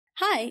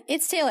Hi,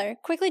 it's Taylor,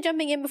 quickly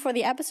jumping in before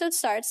the episode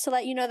starts to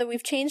let you know that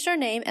we've changed our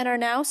name and are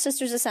now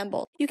Sisters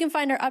Assembled. You can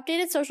find our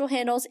updated social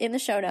handles in the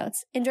show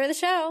notes. Enjoy the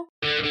show!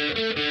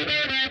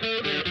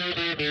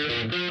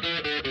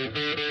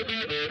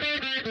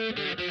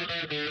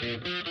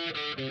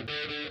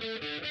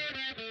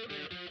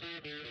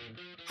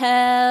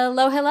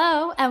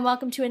 Hello, and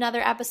welcome to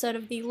another episode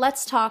of the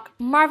Let's Talk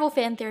Marvel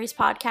Fan Theories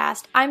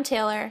podcast. I'm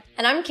Taylor.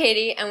 And I'm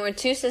Katie, and we're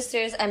two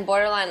sisters and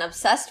borderline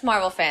obsessed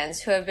Marvel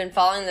fans who have been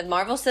following the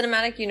Marvel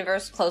Cinematic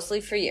Universe closely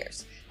for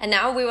years. And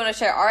now we want to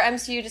share our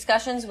MCU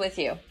discussions with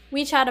you.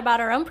 We chat about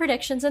our own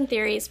predictions and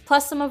theories,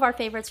 plus some of our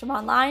favorites from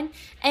online,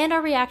 and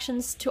our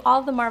reactions to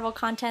all of the Marvel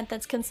content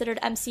that's considered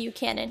MCU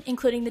canon,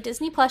 including the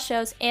Disney Plus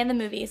shows and the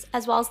movies,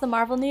 as well as the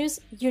Marvel news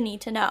you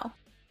need to know.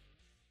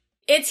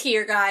 It's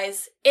here,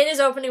 guys. It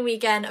is opening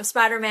weekend of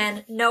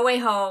Spider-Man No Way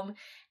Home,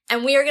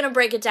 and we are going to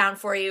break it down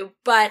for you.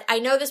 But I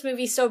know this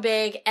movie's so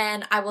big,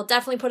 and I will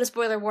definitely put a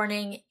spoiler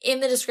warning in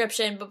the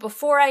description. But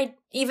before I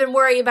even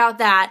worry about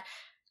that,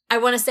 I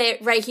want to say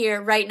it right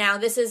here, right now.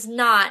 This is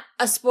not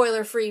a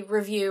spoiler-free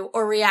review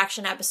or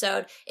reaction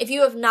episode. If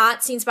you have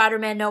not seen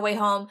Spider-Man No Way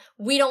Home,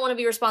 we don't want to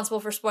be responsible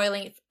for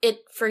spoiling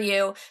it for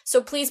you.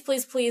 So please,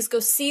 please, please go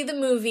see the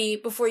movie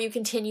before you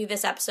continue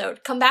this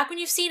episode. Come back when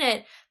you've seen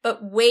it,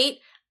 but wait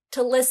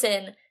to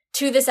listen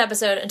to this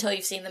episode until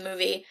you've seen the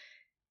movie.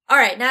 All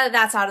right, now that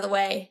that's out of the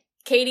way,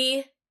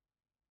 Katie,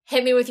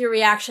 hit me with your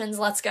reactions.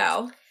 Let's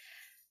go.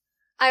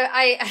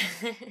 I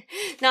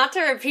not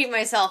to repeat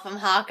myself, I'm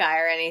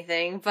Hawkeye or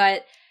anything,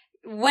 but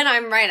when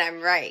I'm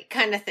right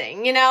kind of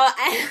thing, you know?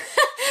 This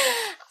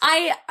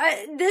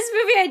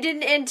movie I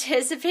didn't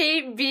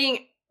anticipate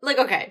being, like,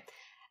 okay,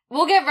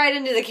 we'll get right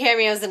into the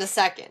cameos in a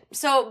second.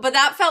 But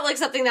that felt like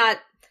something that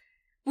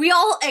we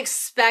all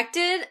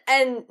expected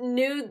and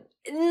knew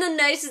in the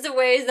nicest of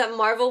ways that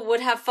Marvel would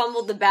have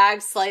fumbled the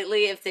bag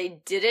slightly if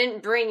they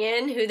didn't bring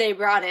in who they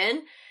brought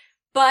in.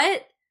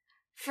 But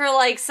for,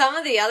 like, some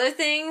of the other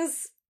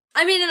things,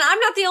 I mean, and I'm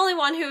not the only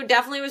one who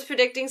definitely was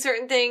predicting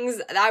certain things.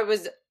 I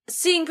was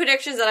seeing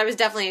predictions that I was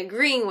definitely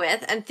agreeing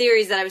with and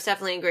theories that I was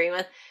definitely agreeing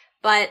with.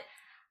 But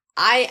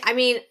I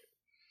mean,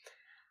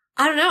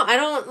 I don't know. I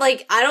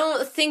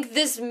don't think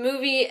this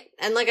movie,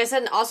 and like I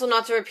said, also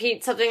not to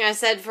repeat something I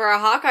said for a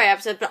Hawkeye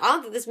episode, but I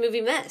don't think this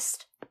movie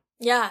missed.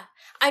 Yeah.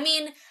 I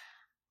mean,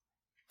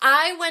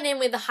 I went in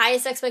with the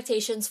highest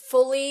expectations,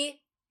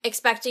 fully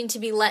expecting to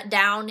be let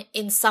down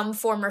in some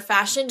form or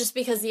fashion, just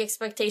because the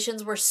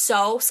expectations were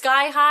so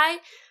sky high.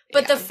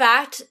 But the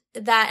fact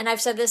that, and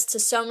I've said this to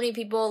so many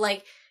people,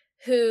 like,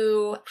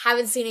 who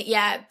haven't seen it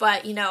yet,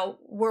 but, you know,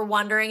 were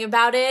wondering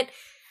about it,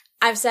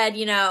 I've said,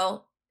 you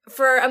know,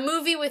 for a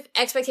movie with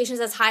expectations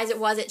as high as it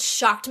was, it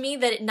shocked me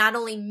that it not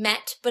only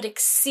met, but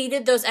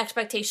exceeded those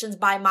expectations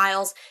by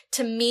miles.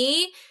 To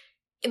me,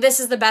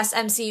 this is the best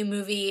MCU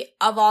movie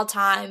of all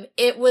time.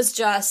 It was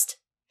just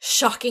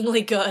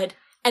shockingly good.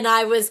 And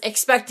I was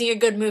expecting a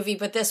good movie,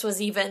 but this was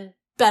even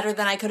better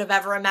than I could have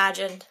ever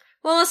imagined.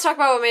 Well, let's talk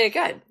about what made it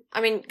good.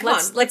 I mean,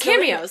 let's the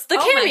cameos. The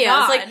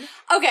cameos. Like,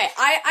 okay,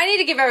 I need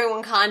to give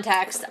everyone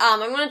context. I'm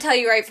going to tell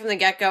you right from the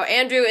get-go,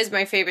 Andrew is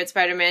my favorite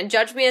Spider-Man.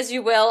 Judge me as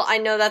you will. I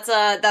know that's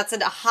a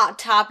hot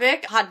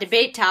topic, hot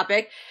debate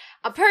topic.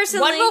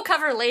 Personally, one we'll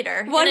cover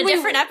later in a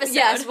different episode.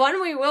 Yes,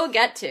 one we will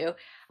get to.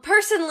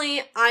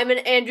 Personally, I'm an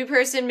Andrew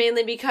person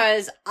mainly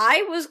because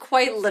I was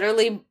quite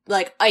literally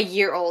like a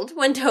year old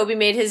when Tobey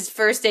made his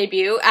first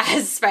debut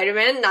as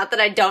Spider-Man. Not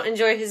that I don't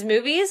enjoy his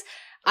movies.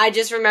 I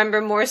just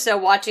remember more so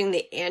watching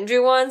the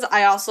Andrew ones.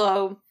 I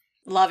also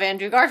love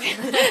Andrew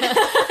Garfield.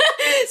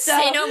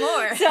 Say no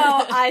more. So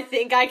I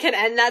think I can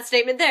end that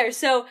statement there.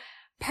 So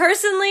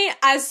personally,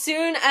 as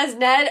soon as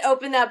Ned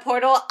opened that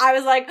portal, I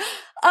was like,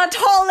 a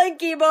tall,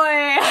 lanky boy.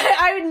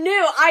 I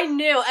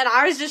knew. And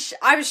I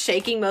was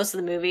shaking most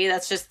of the movie.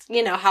 That's just,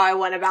 you know, how I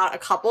went about a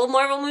couple of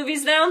Marvel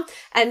movies now.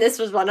 And this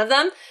was one of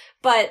them.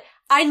 But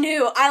I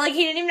knew. He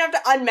didn't even have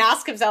to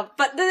unmask himself.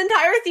 But the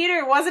entire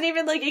theater wasn't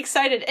even, like,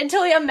 excited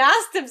until he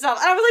unmasked himself.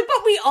 And I was like,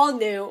 but we all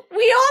knew.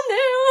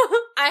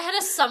 I had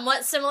a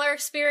somewhat similar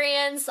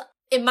experience.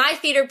 In my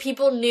theater,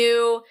 people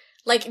knew.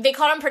 Like, they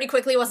caught him pretty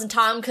quickly. It wasn't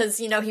Tom, because,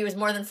 you know, he was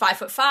more than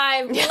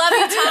 5'5". We love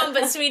you, Tom,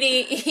 but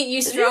sweetie,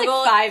 you struggle.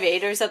 Like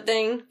 5'8" or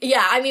something?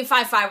 Yeah, I mean,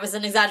 5'5" was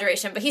an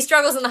exaggeration, but he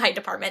struggles in the height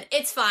department.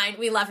 It's fine.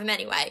 We love him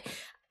anyway.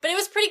 But it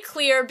was pretty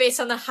clear,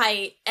 based on the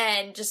height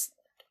and just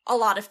a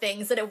lot of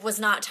things, that it was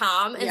not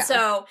Tom. And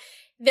so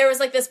there was,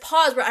 like, this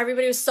pause where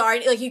everybody was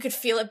sorry. Like, you could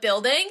feel it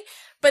building.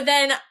 But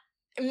then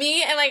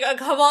me and, like, a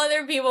couple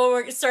other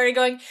people started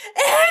going, it's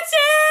Andrew!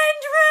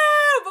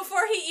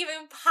 Before he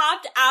even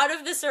popped out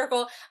of the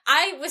circle.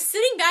 I was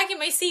sitting back in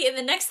my seat, and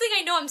the next thing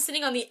I know, I'm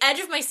sitting on the edge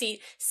of my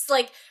seat,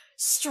 like,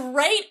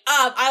 straight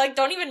up. I, like,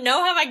 don't even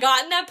know how I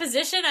got in that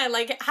position. I,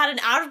 like, had an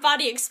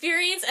out-of-body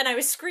experience, and I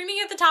was screaming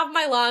at the top of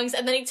my lungs,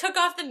 and then he took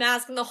off the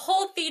mask, and the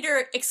whole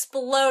theater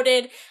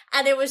exploded,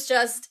 and it was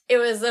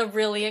a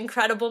really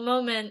incredible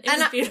moment. It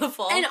was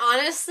beautiful. And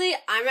honestly,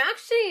 I'm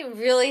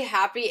actually really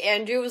happy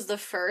Andrew was the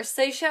first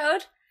they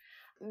showed,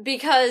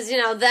 because,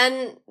 you know,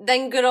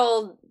 then good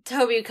old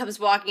Toby comes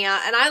walking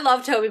out, and I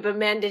love Toby, but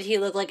man, did he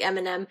look like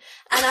Eminem. And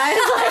I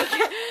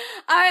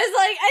was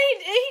like,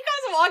 and he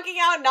comes walking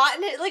out, not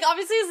in his, like,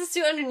 obviously he has the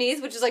suit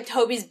underneath, which is like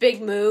Toby's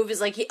big move,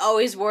 is like he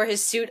always wore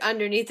his suit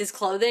underneath his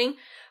clothing.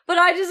 But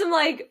I just am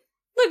like,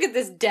 look at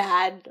this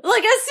dad.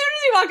 Like, as soon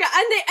as he walked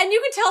out, and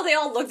you could tell they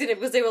all looked at him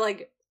because they were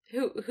like,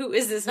 who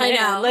is this man? I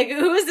know. Like,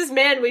 who is this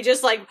man we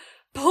just, like,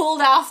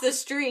 pulled off the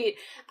street?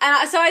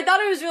 And so I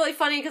thought it was really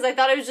funny because I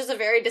thought it was just a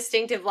very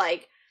distinctive,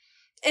 like,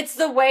 it's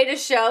the way to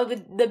show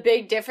the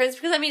big difference.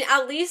 Because, I mean,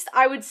 at least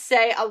I would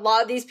say a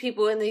lot of these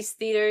people in these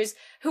theaters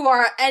who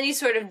are any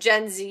sort of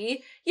Gen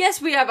Z,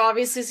 yes, we have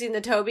obviously seen the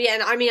Toby,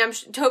 and I mean,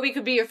 Toby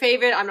could be your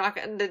favorite. I'm not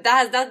gonna, that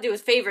has nothing to do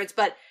with favorites,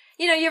 but,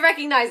 you know, you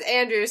recognize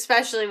Andrew,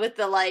 especially with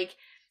the, like,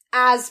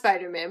 as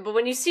Spider-Man. But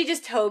when you see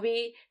just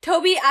Toby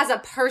as a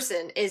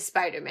person is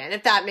Spider-Man,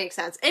 if that makes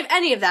sense. If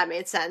any of that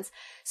made sense.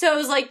 So it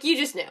was like, you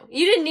just knew.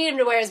 You didn't need him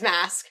to wear his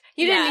mask.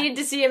 You didn't need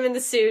to see him in the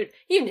suit.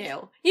 You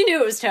knew. You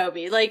knew it was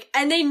Toby. Like,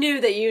 and they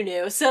knew that you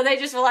knew. So they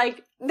just were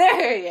like,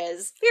 there he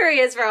is. Here he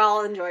is for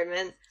all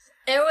enjoyment.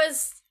 It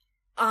was,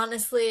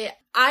 honestly,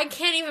 I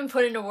can't even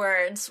put into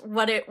words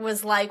what it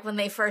was like when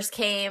they first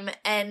came.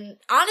 And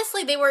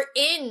honestly, they were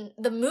in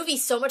the movie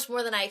so much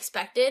more than I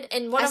expected.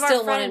 And one of our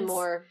friends...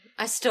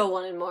 I still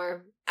wanted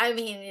more. I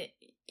mean,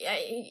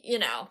 you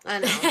know.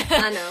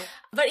 I know.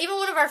 But even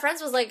one of our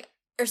friends was like,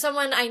 or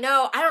someone I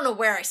know, I don't know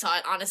where I saw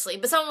it, honestly,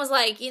 but someone was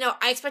like, you know,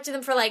 I expected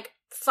them for like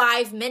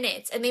 5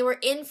 minutes, and they were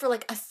in for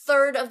like a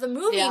third of the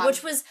movie,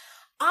 which was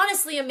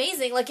honestly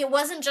amazing. Like, it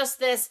wasn't just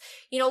this,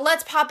 you know,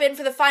 let's pop in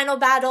for the final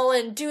battle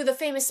and do the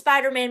famous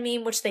Spider-Man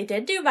meme, which they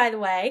did do, by the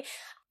way,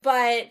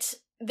 but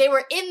they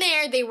were in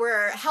there, they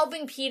were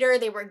helping Peter,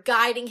 they were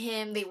guiding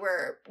him, they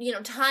were, you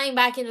know, tying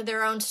back into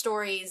their own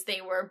stories, they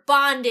were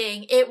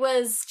bonding. It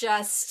was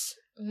just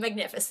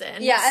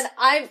magnificent. Yeah,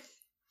 and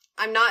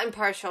I'm not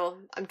impartial.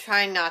 I'm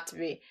trying not to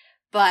be,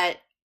 or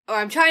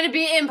I'm trying to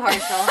be impartial.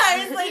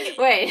 I was like,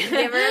 wait,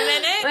 give her a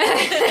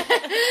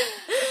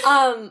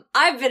minute.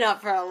 I've been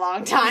up for a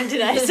long time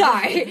today.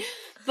 Sorry,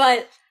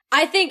 but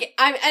I think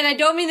and I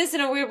don't mean this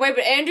in a weird way,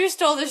 but Andrew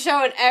stole the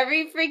show in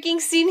every freaking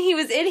scene he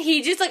was in.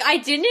 He just, like, I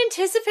didn't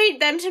anticipate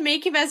them to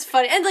make him as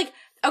funny, and like,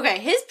 okay,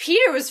 his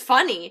Peter was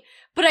funny,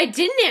 but I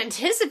didn't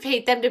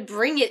anticipate them to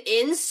bring it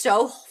in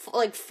so,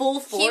 like, full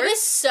force. He was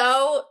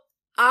so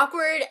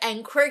awkward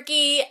and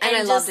quirky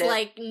and just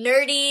like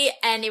nerdy,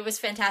 and it was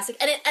fantastic.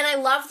 And I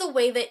love the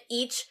way that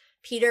each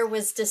Peter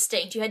was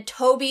distinct. You had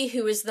Toby,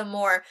 who is the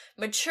more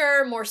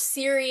mature, more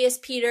serious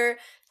Peter.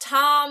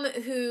 Tom,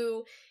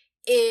 who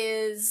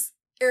is,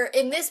 or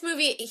in this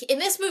movie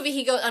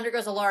he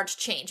undergoes a large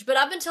change. But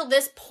up until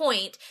this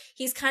point,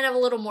 he's kind of a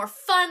little more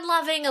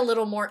fun-loving, a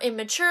little more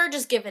immature,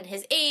 just given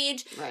his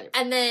age. Right.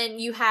 And then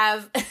you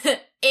have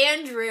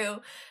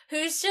Andrew,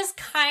 who's just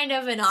kind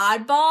of an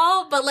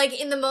oddball, but like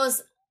in the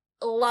most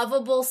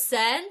lovable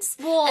sense.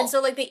 Well, and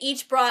so like they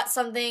each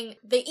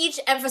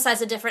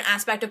emphasized a different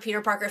aspect of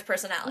Peter Parker's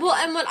personality. Well,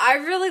 and what I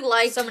really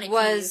liked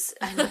was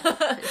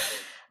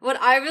what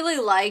I really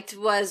liked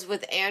was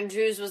with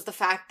Andrews was the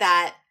fact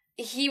that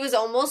he was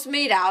almost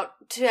made out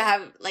to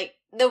have, like,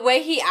 the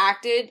way he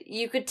acted,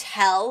 you could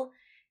tell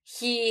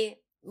he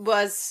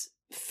was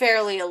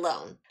fairly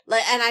alone.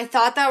 Like, and I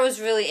thought that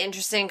was really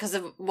interesting because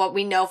of what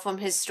we know from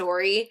his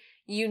story.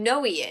 You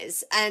know he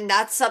is. And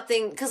that's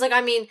something, because, like,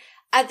 I mean,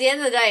 at the end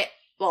of the day,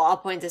 well, I'll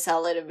point this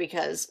out later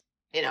because,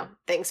 you know,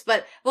 things,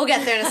 but we'll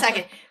get there in a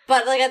second.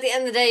 But, like, at the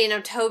end of the day, you know,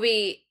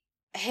 Toby,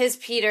 his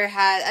Peter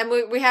had, and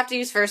we have to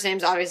use first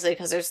names, obviously,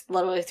 because there's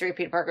literally 3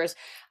 Peter Parkers.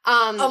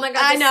 Oh my god,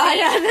 I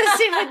know, the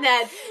scene with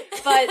Ned.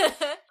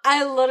 But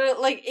I literally,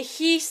 like,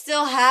 he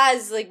still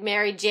has, like,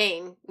 Mary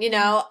Jane, you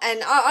know,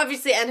 and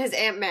obviously, and his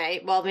Aunt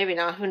May. Well, maybe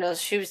not, who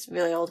knows, she was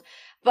really old.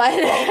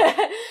 But,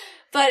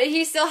 but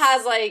he still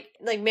has, like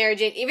Mary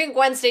Jane, even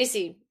Gwen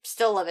Stacy,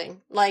 still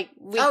living. Like,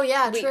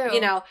 true. You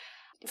know,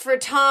 for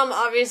Tom,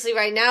 obviously,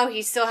 right now,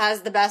 he still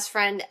has the best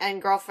friend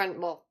and girlfriend,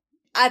 well,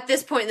 at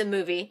this point in the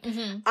movie,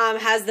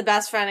 has the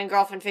best friend and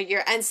girlfriend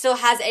figure, and still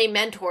has a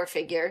mentor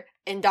figure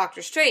in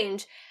Doctor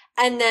Strange,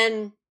 and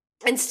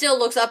still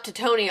looks up to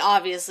Tony,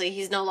 obviously.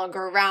 He's no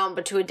longer around,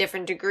 but to a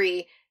different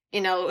degree,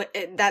 you know,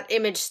 that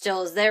image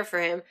still is there for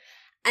him.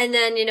 And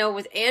then, you know,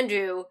 with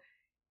Andrew,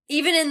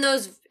 even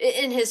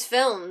in his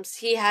films,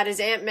 he had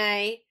his Aunt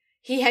May,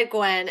 he had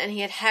Gwen, and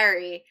he had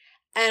Harry,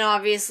 and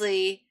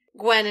obviously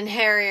Gwen and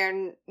Harry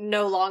are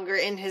no longer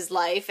in his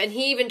life. And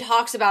he even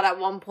talks about at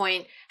one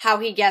point how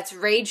he gets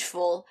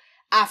rageful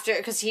after,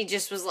 because he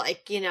just was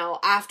like, you know,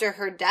 after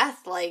her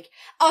death, like,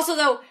 also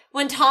though,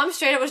 when Tom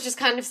straight up was just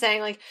kind of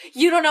saying, like,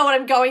 you don't know what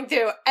I'm going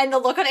through, and the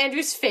look on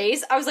Andrew's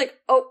face, I was like,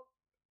 oh,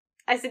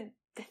 I said,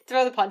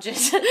 throw the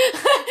punches. In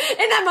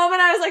that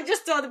moment, I was like,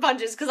 just throw the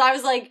punches, because I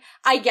was like,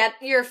 I get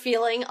your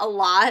feeling a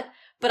lot,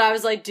 but I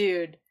was like,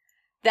 dude,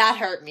 that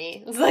hurt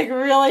me. It's like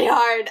really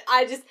hard.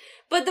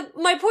 But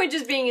my point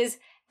just being is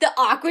the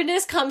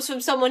awkwardness comes from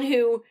someone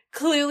who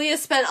clearly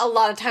has spent a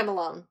lot of time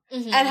alone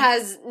and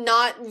has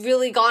not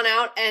really gone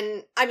out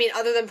and, I mean,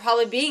 other than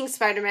probably being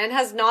Spider-Man,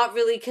 has not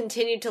really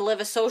continued to live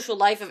a social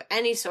life of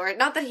any sort.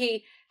 Not that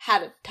he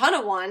had a ton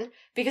of one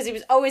because he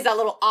was always that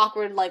little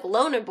awkward, like,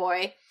 loner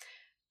boy.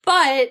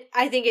 But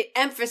I think it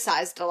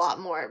emphasized a lot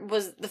more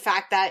was the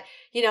fact that,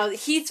 you know,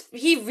 he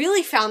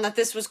really found that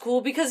this was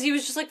cool because he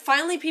was just like,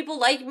 finally people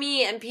like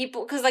me and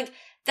people, cause like,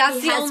 that's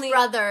he the has only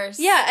brothers.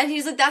 Yeah, and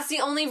he's like, that's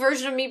the only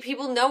version of me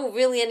people know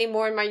really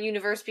anymore in my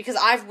universe because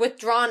I've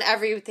withdrawn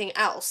everything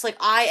else. Like,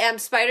 I am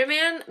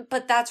Spider-Man,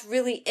 but that's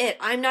really it.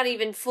 I'm not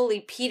even fully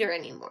Peter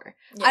anymore.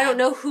 Yeah. I don't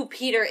know who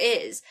Peter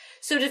is.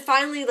 So to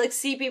finally, like,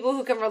 see people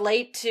who can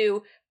relate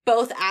to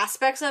both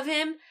aspects of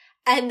him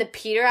and the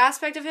Peter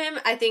aspect of him,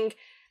 I think,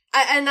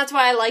 and that's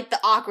why I like the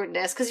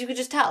awkwardness, because you could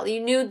just tell. You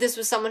knew this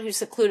was someone who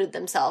secluded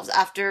themselves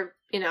after,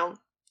 you know,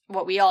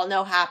 what we all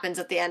know happens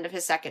at the end of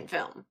his second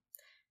film.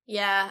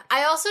 Yeah,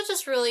 I also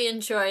just really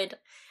enjoyed,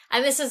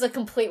 and this is a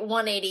complete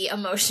 180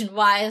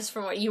 emotion-wise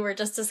from what you were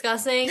just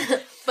discussing,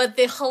 but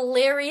the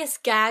hilarious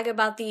gag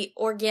about the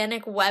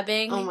organic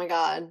webbing. Oh my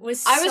god. I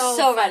was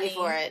so ready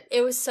for it.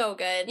 It was so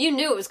good. You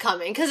knew it was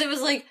coming, because it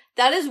was like,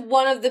 that is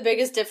one of the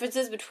biggest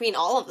differences between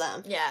all of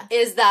them. Yeah.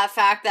 Is that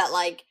fact that,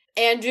 like,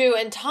 Andrew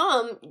and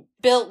Tom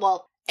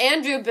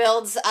Andrew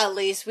builds, at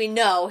least, we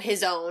know,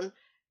 his own.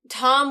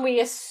 Tom,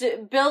 we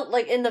built,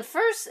 like, in the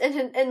first,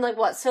 in like,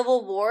 what,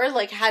 Civil War,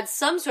 like, had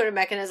some sort of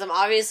mechanism.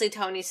 Obviously,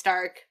 Tony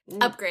Stark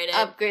upgraded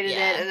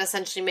it and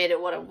essentially made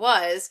it what it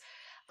was.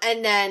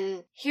 And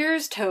then,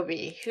 here's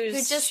Toby,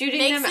 who's just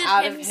shooting him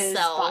out of his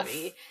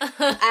body.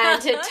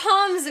 And to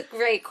Tom's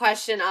great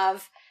question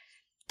of,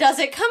 does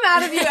it come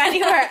out of you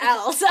anywhere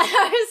else?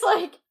 I was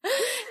like...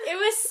 It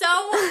was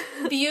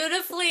so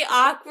beautifully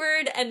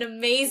awkward and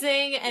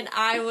amazing, and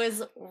I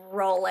was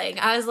rolling.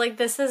 I was like,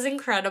 this is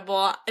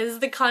incredible. This is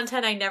the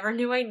content I never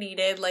knew I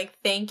needed. Like,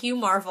 thank you,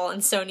 Marvel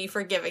and Sony,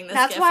 for giving this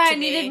gift to me. That's why I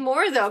needed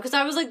more, though, because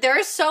I was like, there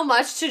is so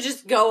much to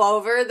just go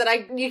over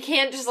that you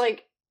can't just,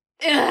 like,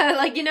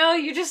 like, you know,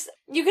 you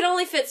can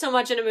only fit so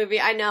much in a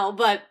movie, I know,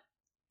 but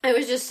it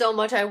was just so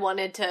much I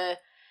wanted to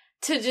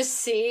just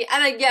see.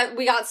 And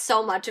we got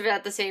so much of it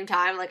at the same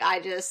time. Like,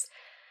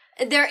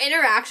 their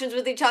interactions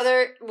with each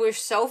other were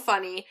so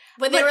funny.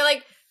 But they were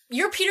like,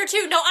 you're Peter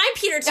 2. No, I'm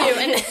Peter 2.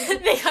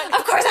 And they got,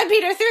 of course I'm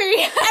Peter 3.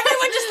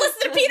 Everyone just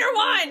listen to Peter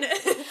 1.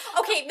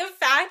 Okay, the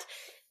fact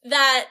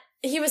that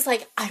he was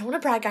like, I don't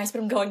want to brag, guys,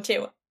 but I'm going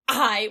to.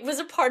 I was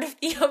a part of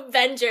the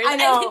Avengers. I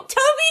know. And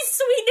Toby's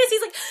sweetness,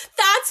 he's like,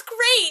 that's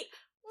great.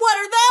 What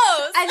are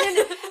those?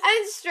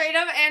 And straight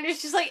up,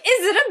 Andrew's just like, is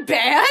it a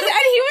band? And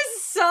he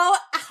was so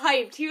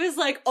hyped. He was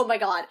like, oh my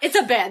god, it's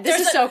a band. This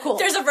is so cool.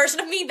 There's a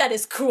version of me that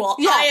is cool.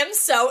 Yeah. I am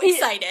so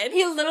excited.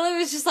 He literally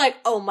was just like,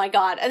 oh my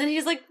god. And then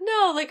he's like,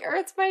 no, like,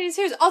 Earth's Mightiest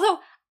Heroes. Although,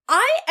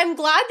 I am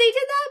glad they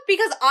did that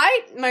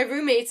because my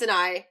roommates and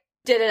I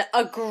did an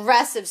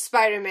aggressive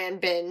Spider-Man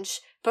binge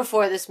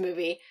before this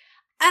movie.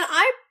 And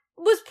I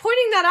was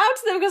pointing that out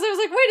to them because I was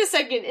like, wait a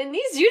second, in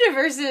these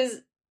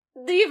universes,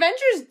 the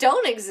Avengers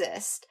don't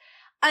exist.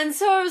 And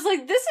so I was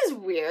like, this is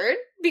weird.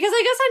 Because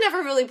I guess I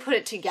never really put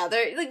it together.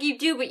 Like, you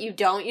do, but you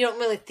don't. You don't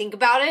really think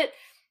about it.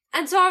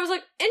 And so I was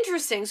like,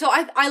 interesting. So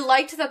I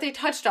liked that they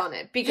touched on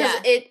it. Because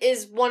it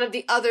is one of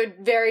the other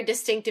very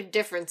distinctive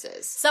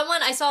differences.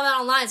 I saw that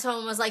online.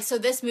 Someone was like, so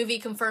this movie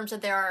confirms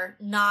that there are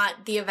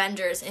not the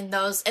Avengers in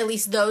at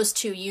least those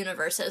two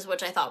universes,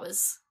 which I thought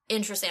was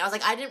interesting. I was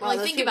like, I didn't really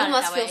think about it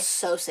that way. People must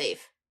feel so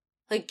safe.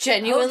 Like,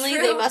 genuinely,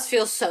 they must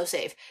feel so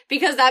safe.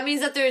 Because that means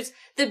that there's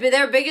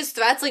their biggest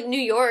threats, like New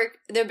York,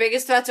 their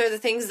biggest threats are the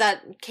things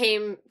that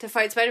came to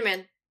fight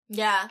Spider-Man.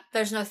 Yeah,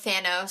 there's no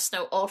Thanos,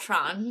 no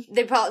Ultron.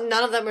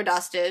 None of them were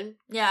dusted.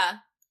 Yeah.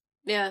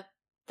 Yeah.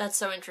 That's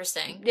so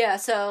interesting. Yeah,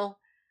 so,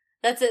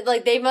 that's it.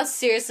 Like, they must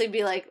seriously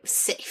be, like,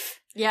 safe.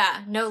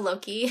 Yeah, no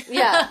Loki.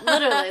 Yeah,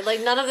 literally.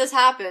 Like, none of this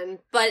happened.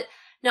 But,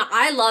 no,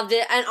 I loved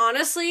it. And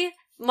honestly,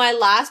 my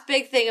last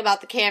big thing about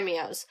the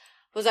cameos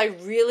was I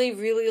really,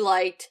 really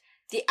liked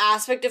the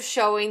aspect of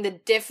showing the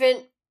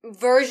different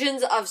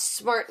versions of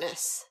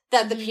smartness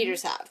that the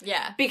Peters have.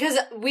 Yeah. Because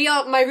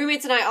my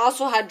roommates and I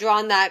also had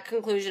drawn that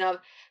conclusion of,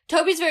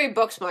 Toby's very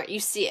book smart, you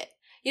see it.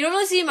 You don't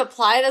really see him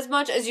apply it as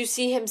much as you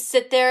see him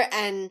sit there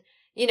and,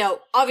 you know,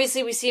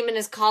 obviously we see him in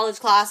his college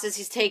classes,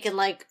 he's taken,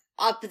 like,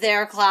 up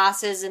their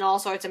classes and all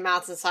sorts of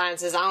maths and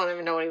sciences. I don't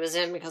even know what he was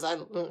in because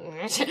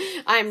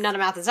I'm not a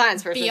math and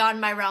science person.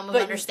 Beyond my realm of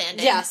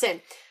understanding. Yeah,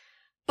 same.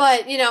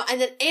 But, you know,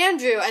 and then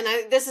Andrew,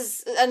 this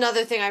is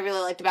another thing I really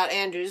liked about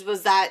Andrew's,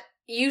 was that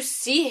you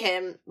see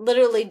him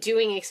literally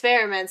doing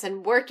experiments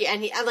and working,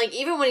 and like,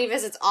 even when he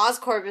visits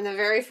Oscorp in the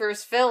very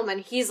first film, and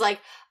he's like,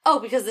 oh,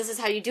 because this is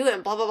how you do it,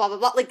 and blah, blah, blah, blah,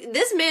 blah. Like,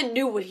 this man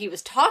knew what he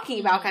was talking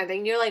about, kind of thing.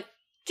 And you're like,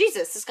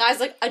 Jesus, this guy's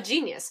like a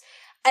genius.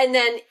 And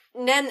then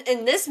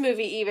in this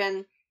movie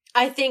even,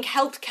 I think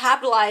helped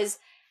capitalize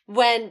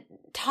when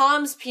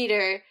Tom's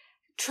Peter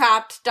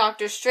trapped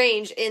Doctor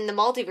Strange in the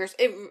multiverse,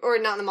 or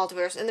not in the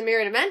multiverse, in the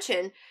mirror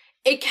dimension,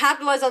 it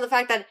capitalized on the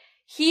fact that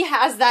he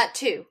has that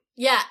too.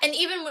 Yeah, and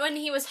even when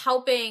he was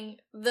helping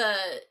the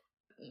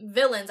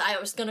villains, I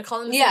was going to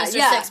call them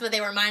Sinister Six, but they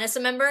were minus a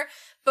member,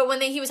 but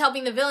when he was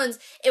helping the villains,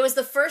 it was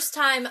the first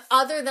time,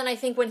 other than I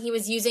think when he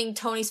was using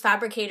Tony's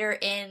fabricator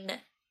in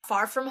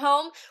Far From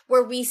Home,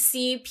 where we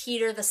see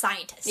Peter the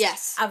scientist.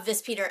 Yes. Of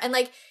this Peter. And,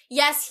 like,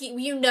 yes,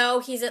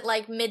 he's at,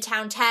 like,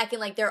 Midtown Tech, and,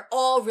 like, they're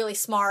all really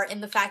smart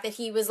in the fact that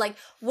he was, like,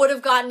 would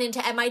have gotten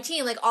into MIT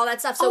and, like, all that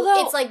stuff. So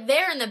it's, like,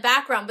 there in the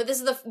background, but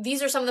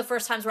these are some of the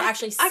first times we're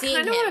actually seeing him. I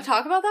kind of want to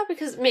talk about that,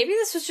 because maybe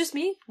this was just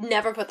me.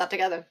 Never put that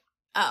together.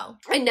 Oh.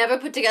 I never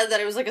put together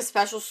that it was, like, a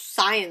special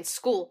science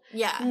school.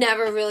 Yeah.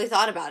 Never really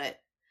thought about it.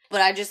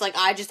 But I just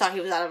thought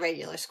he was at a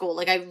regular school.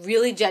 Like, I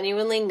really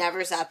genuinely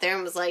never sat there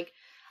and was like,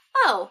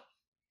 oh,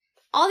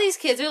 all these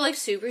kids are, like,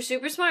 super,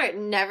 super smart.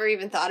 Never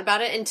even thought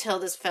about it until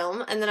this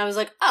film. And then I was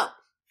like, oh,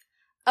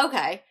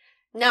 okay.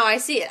 Now I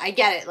see it. I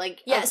get it.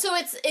 Like, yeah, so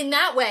it's, in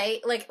that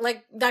way, like,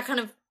 that kind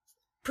of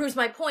proves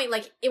my point.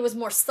 Like, it was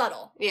more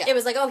subtle. Yeah. It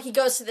was like, oh, he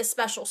goes to this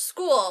special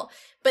school.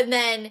 But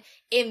then,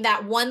 in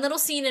that one little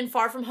scene in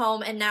Far From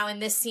Home, and now in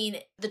this scene,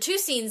 the 2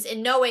 scenes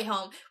in No Way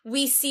Home,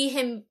 we see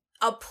him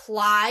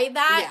apply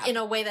that in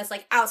a way that's,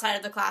 like, outside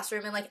of the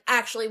classroom and, like,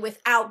 actually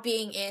without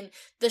being in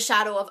the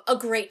shadow of a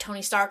great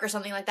Tony Stark or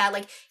something like that.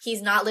 Like,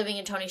 he's not living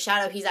in Tony's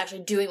shadow. He's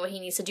actually doing what he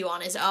needs to do on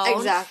his own.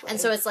 Exactly.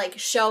 And so it's, like,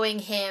 showing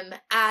him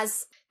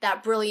as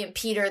that brilliant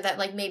Peter that,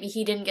 like, maybe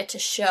he didn't get to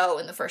show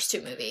in the first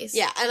 2 movies.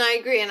 Yeah, and I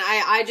agree. And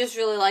I just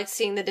really like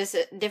seeing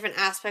the different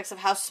aspects of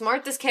how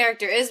smart this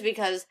character is,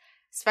 because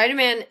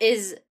Spider-Man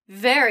is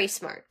very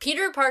smart.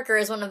 Peter Parker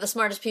is one of the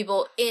smartest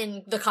people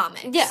in the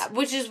comics. Yeah,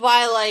 which is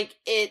why, like,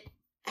 it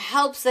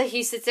helps that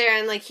he sits there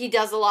and, like, he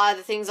does a lot of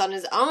the things on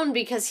his own,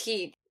 because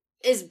he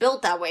is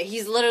built that way.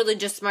 He's literally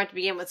just smart to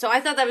begin with. So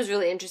I thought that was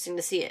really interesting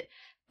to see it.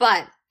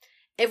 But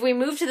if we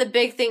move to the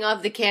big thing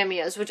of the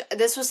cameos, which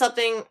this was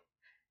something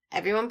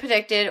everyone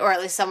predicted, or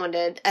at least someone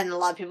did, and a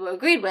lot of people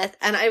agreed with,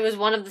 and it was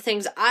one of the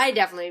things I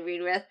definitely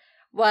agreed with,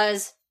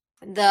 was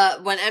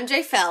when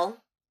MJ fell,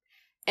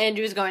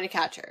 Andrew was going to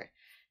catch her.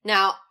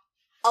 Now,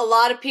 a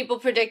lot of people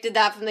predicted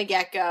that from the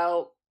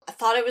get-go. I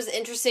thought it was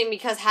interesting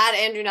because had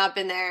Andrew not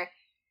been there,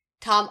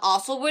 Tom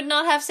also would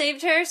not have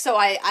saved her. So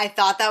I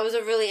thought that was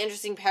a really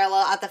interesting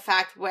parallel at the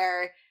fact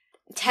where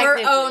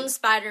technically, her own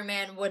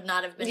Spider-Man would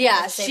not have been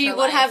able to save she her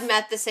would life. have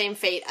met the same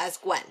fate as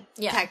Gwen,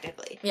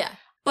 technically. Yeah.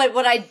 But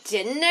what I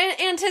didn't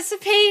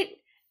anticipate,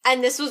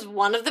 and this was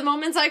one of the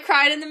moments I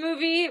cried in the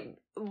movie,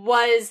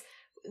 was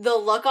the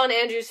look on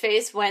Andrew's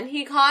face when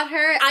he caught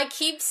her. I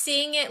keep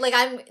seeing it, like,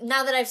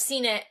 now that I've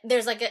seen it,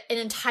 there's, like, an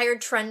entire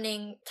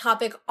trending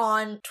topic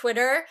on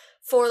Twitter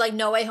for, like,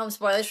 No Way Home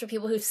spoilers for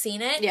people who've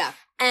seen it. Yeah.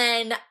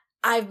 And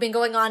I've been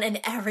going on and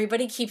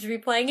everybody keeps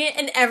replaying it,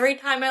 and every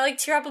time I, like,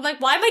 tear up, I'm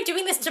like, why am I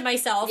doing this to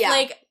myself? Yeah.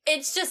 Like,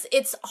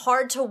 it's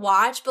hard to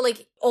watch, but,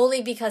 like,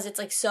 only because it's,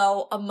 like,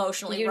 so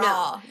emotionally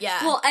raw. Know.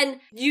 Yeah. Well, and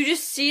you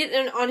just see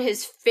it on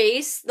his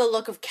face, the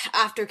look of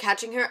after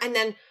catching her, and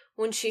then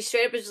when she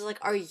straight up is just like,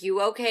 are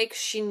you okay? Because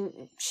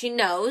she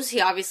knows.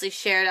 He obviously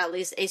shared at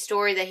least a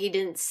story that he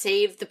didn't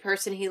save the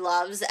person he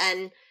loves,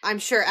 and I'm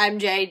sure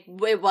MJ,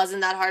 it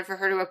wasn't that hard for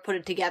her to have put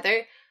it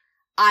together.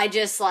 I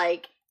just,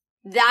 like,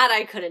 that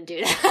I couldn't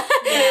do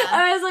that. Yeah.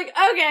 I was like,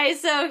 okay,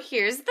 so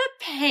here's the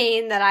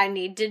pain that I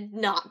need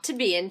not to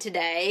be in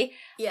today.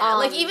 Yeah,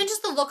 like, even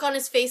just the look on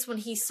his face when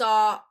he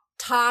saw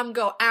Tom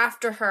go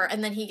after her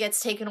and then he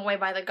gets taken away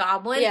by the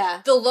goblin.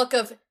 Yeah. The look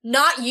of,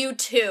 not you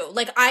too.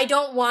 Like, I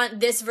don't want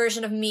this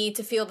version of me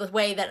to feel the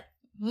way that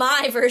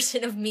my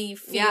version of me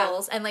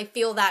feels and, like,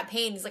 feel that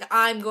pain. He's like,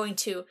 I'm going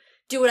to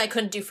do what I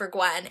couldn't do for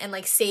Gwen and,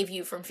 like, save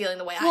you from feeling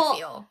the way I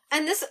feel.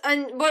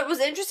 And what was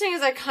interesting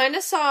is I kind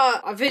of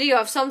saw a video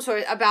of some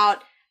sort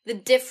about the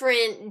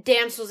different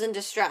damsels in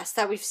distress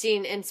that we've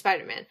seen in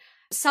Spider-Man.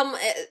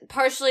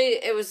 Partially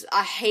it was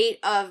a hate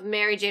of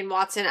Mary Jane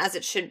Watson, as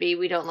it should be.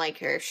 We don't like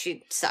her.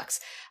 She sucks.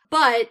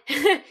 But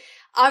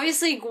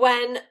obviously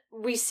Gwen,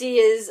 we see,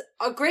 is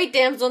a great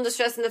damsel in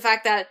distress in the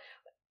fact that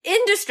in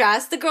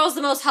distress, the girl's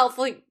the most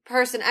helpful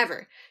person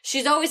ever.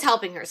 She's always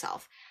helping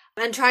herself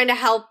and trying to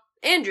help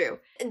Andrew.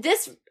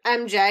 This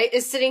MJ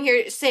is sitting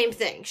here, same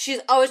thing.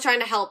 She's always trying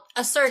to help.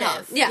 Assertive.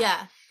 Tom.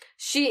 Yeah.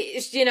 She,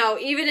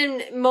 even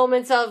in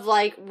moments of,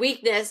 like,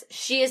 weakness,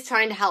 she is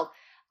trying to help.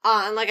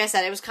 And like I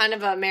said, it was kind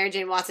of a Mary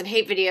Jane Watson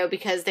hate video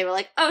because they were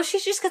like, oh, she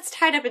just gets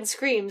tied up and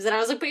screams. And I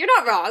was like, but you're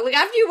not wrong. Like,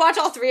 after you watch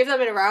all 3 of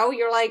them in a row,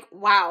 you're like,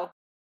 wow.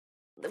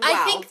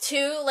 I think,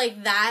 too,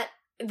 like,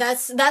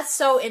 that's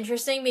so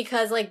interesting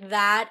because, like,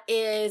 that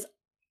is,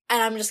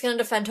 and I'm just gonna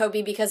defend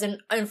Tobey because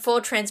in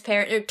full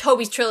transparency, or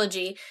Tobey's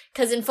trilogy,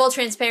 because in full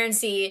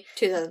transparency.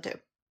 2002.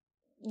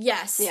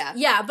 Yes. Yeah.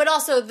 Yeah, but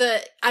also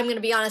I'm gonna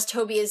be honest,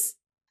 Tobey is,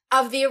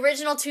 of the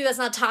original 2, that's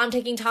not Tom,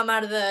 taking Tom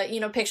out of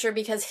the, picture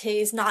because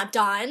he's not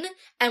done,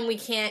 and we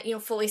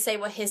can't, fully say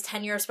what his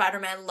tenure of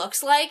Spider-Man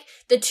looks like.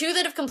 The 2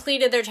 that have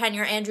completed their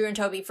tenure, Andrew and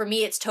Tobey, for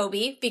me, it's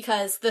Tobey,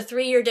 because the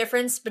 3-year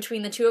difference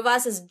between the 2 of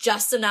us is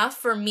just enough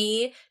for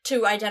me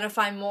to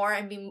identify more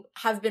and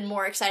have been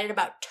more excited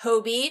about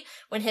Tobey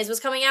when his was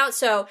coming out.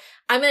 So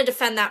I'm going to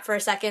defend that for a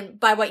second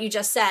by what you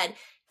just said.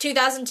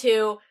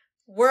 2002,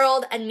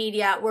 world and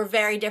media were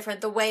very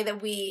different. The way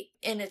that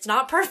and it's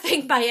not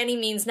perfect by any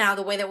means now,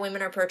 the way that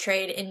women are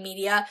portrayed in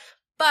media,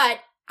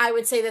 but I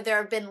would say that there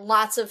have been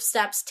lots of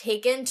steps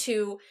taken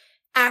to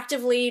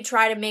actively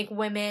try to make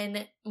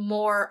women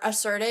more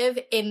assertive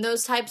in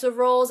those types of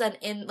roles and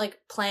in, like,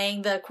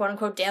 playing the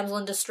quote-unquote damsel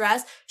in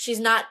distress. She's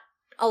not,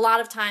 a lot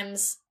of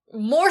times,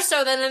 more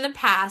so than in the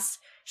past,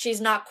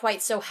 she's not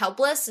quite so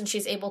helpless, and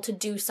she's able to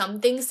do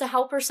some things to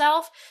help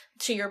herself,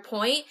 to your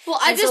point. Well,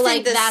 I just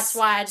think that's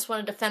why I just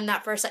want to defend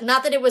that for a second.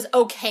 Not that it was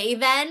okay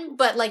then,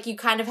 but, like, you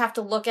kind of have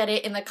to look at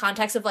it in the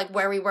context of, like,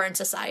 where we were in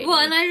society. Well,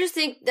 and I just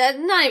think that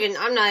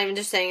I'm not even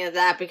just saying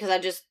that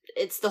because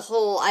it's the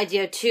whole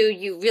idea too,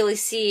 you really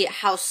see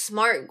how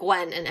smart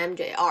Gwen and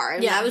MJ are.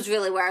 And that was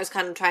really where I was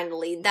kind of trying to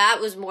lead. That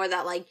was more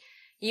that, like,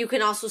 you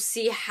can also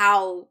see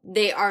how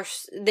they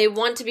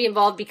want to be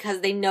involved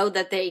because they know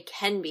that they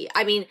can be.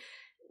 I mean,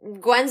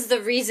 Gwen's the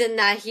reason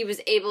that he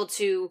was able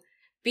to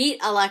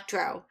beat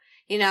Electro,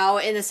 you know,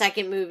 in the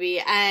second movie.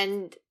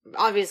 And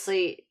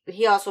obviously,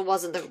 he also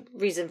wasn't the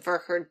reason for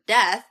her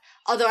death.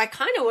 Although I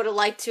kind of would have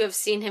liked to have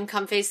seen him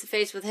come face to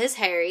face with his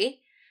Harry,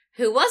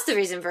 who was the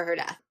reason for her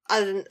death.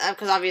 Other than,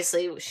 because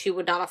obviously she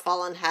would not have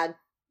fallen had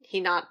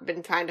he not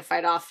been trying to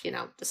fight off, you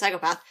know, the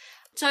psychopath.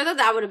 So I thought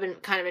that would have been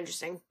kind of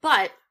interesting.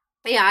 But,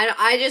 yeah,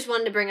 I just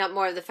wanted to bring up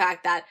more of the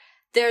fact that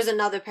there's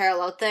another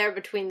parallel there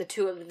between the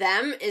two of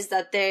them, is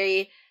that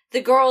the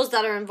girls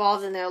that are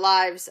involved in their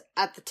lives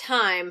at the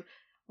time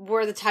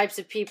were the types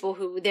of people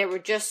who, they were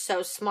just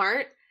so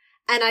smart.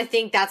 And I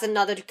think that's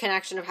another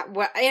connection of how,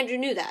 Andrew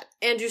knew that.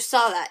 Andrew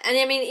saw that. And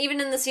I mean,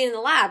 even in the scene in the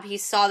lab, he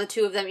saw the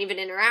two of them even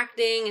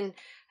interacting and,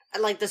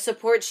 like, the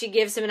support she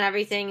gives him and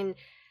everything. And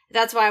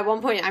that's why at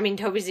one point, I mean,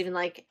 Toby's even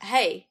like,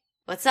 hey,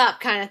 what's up,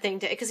 kind of thing,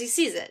 because he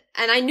sees it.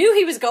 And I knew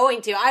he was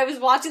going to. I was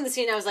watching the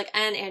scene, I was like,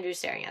 and Andrew's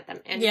staring at them.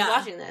 Andrew's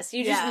watching this.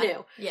 You just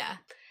knew. Yeah.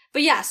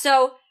 But yeah,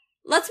 so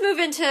let's move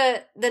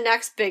into the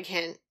next big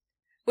hint,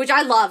 which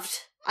I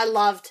loved.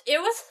 It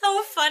was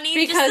so funny,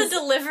 because just the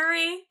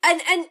delivery.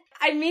 And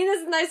I mean this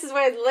in the nicest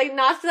way, like,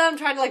 not that I'm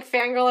trying to, like,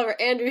 fangirl over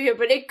Andrew here,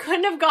 but it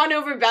couldn't have gone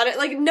over better.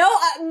 Like, none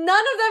of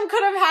them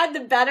could have had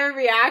the better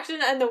reaction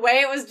and the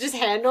way it was just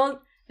handled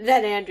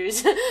than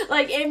Andrew's.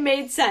 Like, it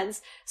made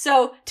sense.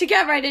 So, to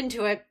get right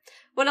into it,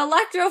 when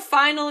Electro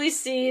finally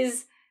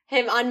sees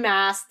him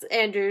unmasked,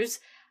 Andrews,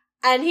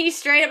 and he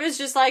straight up is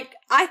just like,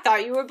 I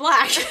thought you were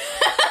black.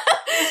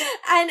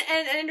 and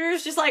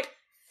Andrew's just like,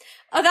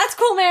 oh, that's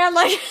cool, man,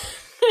 like...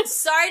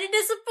 Sorry to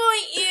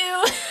disappoint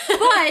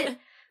you.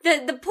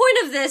 But the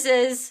point of this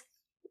is,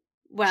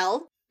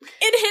 well,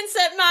 it hints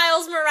at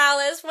Miles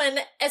Morales when,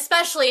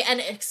 especially and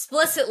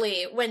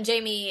explicitly, when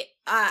Jamie,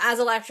 as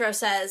Electro,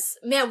 says,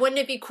 man, wouldn't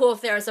it be cool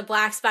if there was a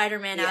black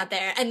Spider-Man out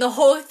there? And the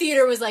whole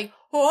theater was like,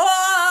 whoa!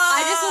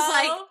 I just was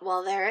like,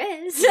 well, there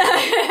is.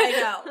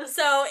 I know.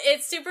 So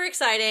it's super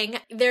exciting.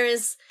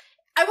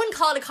 I wouldn't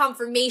call it a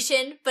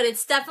confirmation, but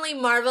it's definitely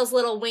Marvel's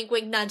little wink,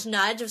 wink, nudge,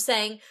 nudge of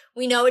saying,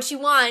 we know what you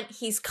want.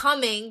 He's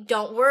coming.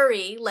 Don't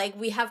worry. Like,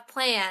 we have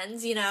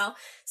plans, you know?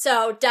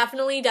 So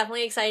definitely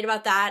excited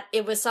about that.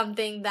 It was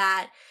something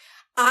that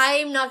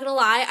I'm not gonna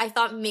lie, I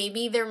thought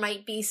maybe there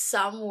might be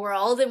some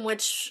world in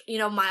which, you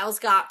know, Miles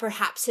got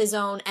perhaps his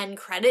own end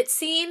credit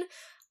scene.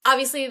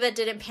 Obviously that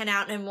didn't pan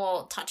out, and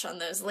we'll touch on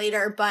those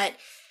later, but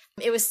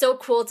it was so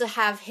cool to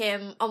have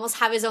him almost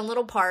have his own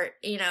little part,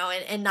 you know,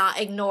 and not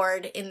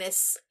ignored in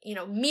this, you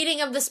know, meeting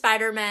of the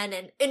Spider-Men.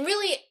 And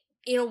really,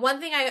 you know, one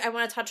thing I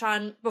want to touch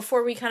on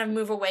before we kind of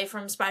move away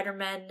from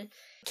Spider-Man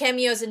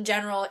cameos in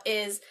general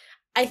is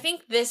I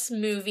think this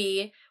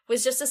movie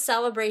was just a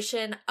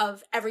celebration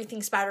of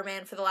everything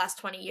Spider-Man for the last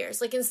 20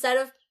 years. Like, instead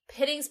of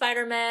pitting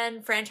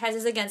Spider-Man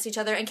franchises against each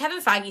other, and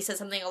Kevin Feige said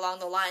something along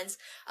the lines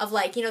of,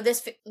 like, you know,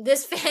 this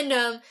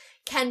fandom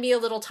can be a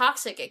little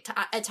toxic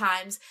at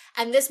times,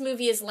 and this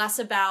movie is less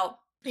about,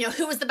 you know,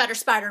 who was the better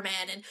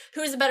Spider-Man, and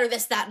who was the better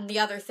this, that, and the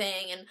other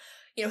thing, and,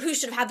 you know, who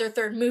should have had their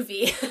third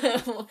movie.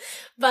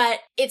 But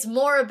it's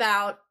more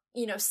about,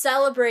 you know,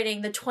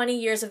 celebrating the 20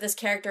 years of this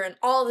character and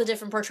all the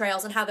different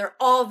portrayals and how they're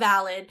all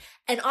valid.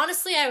 And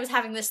honestly, I was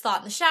having this thought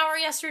in the shower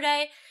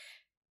yesterday.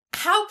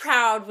 How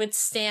proud would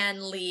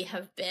Stan Lee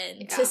have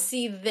been to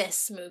see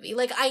this movie?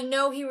 Like, I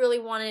know he really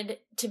wanted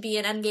to be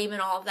an Endgame and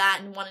all of that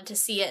and wanted to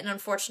see it, and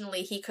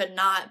unfortunately he could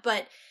not.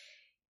 But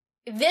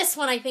this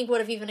one, I think,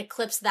 would have even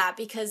eclipsed that,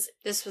 because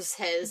this was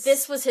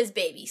his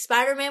baby.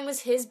 Spider-Man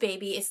was his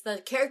baby. It's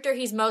the character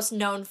he's most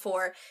known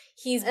for.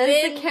 It's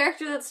the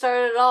character that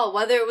started it all.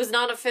 Whether it was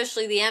not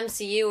officially the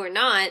MCU or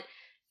not,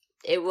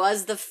 it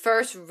was the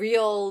first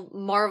real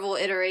Marvel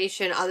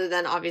iteration, other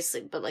than,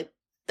 obviously, but, like,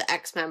 the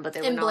X-Men, but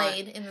they were not.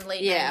 Blade in the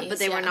late 90s. But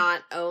they were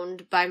not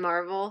owned by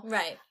Marvel.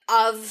 Right.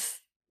 Of,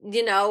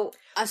 you know,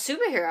 a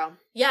superhero.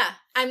 Yeah.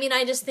 I mean,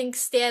 I just think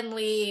Stan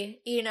Lee,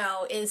 you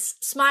know, is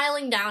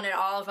smiling down at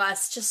all of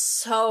us,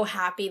 just so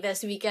happy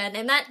this weekend.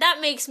 And that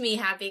makes me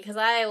happy, because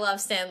I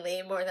love Stan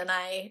Lee more than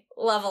I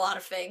love a lot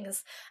of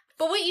things.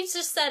 But what you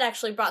just said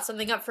actually brought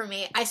something up for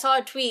me. I saw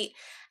a tweet,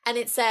 and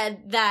it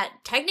said that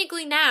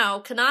technically now,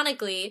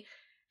 canonically,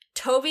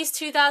 Tobey's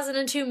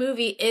 2002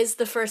 movie is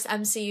the first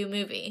MCU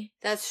movie.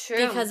 That's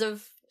true. Because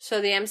of...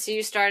 So the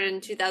MCU started in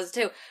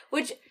 2002,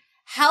 which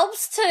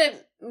helps to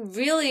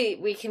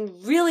we can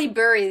really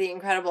bury the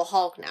Incredible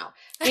Hulk now.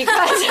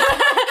 Because,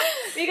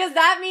 because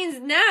that means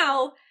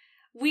now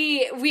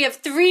we have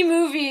 3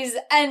 movies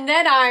and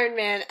then Iron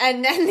Man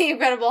and then the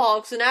Incredible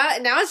Hulk. So now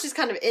it's just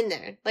kind of in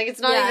there. Like, it's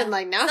not even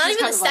like, now it's not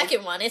even kind the of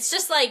second one. It's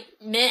just like,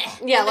 meh.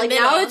 Yeah, like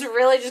now it's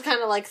really just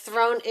kind of like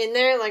thrown in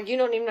there. Like, you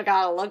don't even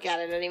gotta look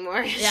at it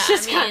anymore. It's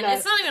just kinda...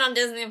 it's not even on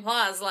Disney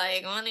Plus.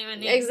 Like, what even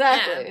need...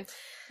 Exactly. Yeah.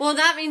 Well,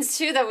 that means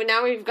too that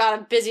now we've got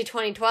a busy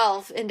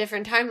 2012 in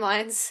different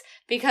timelines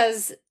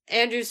because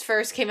Andrew's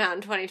first came out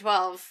in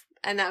 2012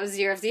 and that was the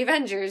year of the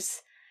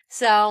Avengers.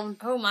 So,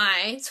 oh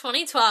my,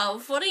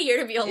 2012. What a year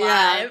to be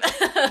alive.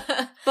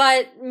 Yeah.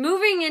 But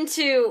moving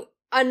into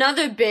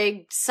another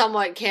big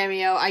somewhat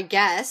cameo, I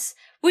guess,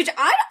 which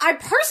I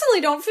personally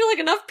don't feel like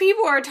enough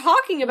people are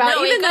talking about.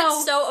 No, even it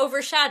got so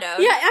overshadowed.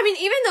 Yeah, I mean,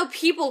 even though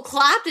people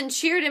clapped and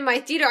cheered in my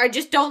theater, I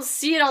just don't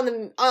see it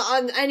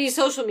on any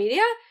social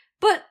media.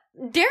 But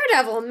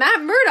Daredevil,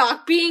 Matt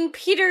Murdock being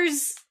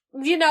Peter's,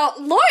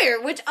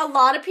 lawyer, which a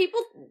lot of people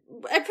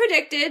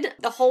predicted.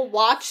 The whole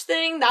watch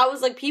thing, that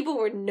was like, people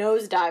were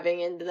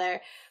nosediving into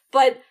there.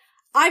 But,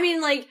 I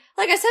mean, like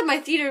I said, my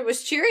theater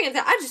was cheering and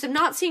I just am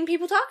not seeing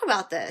people talk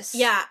about this.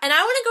 Yeah, and I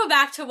want to go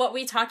back to what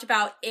we talked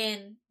about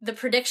in the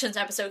predictions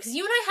episode, because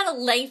you and I had a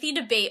lengthy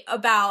debate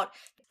about,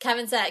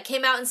 Kevin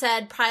came out and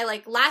said, probably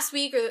like last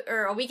week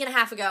or a week and a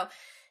half ago,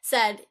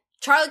 said,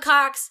 Charlie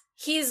Cox,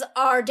 he's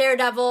our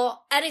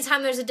Daredevil.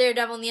 Anytime there's a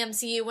Daredevil in the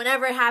MCU,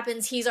 whenever it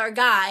happens, he's our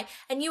guy.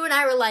 And you and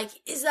I were like,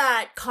 is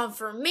that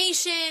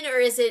confirmation or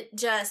is it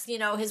just,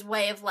 his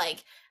way of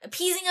like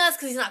appeasing us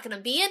because he's not going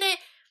to be in it?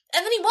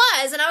 And then he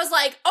was, and I was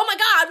like, oh my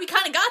god, we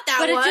kind of got that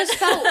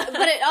one. But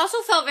but it also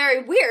felt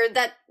very weird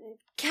that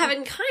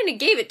Kevin kind of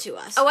gave it to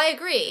us. Oh, I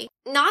agree.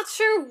 Not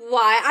sure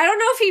why. I don't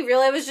know if he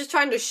really was just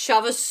trying to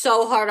shove us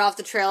so hard off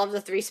the trail of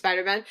the 3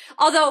 Spider-Men.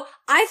 Although,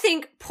 I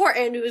think poor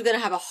Andrew was gonna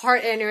have a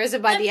heart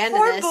aneurysm by the end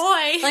of this. Poor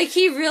boy. Like,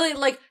 he really,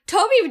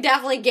 Toby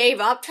definitely gave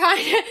up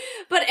trying to,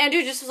 but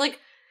Andrew just was like,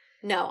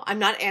 no, I'm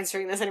not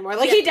answering this anymore.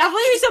 Like, he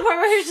definitely reached the point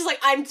where he was just like,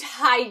 I'm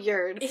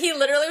tired. He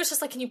literally was just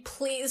like, can you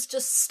please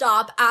just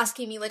stop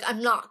asking me? Like,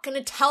 I'm not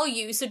gonna tell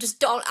you, so just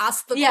don't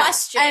ask the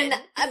question. And,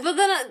 but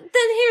then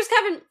here's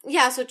Kevin.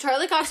 Yeah, so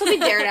Charlie Cox will be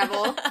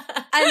Daredevil.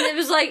 And it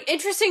was like,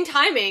 interesting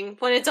timing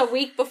when it's a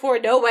week before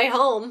No Way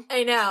Home.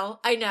 I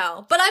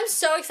know. But I'm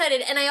so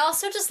excited. And I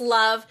also just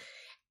love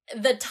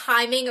the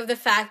timing of the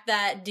fact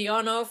that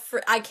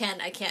I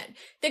can't.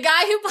 The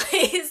guy who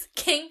plays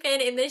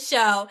Kingpin in the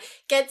show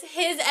gets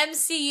his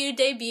MCU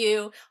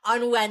debut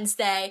on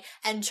Wednesday,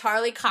 and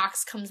Charlie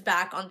Cox comes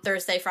back on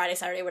Thursday, Friday,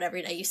 Saturday,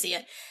 whatever day you see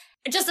it.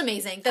 Just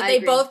amazing that they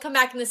both come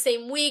back in the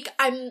same week.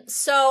 I'm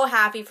so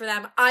happy for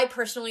them. I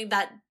personally,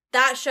 that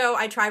show,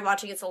 I tried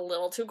watching, it's a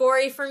little too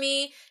gory for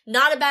me.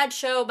 Not a bad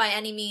show by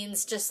any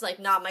means, just like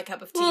not my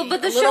cup of tea. Well,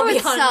 but the show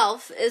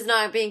itself is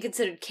not being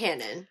considered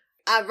canon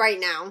right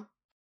now.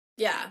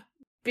 Yeah.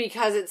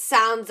 Because it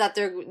sounds that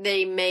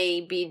they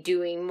may be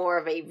doing more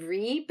of a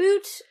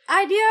reboot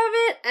idea of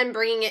it and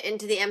bringing it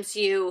into the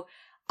MCU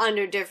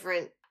under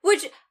different,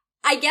 which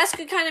I guess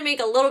could kind of make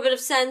a little bit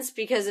of sense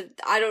because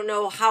I don't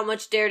know how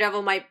much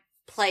Daredevil might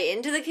play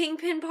into the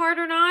Kingpin part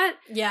or not.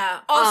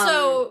 Yeah.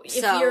 Also,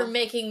 if you're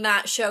making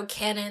that show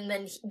canon,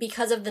 then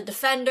because of the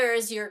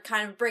Defenders, you're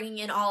kind of bringing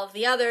in all of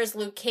the others,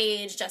 Luke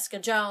Cage, Jessica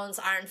Jones,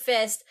 Iron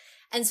Fist.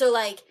 And so,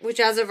 like... Which,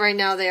 as of right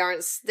now, there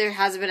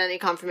hasn't been any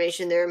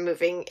confirmation they're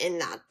moving in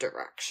that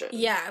direction.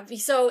 Yeah,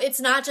 so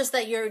it's not just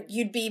that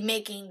you'd be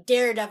making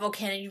Daredevil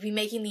canon, you'd be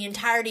making the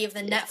entirety of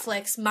the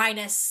Netflix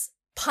minus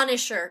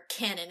Punisher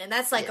canon, and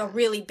that's, like, a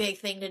really big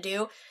thing to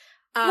do.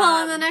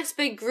 Well, and the next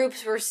big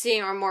groups we're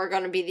seeing are more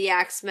going to be the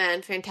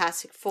X-Men,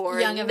 Fantastic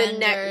Four, Young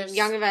Avengers.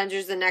 Young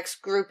Avengers, the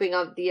next grouping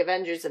of the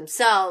Avengers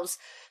themselves.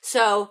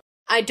 So,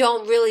 I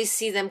don't really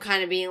see them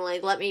kind of being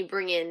like, let me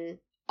bring in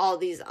all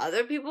these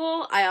other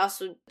people.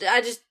 The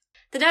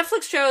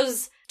Netflix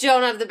shows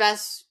don't have the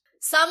best.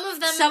 Some of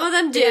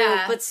them do,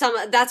 but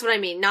that's what I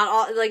mean. Not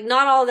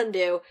all of them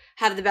do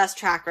have the best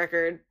track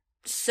record.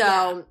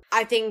 So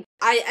I think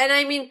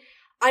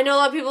I know a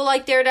lot of people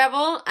like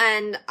Daredevil,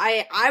 and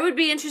I would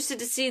be interested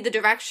to see the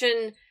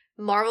direction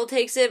Marvel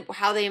takes it,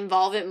 how they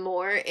involve it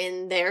more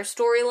in their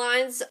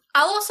storylines.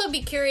 I'll also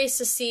be curious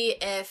to see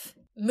if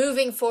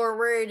moving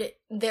forward,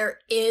 there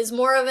is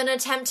more of an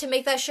attempt to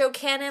make that show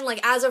canon.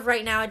 Like, as of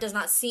right now, it does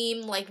not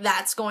seem like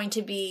that's going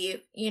to be,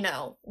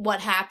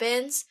 what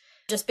happens,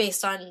 just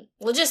based on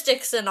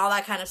logistics and all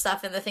that kind of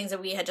stuff and the things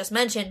that we had just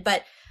mentioned.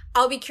 But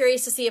I'll be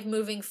curious to see if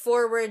moving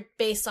forward,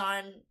 based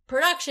on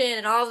production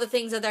and all of the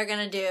things that they're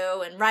going to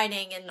do and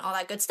writing and all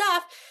that good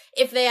stuff,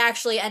 if they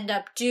actually end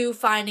up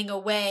finding a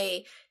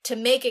way to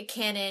make it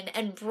canon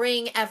and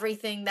bring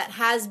everything that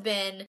has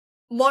been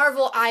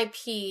Marvel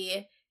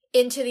IP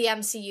into the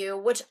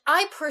MCU, which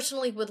I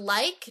personally would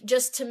like,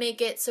 just to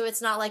make it so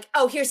it's not like,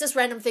 oh, here's this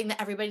random thing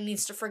that everybody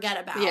needs to forget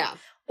about. Yeah.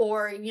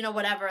 Or,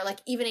 whatever,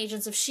 like, even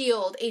Agents of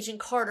S.H.I.E.L.D., Agent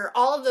Carter,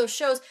 all of those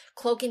shows,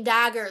 Cloak and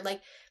Dagger,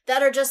 like,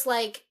 that are just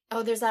like,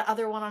 oh, there's that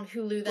other one on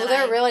Hulu that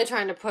they're really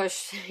trying to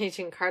push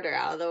Agent Carter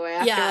out of the way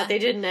after what they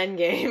did in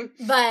Endgame.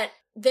 But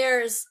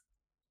there's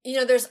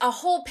a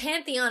whole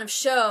pantheon of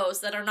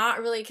shows that are not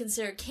really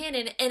considered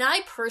canon, and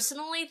I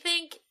personally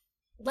think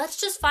let's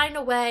just find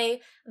a way,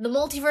 the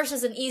multiverse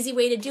is an easy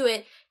way to do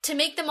it, to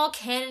make them all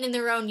canon in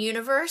their own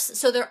universe,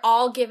 so they're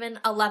all given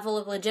a level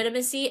of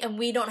legitimacy, and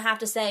we don't have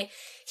to say,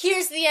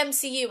 here's the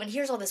MCU, and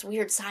here's all this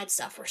weird side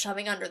stuff we're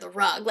shoving under the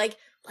rug. Like,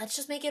 let's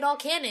just make it all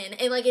canon,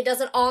 and, like, it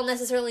doesn't all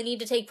necessarily need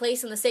to take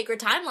place in the sacred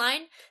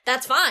timeline.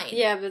 That's fine.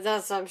 Yeah, but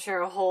that's, I'm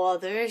sure, a whole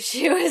other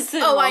issue is the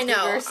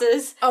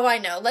multiverses. Oh, I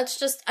know. Let's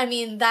just, I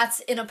mean,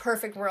 that's, in a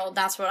perfect world,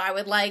 that's what I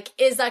would like.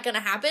 Is that gonna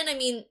happen? I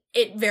mean,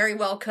 it very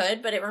well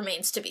could, but it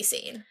remains to be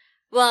seen.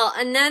 Well,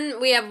 and then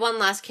we have one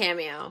last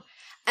cameo.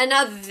 And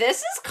now this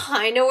is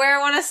kind of where I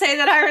want to say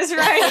that I was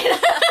right.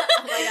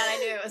 Oh my god, I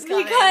knew it was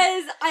coming.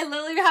 Because I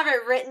literally have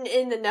it written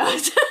in the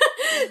notes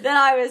that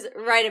I was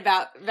right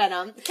about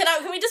Venom.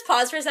 Can we just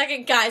pause for a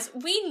second? Guys,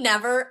 we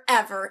never,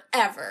 ever,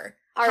 ever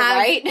are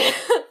right.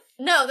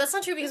 No, that's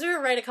not true because we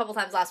were right a couple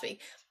times last week.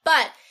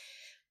 But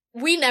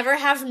we never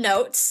have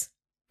notes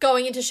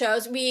going into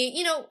shows.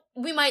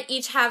 We might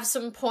each have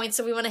some points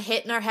that we want to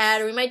hit in our head,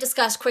 or we might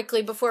discuss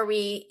quickly before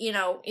we,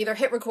 either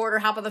hit record or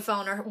hop on the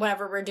phone or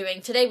whatever we're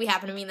doing. Today we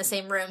happen to be in the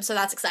same room, so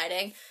that's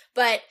exciting.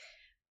 But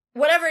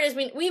whatever it is,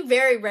 we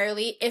very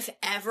rarely, if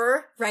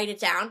ever, write it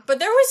down. But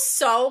there was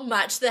so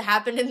much that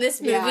happened in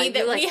this movie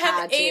that we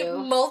have a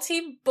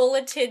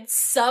multi-bulleted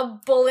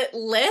sub-bullet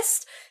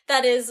list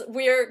that is,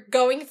 we're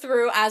going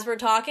through as we're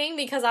talking,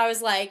 because I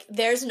was like,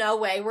 there's no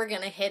way we're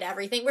gonna hit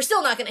everything. We're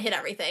still not gonna hit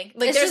everything.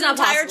 Like, there's an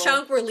entire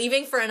chunk we're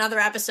leaving for another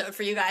episode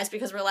for you guys,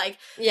 because we're like,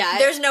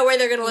 there's no way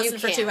they're gonna listen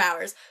for 2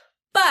 hours.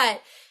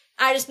 But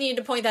I just needed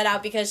to point that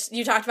out because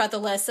you talked about the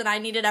list, and I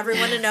needed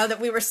everyone to know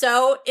that we were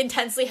so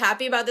intensely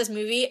happy about this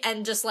movie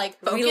and just, like,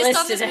 focused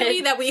on this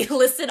movie that we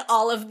listed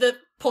all of the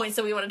points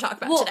that we want to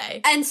talk about today.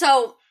 And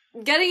so,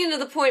 getting into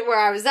the point where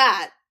I was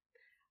at,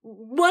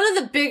 one of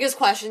the biggest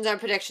questions on our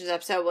predictions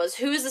episode was,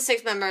 who is the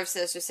sixth member of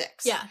Sinister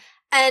Six? Yeah.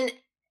 And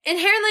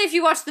inherently, if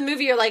you watch the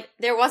movie, you're like,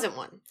 there wasn't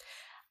one.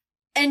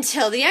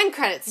 Until the end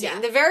credits scene. Yeah.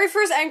 The very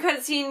first end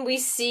credit scene, we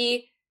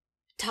see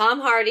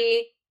Tom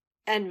Hardy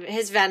and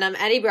his Venom,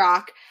 Eddie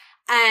Brock,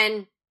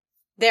 and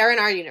they're in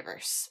our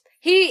universe.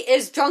 He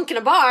is drunk in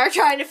a bar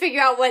trying to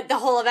figure out what the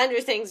whole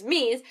Avengers things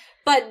means,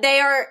 but they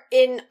are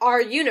in our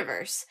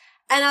universe.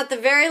 And at the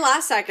very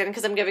last second,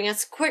 because I'm giving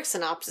us a quick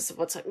synopsis of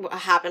what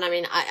happened. I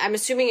mean, I'm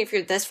assuming if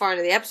you're this far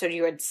into the episode,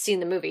 you had seen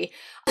the movie.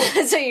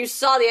 So you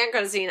saw the end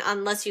credit scene,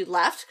 unless you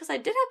left, because I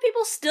did have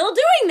people still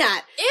doing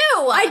that.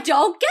 Ew! I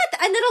don't get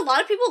that. And then a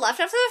lot of people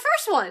left after the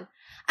first one.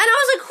 And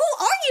I was like,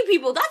 who are you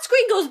people? That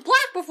screen goes black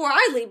before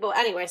I leave. But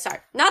anyway, sorry.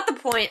 Not the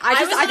point. I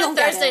don't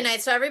get it. Thursday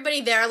night, so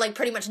everybody there, like,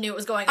 pretty much knew what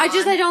was going on.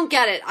 I don't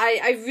get it.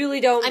 I really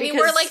don't. I mean,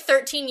 we're, like,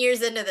 13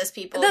 years into this,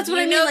 people. That's what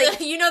I mean.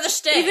 Like, you know the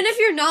shtick. Even if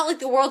you're not, like,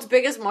 the world's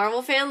biggest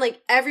Marvel fan,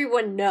 like,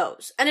 everyone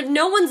knows. And if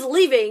no one's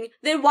leaving,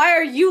 then why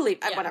are you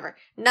leaving? Yeah. Whatever.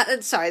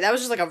 Sorry, that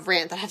was just, like, a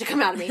rant that had to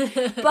come out of me.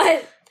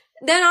 But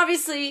then,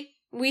 obviously,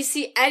 we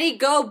see Eddie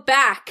go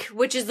back,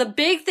 which is the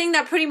big thing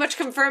that pretty much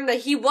confirmed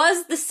that he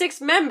was the sixth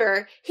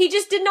member. He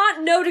just did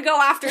not know to go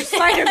after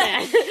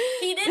Spider-Man.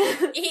 He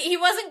didn't. He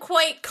wasn't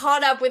quite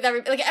caught up with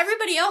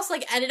everybody else.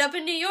 Like, ended up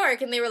in New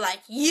York, and they were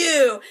like,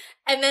 "You,"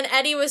 and then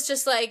Eddie was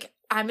just like,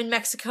 "I'm in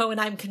Mexico and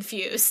I'm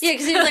confused." Yeah,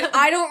 because he was like,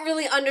 "I don't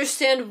really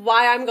understand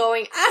why I'm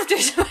going after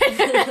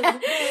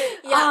Spider-Man."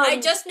 I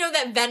just know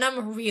that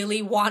Venom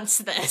really wants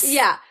this.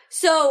 Yeah,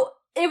 so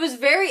it was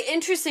very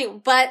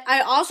interesting, but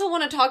I also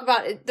want to talk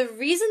about it. The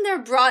reason they're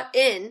brought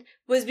in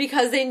was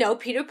because they know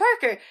Peter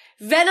Parker.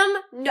 Venom,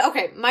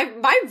 okay, my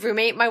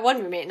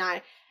one roommate and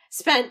I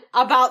spent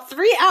about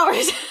 3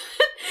 hours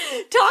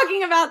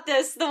talking about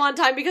this the one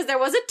time because there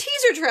was a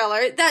teaser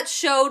trailer that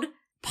showed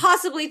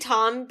possibly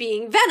Tom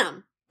being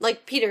Venom.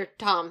 Like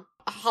Tom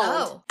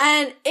Holland. Oh.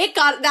 And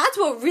that's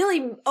what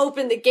really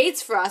opened the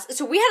gates for us.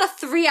 So we had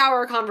a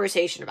 3-hour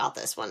conversation about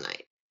this one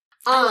night.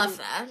 I love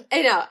that.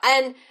 I know.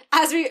 And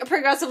as we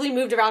progressively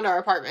moved around our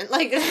apartment,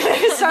 like, we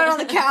started on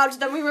the couch,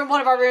 then we were in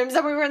one of our rooms,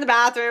 then we were in the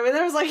bathroom, and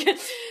then it was like,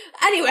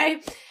 anyway.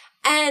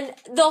 And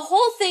the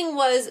whole thing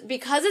was,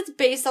 because it's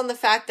based on the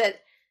fact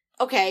that,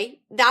 okay,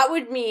 that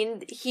would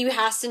mean he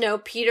has to know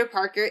Peter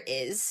Parker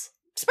is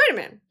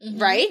Spider-Man,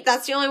 right?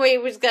 That's the only way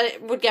it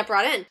would get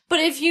brought in. But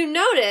if you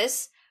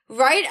notice,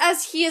 right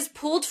as he is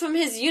pulled from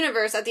his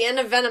universe at the end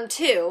of Venom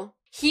 2,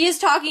 he is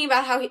talking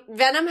about how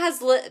Venom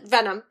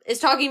is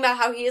talking about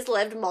how he has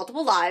lived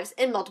multiple lives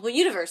in multiple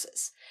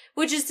universes.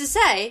 Which is to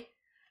say,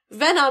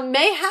 Venom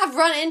may have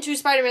run into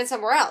Spider-Man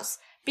somewhere else.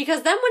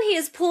 Because then when he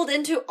is pulled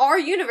into our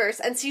universe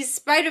and sees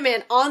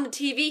Spider-Man on the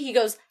TV, he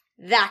goes,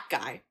 that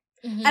guy.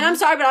 Mm-hmm. And I'm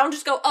sorry, but I don't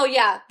just go, oh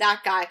yeah,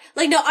 that guy.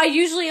 Like, no, I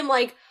usually am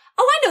like,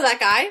 oh, I know that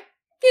guy.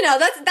 You know,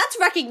 that's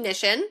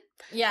recognition.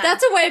 Yeah.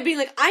 That's a way of being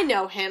like, I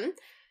know him.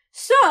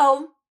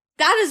 So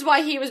that is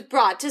why he was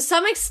brought. To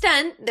some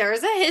extent, there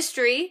is a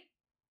history.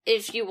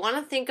 If you want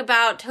to think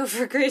about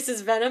Topher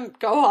Grace's Venom,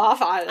 go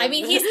off on it. I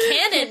mean, he's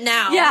canon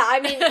now. Yeah, I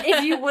mean,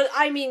 if you would,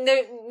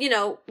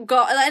 go,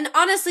 and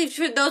honestly,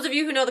 for those of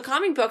you who know the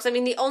comic books, I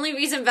mean, the only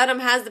reason Venom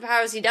has the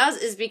powers he does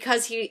is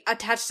because he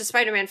attached to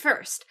Spider-Man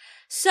first.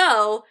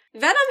 So,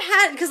 Venom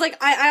had, because, like,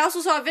 I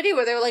also saw a video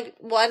where they were like,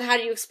 well, and how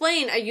do you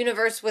explain a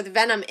universe with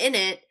Venom in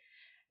it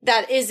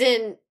that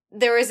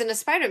there isn't a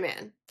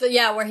Spider-Man? But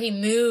yeah, where he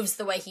moves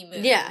the way he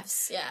moves. Yeah.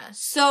 Yeah.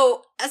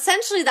 So,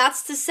 essentially,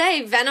 that's to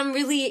say, Venom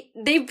really,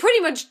 they pretty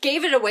much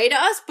gave it away to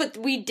us, but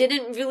we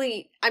didn't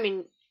really, I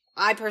mean,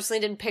 I personally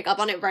didn't pick up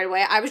on it right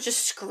away. I was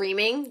just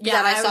screaming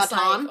that I saw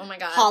Tom. Like, oh my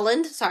God.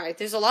 Holland. Sorry.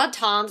 There's a lot of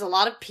Toms, a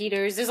lot of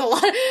Peters. There's a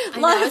lot of it's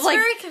like,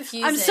 very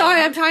confusing. I'm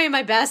sorry. I'm trying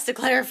my best to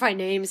clarify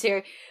names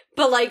here.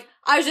 But like,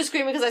 I was just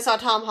screaming because I saw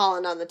Tom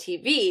Holland on the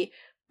TV.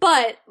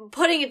 But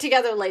putting it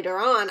together later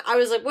on, I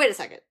was like, wait a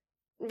second.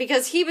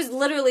 Because he was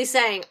literally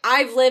saying,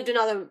 I've lived in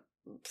other,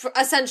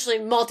 essentially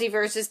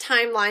multiverses,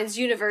 timelines,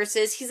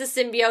 universes. He's a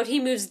symbiote.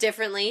 He moves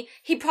differently.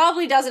 He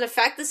probably doesn't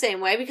affect the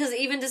same way because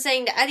even to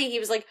saying to Eddie, he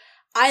was like,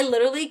 I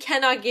literally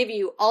cannot give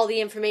you all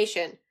the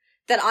information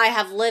that I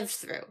have lived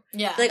through.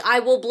 Yeah. Like, I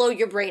will blow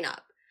your brain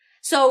up.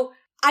 So,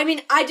 I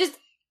mean, I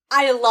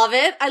love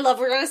it. I love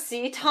we're gonna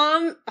see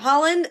Tom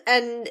Holland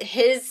and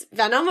his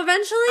Venom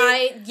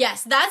eventually.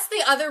 Yes, that's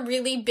the other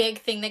really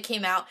big thing that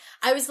came out.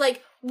 I was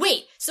like,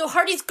 wait, so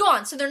Hardy's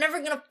gone, so they're never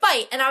gonna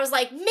fight. And I was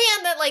like,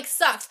 man, that, like,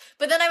 sucks.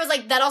 But then I was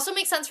like, that also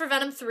makes sense for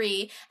Venom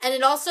 3. And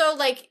it also,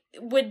 like,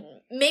 would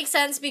make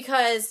sense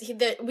because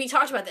we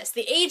talked about this.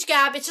 The age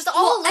gap, it's just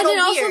all a little weird. And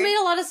it also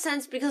made a lot of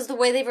sense because the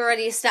way they've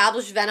already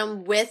established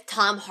Venom with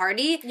Tom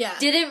Hardy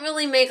didn't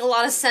really make a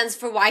lot of sense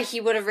for why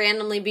he would have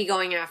randomly be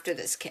going after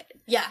this kid.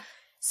 Yeah.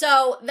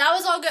 So that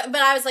was all good,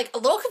 but I was like a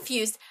little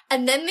confused.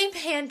 And then they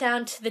pan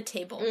down to the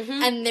table,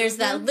 and there's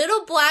that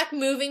little black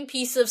moving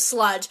piece of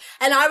sludge,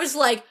 and I was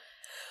like,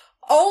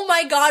 oh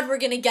my God, we're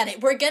gonna get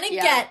it. We're gonna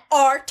get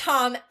our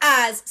Tom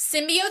as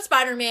symbiote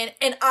Spider-Man,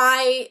 and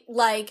I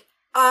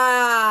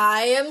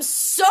am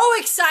so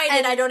excited.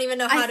 And I don't even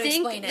know how to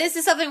explain it. This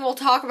is something we'll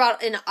talk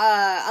about in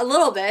a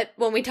little bit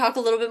when we talk a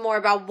little bit more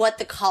about what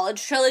the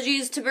college trilogy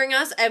is to bring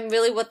us, and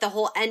really what the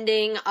whole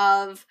ending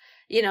of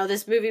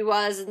this movie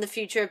was and the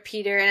future of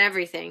Peter and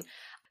everything.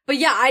 But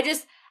yeah, I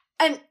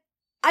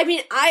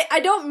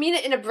don't mean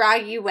it in a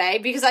braggy way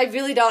because I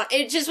really don't.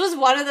 It just was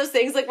one of those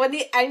things, like when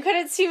the end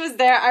credits scene was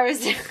there, I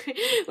was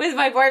with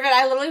my boyfriend,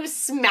 I literally was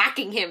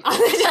smacking him on the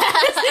desk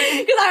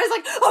because I was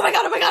like, oh my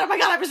God,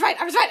 I was right.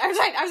 I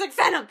was like,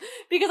 Venom,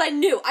 because I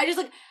knew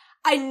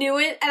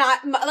it.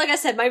 And like I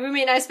said, my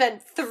roommate and I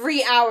spent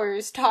 3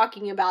 hours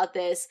talking about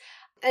this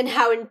and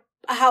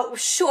how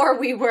sure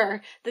we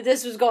were that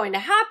this was going to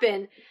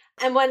happen.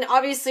 And when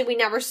obviously we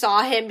never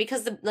saw him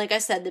because, like I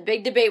said, the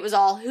big debate was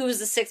all who was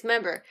the sixth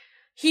member.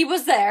 He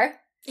was there.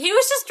 He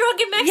was just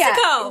drunk in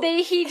Mexico.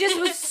 Yeah, he just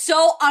was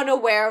so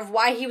unaware of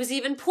why he was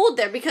even pulled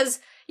there because,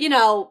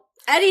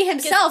 Eddie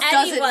himself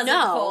doesn't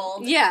know.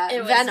 Pulled. Yeah,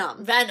 it was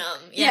Venom,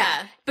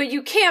 yeah. But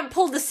you can't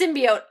pull the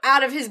symbiote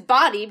out of his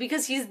body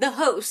because he's the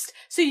host.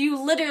 So you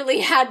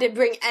literally had to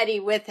bring Eddie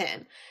with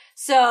him.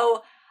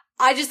 So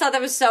I just thought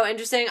that was so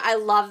interesting. I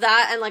love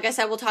that. And like I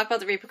said, we'll talk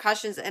about the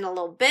repercussions in a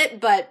little bit,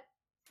 but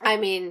I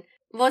mean,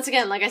 once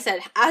again, like I said,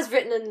 as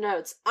written in the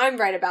notes, I'm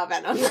right about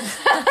Venom.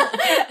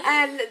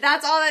 And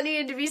that's all that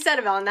needed to be said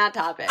about on that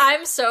topic.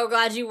 I'm so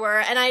glad you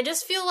were. And I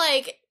just feel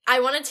like I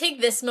want to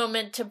take this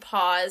moment to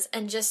pause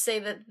and just say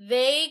that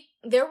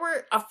there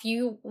were a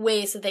few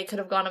ways that they could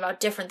have gone about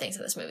different things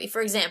in this movie.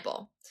 For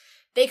example,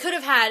 they could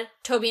have had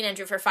Toby and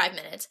Andrew for 5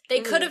 minutes.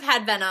 They could have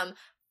had Venom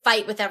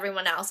fight with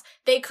everyone else.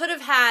 They could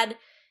have had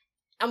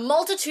a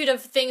multitude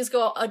of things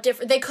go a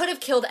different. They could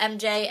have killed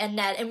MJ and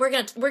Ned, and we're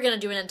gonna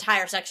do an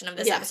entire section of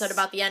this episode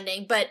about the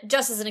ending. But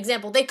just as an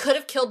example, they could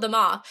have killed them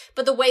off.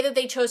 But the way that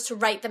they chose to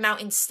write them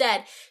out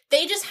instead,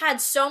 they just had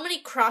so many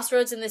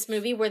crossroads in this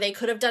movie where they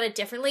could have done it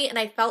differently, and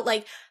I felt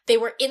like they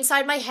were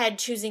inside my head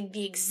choosing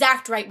the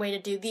exact right way to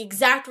do, the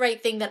exact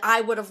right thing that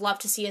I would have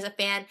loved to see as a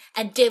fan,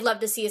 and did love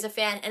to see as a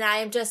fan. And I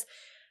am just,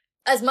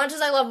 as much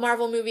as I love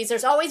Marvel movies,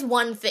 there's always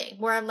one thing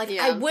where I'm like,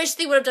 I wish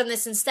they would have done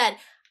this instead.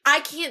 I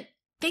can't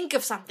think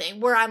of something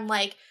where I'm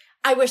like,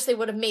 I wish they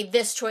would have made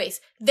this choice.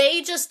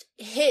 They just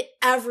hit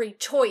every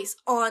choice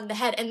on the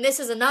head. And this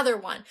is another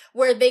one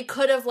where they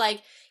could have,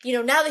 like,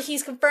 now that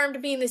he's confirmed to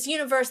be in this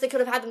universe, they could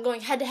have had them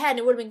going head to head and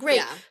it would have been great.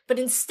 Yeah. But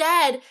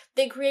instead,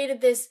 they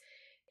created this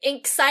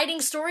exciting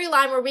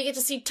storyline where we get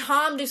to see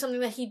Tom do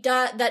something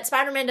that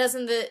Spider-Man does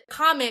in the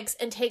comics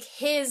and take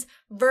his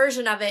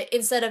version of it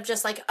instead of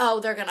just like, oh,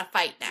 they're gonna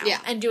fight now. Yeah.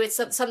 And do it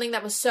something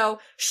that was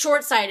so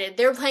short-sighted.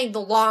 They're playing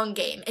the long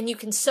game and you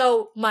can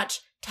so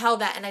much tell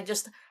that. And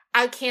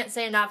I can't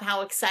say enough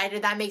how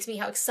excited that makes me,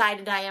 how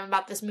excited I am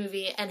about this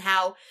movie and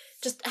how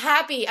just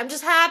happy. I'm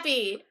just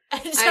happy.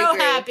 I'm so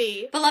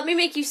happy. But let me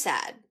make you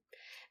sad.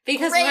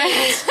 Because bring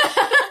me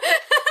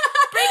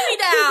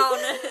down.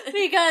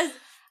 Because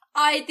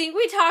I think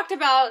we talked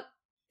about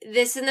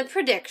this in the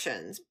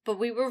predictions, but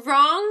we were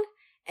wrong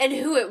in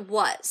who it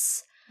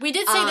was. We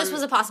did say this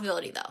was a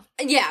possibility, though.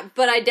 Yeah,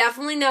 but I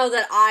definitely know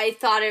that I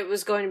thought it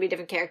was going to be a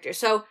different character.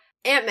 So,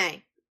 Aunt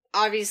May,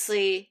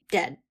 obviously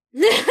dead.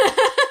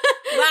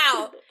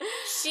 Wow.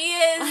 She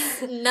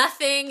is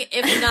nothing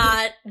if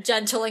not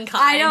gentle and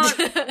kind. I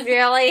don't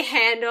really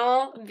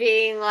handle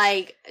being,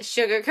 like,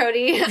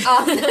 sugarcoaty.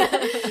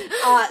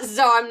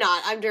 So I'm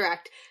not. I'm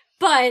direct.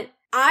 But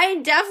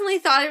I definitely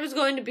thought it was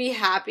going to be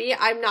happy.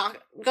 I'm not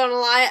gonna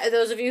lie.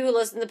 Those of you who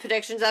listened to the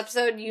predictions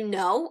episode, you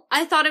know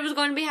I thought it was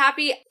going to be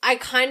happy. I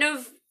kind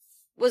of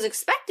was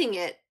expecting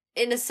it,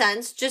 in a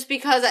sense, just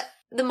because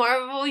the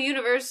Marvel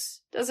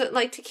Universe doesn't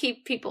like to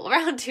keep people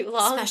around too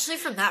long. Especially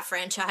from that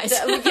franchise.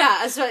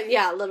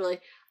 Yeah, literally.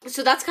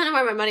 So that's kind of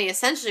why my money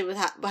essentially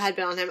had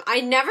been on him.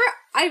 I'm not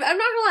gonna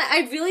lie,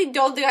 I really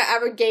don't think I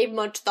ever gave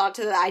much thought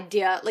to the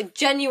idea, like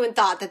genuine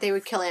thought that they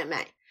would kill Aunt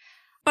May.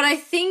 But I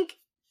think,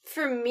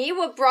 for me,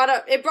 it brought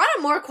up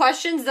more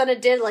questions than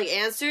it did, like,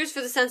 answers,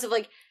 for the sense of,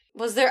 like,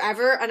 was there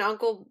ever an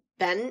Uncle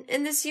Ben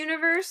in this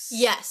universe?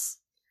 Yes.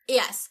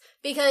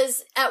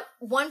 Because at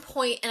one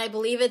point, and I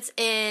believe it's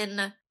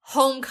in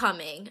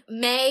Homecoming,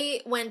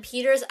 May, when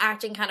Peter's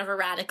acting kind of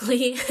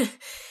erratically,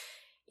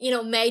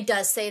 May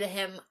does say to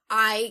him,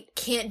 I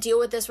can't deal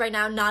with this right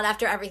now, not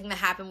after everything that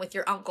happened with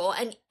your uncle.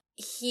 And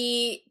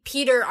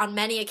Peter, on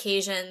many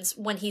occasions,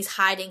 when he's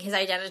hiding his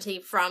identity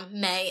from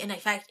May, and in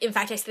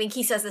fact, I think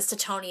he says this to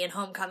Tony in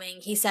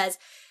Homecoming, he says,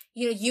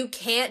 you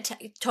can't,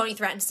 Tony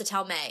threatens to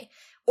tell May,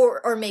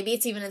 or maybe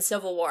it's even in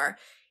Civil War,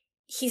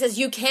 he says,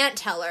 you can't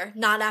tell her,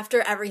 not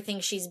after everything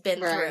she's been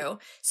through.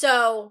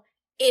 So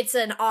it's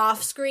an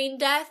off-screen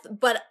death,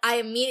 but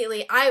I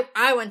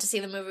went to see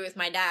the movie with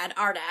my dad,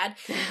 our dad,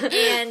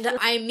 and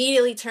I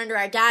immediately turned to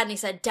our dad and he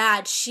said,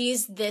 Dad,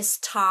 she's this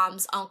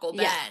Tom's Uncle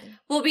Ben. Yeah.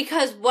 Well,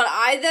 because what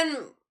I then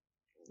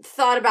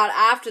thought about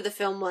after the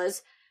film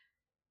was,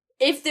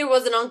 if there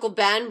was an Uncle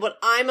Ben, what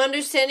I'm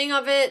understanding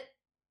of it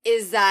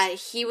is that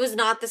he was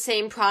not the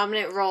same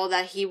prominent role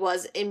that he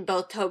was in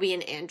both Toby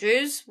and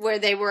Andrew's, where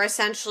they were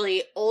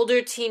essentially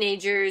older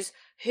teenagers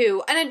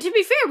who, and to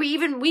be fair,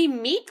 we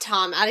meet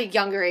Tom at a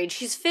younger age.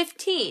 He's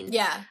 15.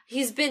 Yeah.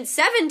 He's been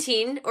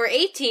 17 or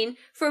 18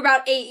 for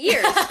about 8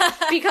 years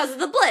because of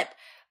the blip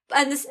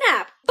and the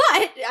snap.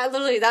 But, that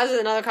was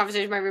another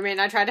conversation my roommate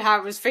and I tried to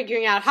have, was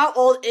figuring out how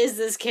old is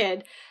this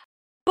kid.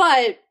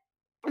 But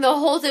the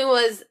whole thing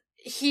was,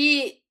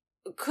 he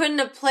couldn't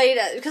have played,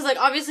 because, like,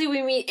 obviously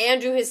we meet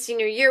Andrew his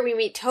senior year, we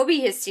meet Toby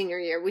his senior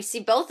year. We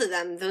see both of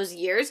them those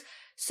years.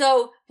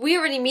 So we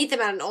already meet them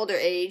at an older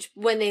age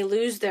when they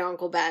lose their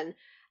Uncle Ben.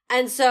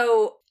 And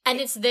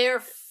it's their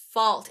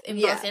fault in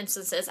both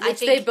instances. Which I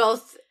think they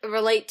both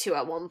relate to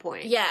at one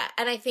point. Yeah,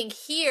 and I think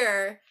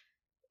here,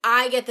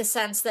 I get the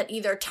sense that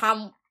either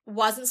Tom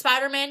wasn't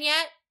Spider-Man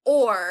yet,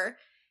 or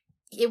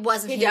it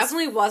wasn't He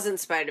definitely wasn't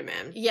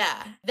Spider-Man.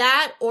 Yeah,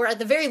 that, or at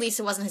the very least,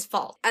 it wasn't his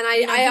fault. And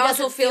I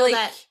also feel like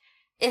that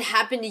it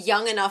happened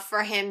young enough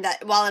for him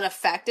that while it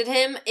affected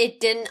him, it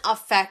didn't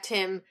affect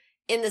him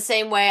in the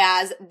same way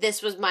as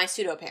this was my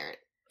pseudo-parent.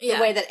 Yeah.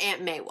 The way that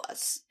Aunt May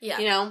was. Yeah.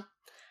 You know?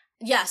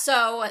 Yeah,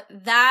 so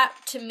that,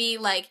 to me,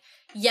 like,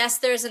 yes,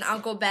 there's an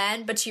Uncle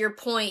Ben, but to your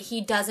point, he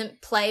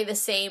doesn't play the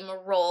same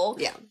role.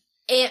 Yeah.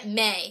 Aunt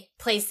May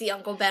plays the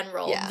Uncle Ben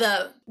role. Yeah.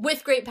 The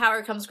with great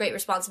power comes great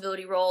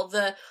responsibility role.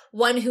 The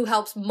one who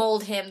helps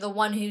mold him. The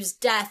one whose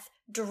death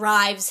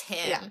drives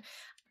him. Yeah.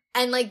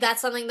 And, like,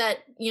 that's something that,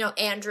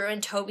 Andrew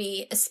and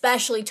Toby,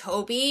 especially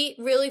Toby,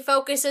 really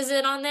focuses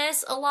in on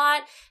this a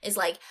lot. Is,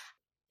 like,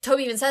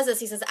 Toby even says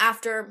this, he says,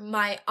 after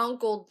my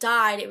uncle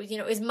died, it was,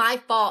 it was my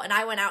fault, and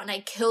I went out and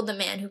I killed the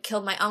man who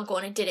killed my uncle,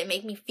 and it didn't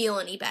make me feel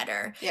any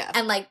better. Yeah.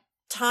 And, like,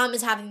 Tom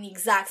is having the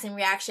exact same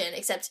reaction,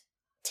 except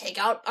take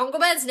out Uncle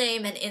Ben's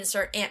name and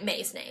insert Aunt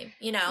May's name,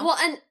 Well,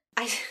 and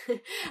I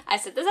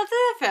said this after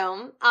the film,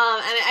 and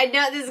I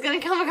know this is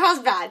gonna come across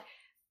bad,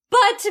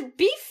 but to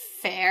be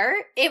fair,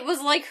 it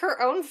was, like,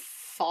 her own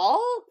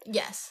fault?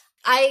 Yes.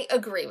 I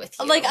agree with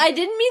you. Like, I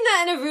didn't mean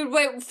that in a rude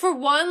way. For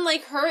one,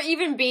 like, her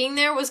even being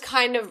there was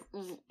kind of,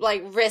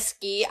 like,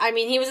 risky. I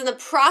mean, he was in the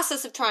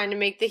process of trying to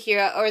make the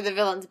hero or the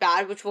villains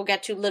bad, which we'll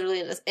get to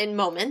literally in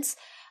moments.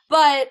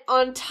 But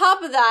on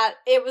top of that,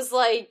 it was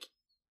like,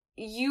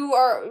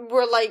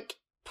 we're, like,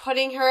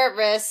 putting her at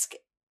risk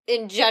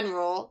in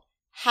general,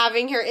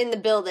 having her in the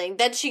building.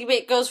 Then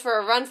she goes for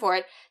a run for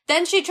it.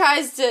 Then she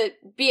tries to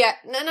be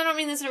and I don't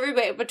mean this in a rude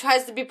way, but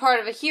tries to be part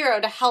of a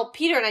hero to help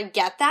Peter, and I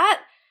get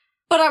that.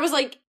 But I was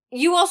like,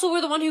 you also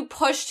were the one who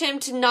pushed him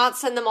to not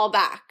send them all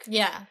back.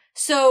 Yeah.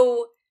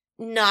 So,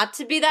 not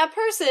to be that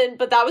person,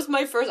 but that was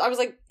my first, I was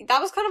like,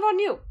 that was kind of on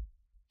you.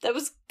 That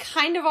was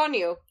kind of on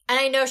you. And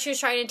I know she was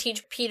trying to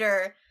teach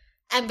Peter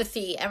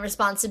empathy and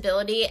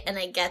responsibility, and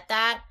I get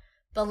that.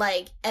 But,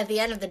 like, at the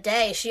end of the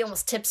day, she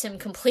almost tips him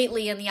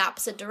completely in the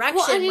opposite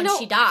direction when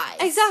she dies.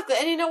 Exactly.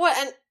 And you know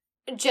what?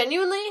 And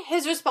genuinely,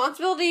 his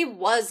responsibility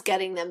was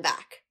getting them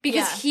back.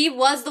 Because he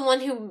was the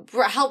one who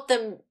helped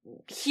them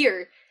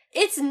here.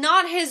 It's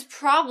not his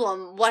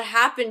problem what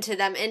happened to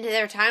them into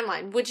their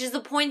timeline, which is the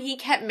point he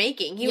kept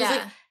making. He was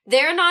like,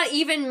 they're not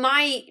even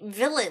my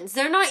villains.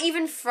 They're not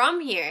even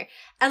from here.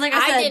 And like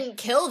I said, I didn't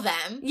kill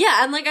them.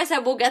 Yeah, and like I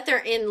said, we'll get there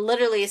in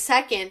literally a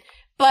second.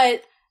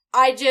 But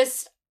I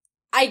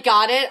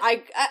got it.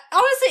 I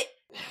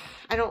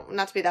honestly,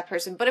 not to be that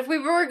person, but if we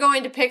were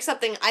going to pick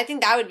something, I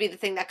think that would be the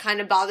thing that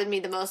kind of bothered me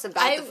the most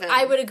about the film.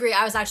 I would agree.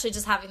 I was actually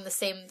just having the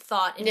same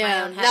thought in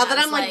my own head. Now that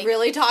I'm like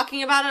really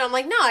talking about it, I'm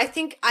like, no, I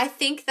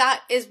think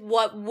that is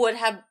what would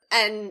have,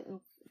 and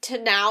to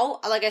now,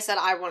 like I said,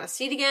 I want to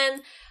see it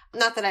again.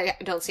 Not that I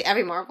don't see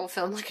every Marvel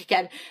film like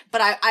again, but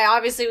I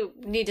obviously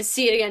need to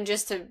see it again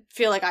just to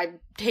feel like I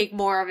take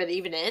more of it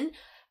even in.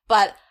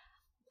 But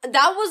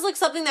that was like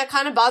something that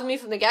kind of bothered me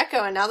from the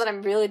get-go, and now that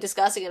I'm really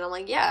discussing it, I'm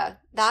like, yeah,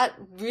 that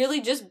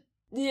really just,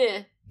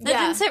 that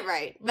didn't sit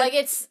right. But, like,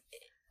 it's,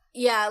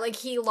 like,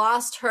 he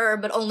lost her,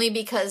 but only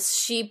because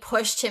she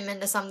pushed him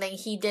into something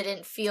he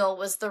didn't feel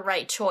was the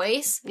right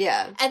choice.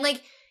 Yeah. And,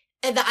 like,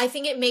 I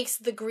think it makes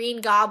the Green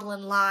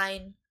Goblin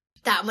line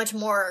that much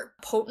more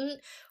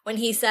potent when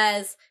he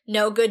says,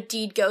 no good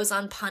deed goes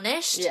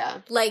unpunished.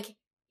 Yeah. Like,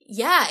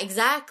 yeah,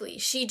 exactly.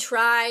 She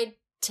tried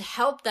to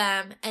help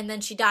them, and then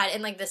she died.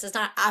 And, like, this is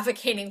not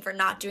advocating for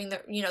not doing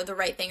the, the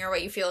right thing or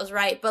what you feel is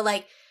right, but,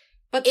 like,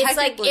 it's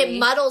like, it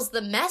muddles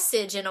the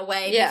message in a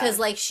way, because,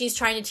 like, she's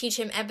trying to teach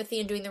him empathy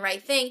and doing the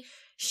right thing.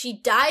 She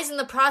dies in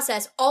the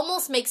process,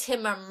 almost makes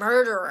him a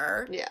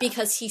murderer,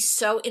 because he's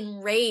so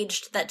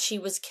enraged that she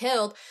was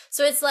killed.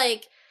 So it's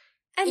like,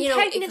 and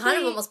it kind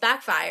of almost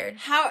backfired.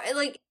 How,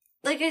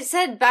 like I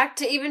said, back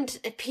to even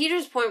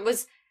Peter's point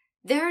was,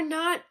 they're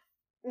not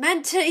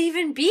meant to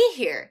even be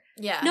here.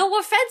 Yeah. No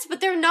offense,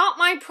 but they're not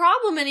my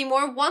problem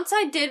anymore once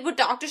I did what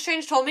Doctor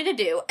Strange told me to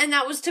do, and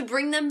that was to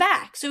bring them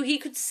back so he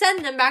could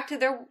send them back to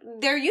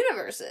their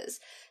universes.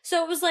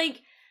 So it was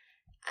like,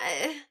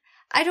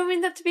 I don't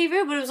mean that to be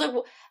rude, but it was like,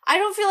 I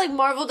don't feel like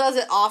Marvel does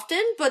it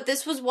often, but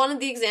this was one of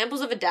the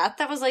examples of a death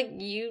that was like,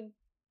 you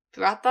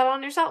brought that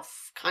on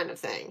yourself kind of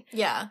thing.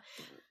 Yeah.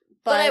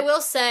 But I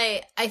will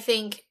say, I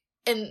think,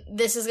 and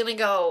this is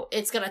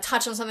it's going to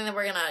touch on something that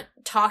we're going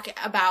to talk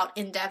about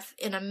in depth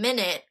in a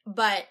minute,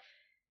 but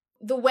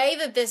the way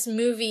that this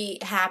movie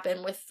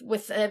happened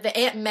with the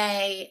Aunt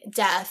May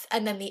death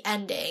and then the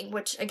ending,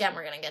 which again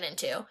we're going to get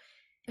into,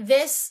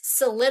 this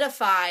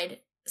solidified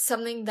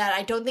something that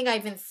I don't think I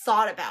even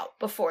thought about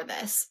before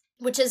this,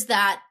 which is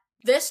that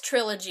this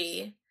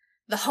trilogy,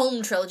 the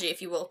home trilogy,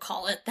 if you will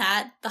call it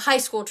that, the high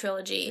school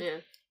trilogy,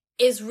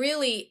 is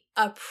really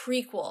a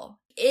prequel.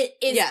 It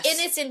is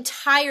in its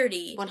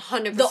entirety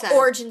 100% the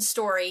origin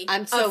story.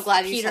 I'm so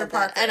glad you Peter said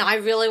Parker. that. And I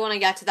really want to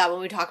get to that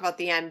when we talk about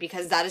the end,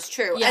 because that is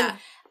true. Yeah. And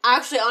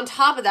actually, on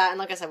top of that, and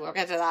like I said, we'll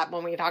get to that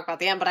when we talk about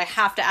the end, but I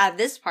have to add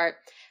this part.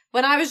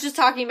 When I was just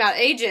talking about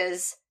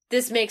ages,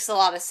 this makes a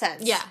lot of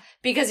sense. Yeah.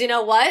 Because you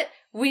know what?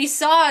 We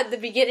saw at the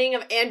beginning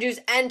of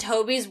Andrew's and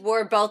Toby's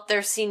were both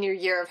their senior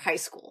year of high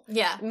school.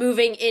 Yeah.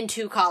 Moving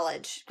into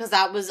college. Because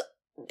that was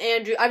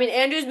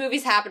Andrew's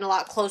movies happen a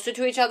lot closer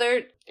to each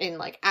other in,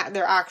 like,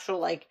 their actual,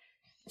 like,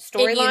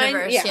 storyline.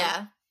 Universe,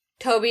 yeah.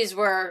 Toby's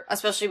were,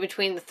 especially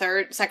between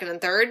the second and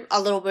third, a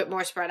little bit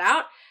more spread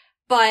out.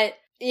 But,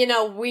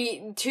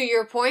 to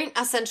your point,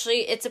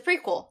 essentially, it's a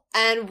prequel.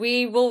 And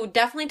we will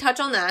definitely touch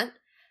on that.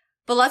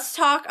 But let's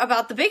talk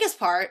about the biggest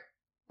part,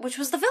 which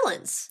was the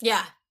villains.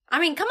 Yeah. I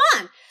mean, come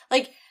on.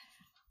 Like,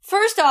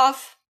 first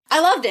off, I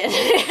loved it.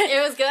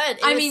 It was good.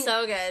 It was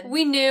so good.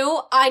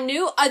 I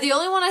knew, the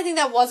only one I think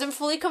that wasn't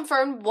fully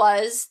confirmed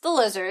was the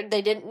Lizard.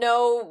 They didn't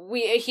know,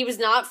 he was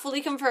not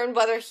fully confirmed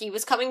whether he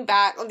was coming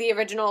back, or the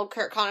original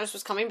Kurt Connors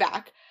was coming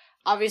back.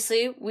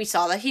 Obviously, we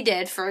saw that he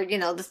did for,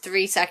 the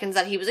 3 seconds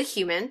that he was a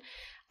human,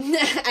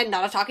 and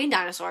not a talking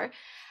dinosaur.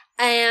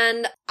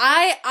 And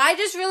I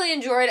just really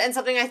enjoyed, and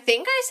something I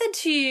think I said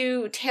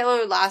to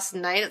Taylor last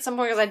night at some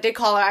point, because I did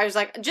call her, I was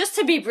like, just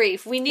to be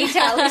brief, we need to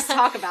at least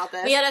talk about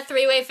this. We had a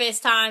 3-way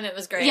FaceTime, it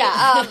was great. Yeah,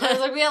 I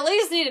was like, we at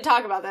least need to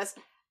talk about this.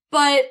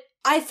 But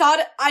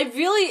I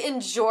really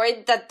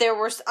enjoyed that there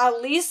were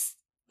at least,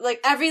 like,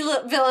 every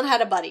villain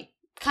had a buddy,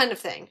 kind of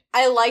thing.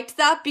 I liked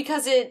that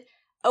because it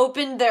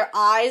opened their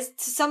eyes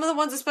to some of the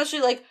ones, especially,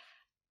 like,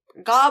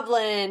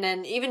 Goblin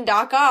and even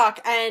Doc Ock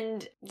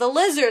and the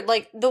Lizard,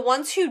 like the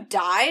ones who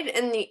died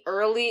in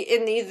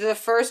either the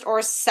first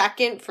or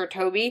second for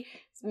Toby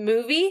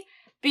movie,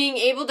 being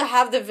able to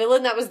have the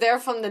villain that was there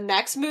from the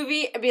next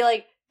movie and be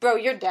like, bro,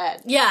 you're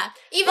dead. Yeah.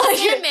 Even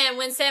Sandman,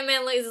 when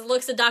Sandman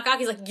looks at Doc Ock,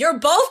 he's like, you're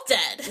both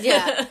dead.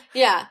 Yeah.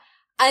 Yeah.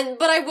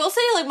 But I will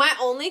say, like, my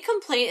only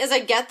complaint is I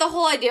get the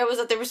whole idea was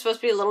that they were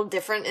supposed to be a little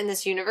different in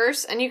this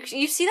universe, and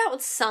you see that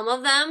with some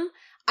of them.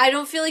 I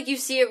don't feel like you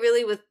see it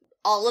really with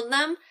all of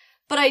them.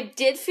 But I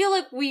did feel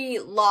like we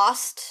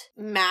lost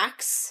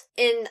Max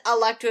in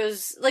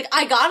Electro's, like,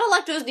 I got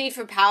Electro's need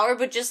for power,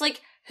 but just, like,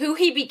 who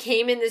he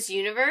became in this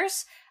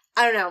universe,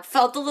 I don't know,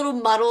 felt a little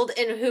muddled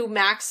in who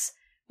Max,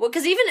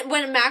 because even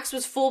when Max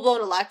was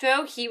full-blown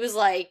Electro, he was,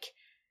 like,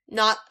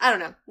 not, I don't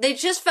know, they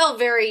just felt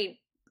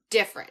very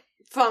different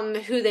from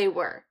who they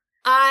were.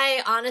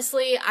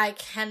 I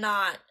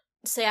cannot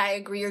say I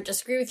agree or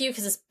disagree with you,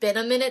 because it's been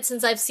a minute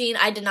since I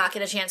did not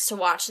get a chance to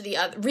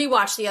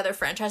rewatch the other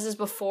franchises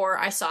before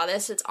I saw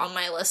this. It's on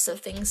my list of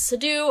things to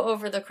do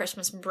over the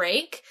Christmas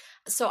break.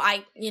 So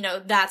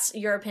that's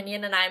your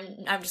opinion, and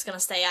I'm just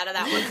gonna stay out of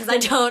that one,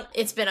 because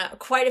it's been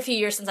quite a few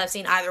years since I've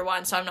seen either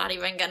one, so I'm not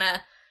even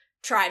gonna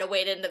try to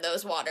wade into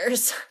those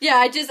waters.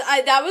 Yeah,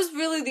 that was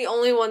really the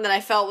only one that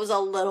I felt was a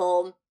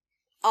little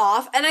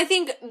off. And I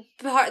think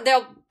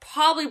they'll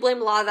probably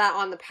blame a lot of that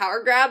on the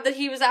power grab that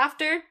he was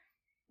after.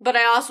 But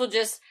I also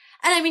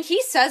and I mean,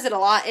 he says it a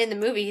lot in the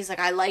movie. He's like,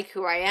 I like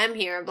who I am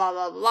here, and blah,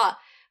 blah, blah, blah.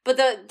 But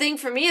the thing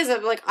for me is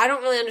that, like, I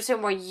don't really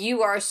understand why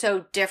you are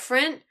so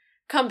different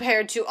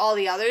compared to all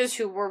the others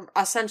who were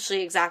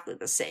essentially exactly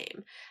the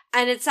same.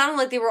 And it sounded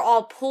like they were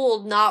all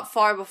pulled not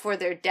far before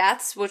their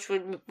deaths, which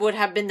would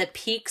have been the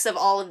peaks of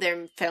all of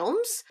their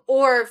films.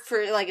 Or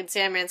for, like, in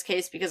Sandman's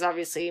case, because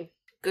obviously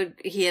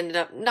he ended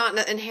up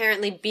not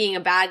inherently being a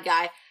bad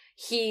guy.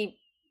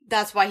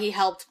 That's why he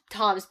helped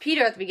Tom's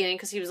Peter at the beginning,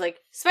 because he was like,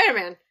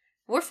 Spider-Man,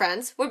 we're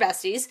friends, we're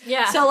besties.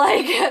 Yeah. So,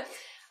 like,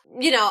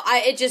 you know,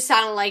 it just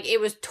sounded like it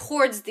was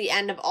towards the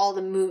end of all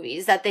the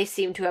movies that they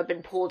seemed to have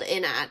been pulled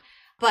in at.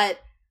 But,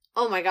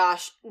 oh my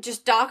gosh,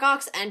 just Doc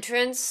Ock's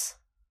entrance,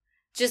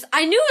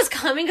 I knew it was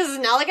coming, because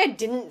it's not like I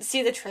didn't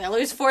see the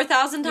trailers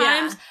 4,000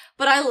 times,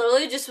 but I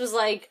literally just was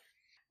like,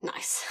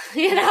 nice.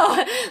 You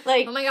know?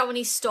 Like, oh my god, when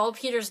he stole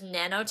Peter's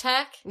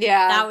nanotech,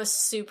 yeah, that was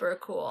super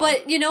cool.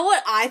 But you know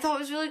what I thought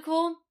was really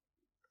cool?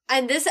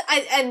 And this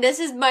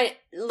is my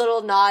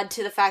little nod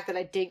to the fact that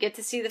I did get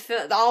to see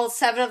all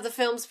 7 of the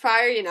films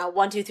prior, you know,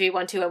 1, 2, 3,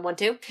 1, 2, and 1,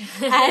 2.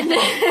 And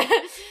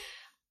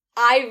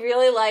I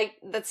really like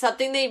that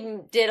something they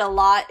did a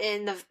lot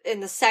in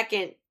the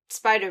second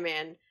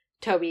Spider-Man,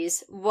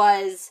 Tobey's,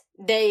 was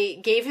they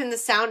gave him the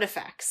sound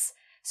effects.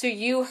 So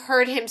you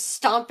heard him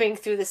stomping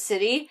through the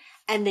city,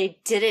 and they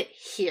did it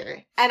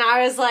here. And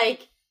I was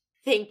like,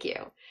 thank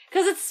you.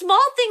 Because it's small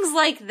things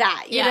like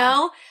that, you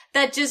know,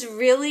 that just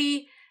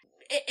really...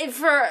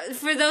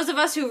 For those of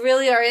us who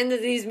really are into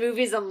these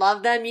movies and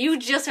love them, you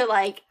just are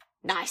like,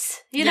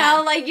 nice. You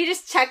know, like, you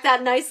just check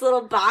that nice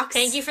little box.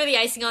 Thank you for the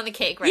icing on the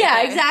cake, right? Yeah,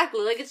 there.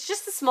 exactly. Like, it's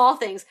just the small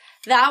things.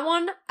 That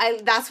one,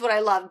 that's what I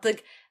loved.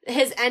 Like,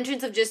 his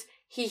entrance of just,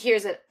 he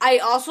hears it. I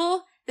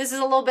also, this is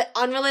a little bit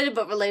unrelated,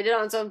 but related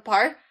on its own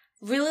part,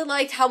 really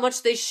liked how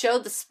much they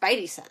showed the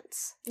Spidey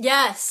sense.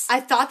 Yes. I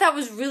thought that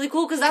was really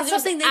cool, because that's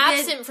something they did.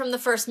 Absent from the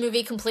first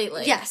movie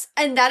completely. Yes.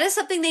 And that is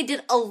something they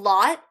did a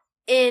lot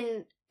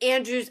in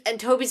Andrew's and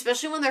Tobey,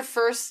 especially when they're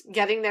first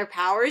getting their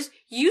powers.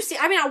 You see,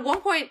 I mean, at one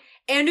point,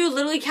 Andrew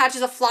literally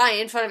catches a fly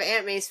in front of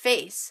Aunt May's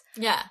face.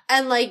 Yeah.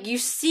 And, like, you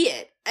see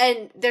it,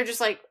 and they're just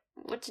like,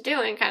 what you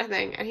doing, kind of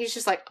thing. And he's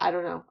just like, I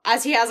don't know.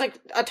 As he has, like,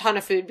 a ton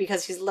of food,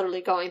 because he's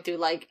literally going through,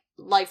 like,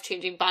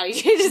 life-changing body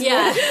changes.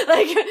 Yeah.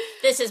 Like,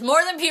 this is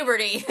more than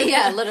puberty.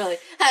 Yeah, literally.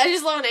 I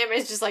just love when Aunt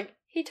May's just like,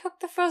 he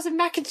took the frozen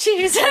mac and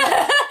cheese.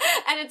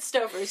 And it's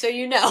Stouffer, so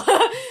you know.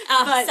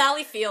 But,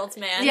 Sally Fields,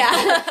 man.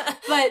 Yeah.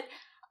 But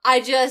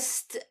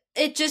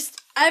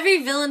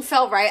every villain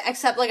felt right,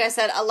 except, like I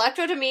said,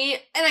 Electro to me,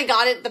 and I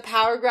got it, the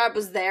power grab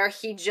was there,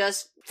 he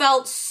just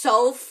felt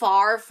so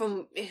far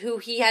from who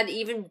he had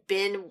even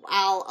been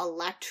while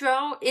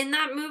Electro in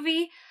that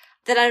movie,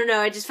 that I don't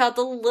know, it just felt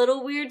a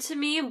little weird to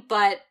me,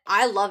 but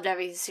I loved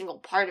every single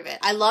part of it.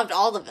 I loved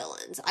all the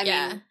villains. I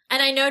mean...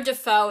 And I know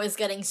Dafoe is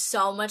getting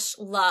so much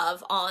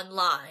love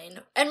online.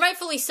 And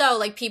rightfully so.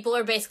 Like, people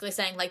are basically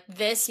saying, like,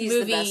 this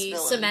movie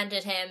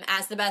cemented him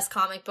as the best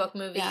comic book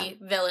movie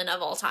villain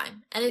of all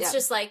time. And it's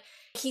just like,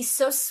 he's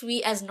so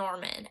sweet as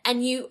Norman.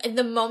 And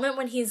the moment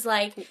when he's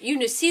like...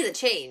 You see the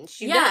change.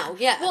 You know.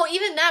 Well,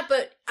 even that,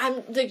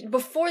 but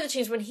before the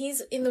change, when he's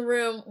in the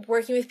room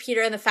working with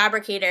Peter and the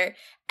Fabricator,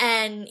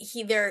 and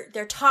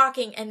they're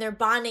talking and they're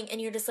bonding,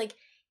 and you're just like,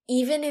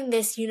 even in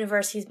this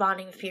universe, he's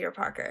bonding with Peter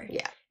Parker.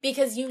 Yeah.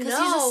 Because he's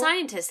a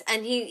scientist,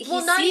 and he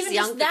not sees even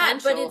young just that,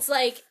 potential. but it's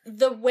like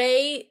the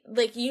way,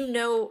 like, you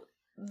know,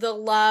 the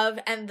love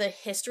and the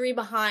history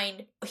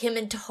behind him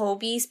and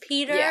Tobey's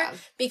Peter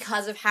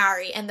because of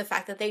Harry and the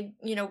fact that they,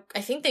 you know,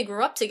 I think they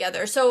grew up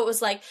together. So it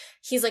was like,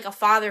 he's like a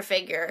father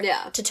figure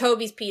to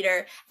Tobey's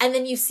Peter. And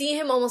then you see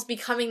him almost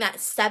becoming that,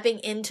 stepping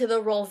into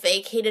the role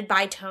vacated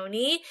by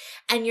Tony.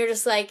 And you're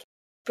just like,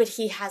 but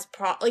he has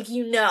like,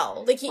 you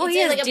know, like he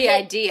has like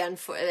a DID and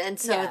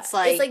so it's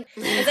like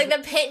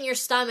the pit in your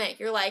stomach.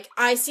 You're like,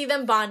 I see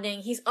them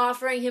bonding. He's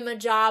offering him a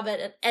job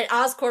at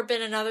Oscorp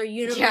in another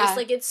universe. Yeah.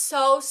 Like, it's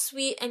so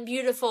sweet and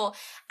beautiful.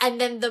 And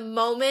then the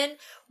moment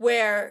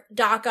where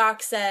Doc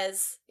Ock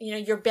says, you know,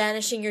 you're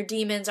banishing your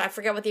demons. I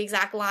forget what the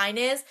exact line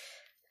is.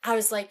 I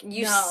was like,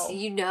 no.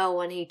 You know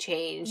when he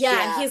changed.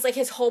 Yeah, and he's like,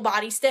 his whole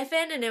body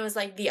stiffened, and it was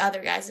like, the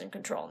other guy's in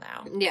control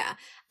now. Yeah.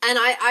 And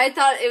I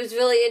thought it was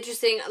really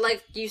interesting.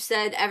 Like you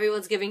said,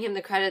 everyone's giving him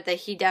the credit that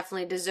he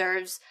definitely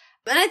deserves.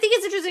 And I think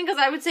it's interesting because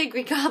I would say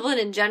Green Goblin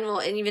in general,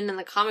 and even in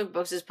the comic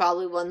books, is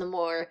probably one of the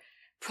more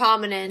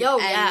prominent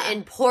and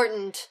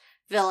important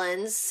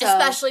villains. So.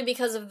 Especially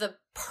because of the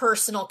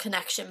personal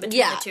connection between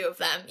the two of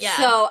them. Yeah.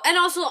 So, and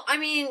also, I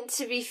mean,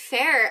 to be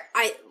fair,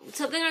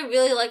 something I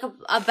really like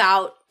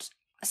about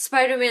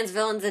Spider-Man's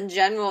villains in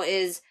general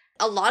is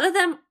a lot of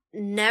them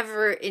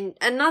and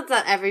not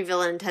that every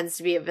villain intends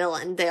to be a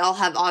villain, they all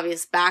have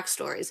obvious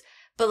backstories,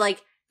 but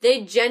like, they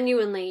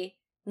genuinely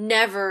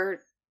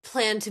never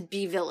plan to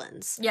be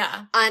villains.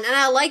 Yeah. And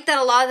I like that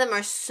a lot of them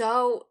are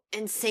so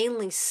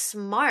insanely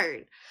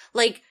smart.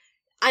 Like,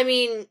 I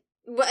mean,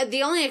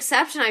 the only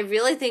exception I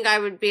really think I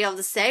would be able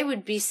to say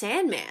would be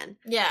Sandman.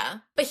 Yeah.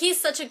 But he's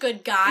such a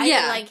good guy. Yeah.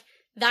 And, like,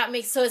 that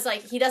makes, so it's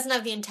like, he doesn't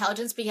have the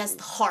intelligence, but he has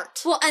the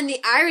heart. Well, and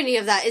the irony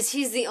of that is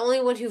he's the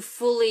only one who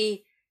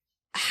fully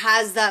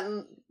has that,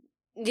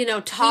 you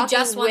know, talking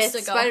he just wants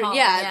with to go Spider. home.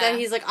 Yeah, that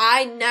he's like,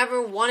 I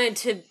never wanted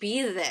to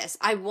be this.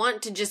 I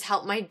want to just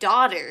help my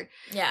daughter.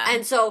 Yeah.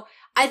 And so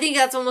I think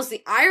that's almost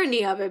the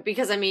irony of it,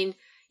 because I mean,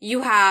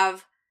 you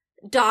have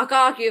Doc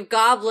Ock, you have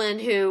Goblin,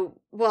 who,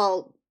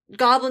 well,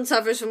 Goblin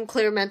suffers from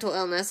clear mental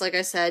illness, like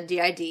I said,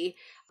 DID,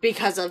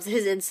 because of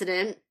his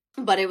incident,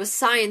 but it was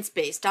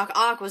science-based. Doc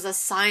Ock was a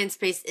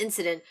science-based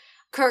incident.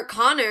 Kurt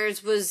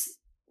Connors was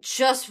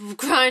just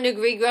trying to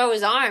regrow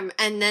his arm,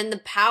 and then the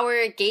power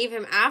it gave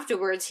him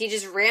afterwards, he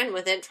just ran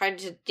with it, tried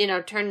to, you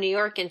know, turn New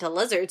York into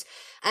lizards.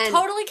 And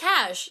totally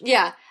cash.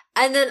 yeah.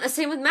 And then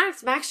same with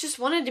Max. Max just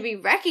wanted to be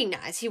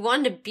recognized. He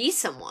wanted to be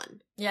someone.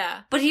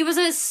 Yeah. But he was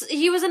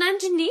an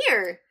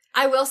engineer.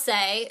 I will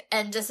say,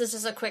 and this is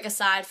just a quick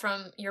aside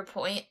from your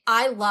point,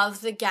 I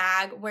love the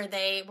gag where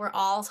they were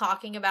all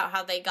talking about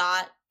how they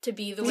got to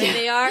be the way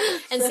they are,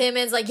 and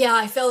Sandman's like, yeah,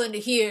 I fell into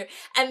here,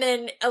 and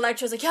then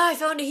Elektra's like, yeah, I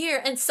fell into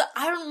here, and so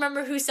I don't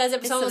remember who says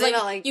it, but someone was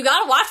like, you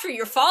gotta watch where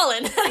you're falling.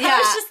 And I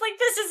was just like,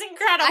 this is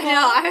incredible. I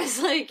know, I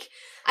was like,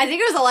 I think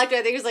it was Elektra,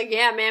 I think it was like,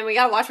 yeah, man, we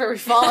gotta watch where we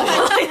fall. And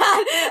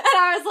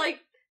I was like,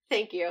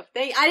 thank you.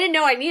 I didn't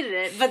know I needed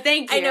it, but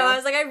thank you. I know, I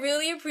was like, I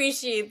really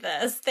appreciate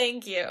this.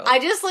 Thank you. I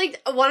just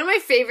liked, one of my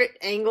favorite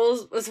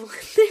angles was when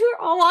they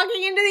were all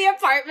walking into the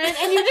apartment,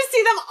 and you just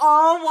see them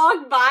all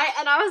walk by,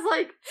 and I was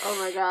like, oh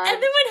my god. And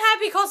then when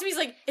Happy calls me, he's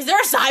like, is there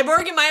a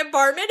cyborg in my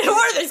apartment? Who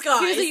are these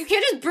guys? He was like, you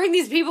can't just bring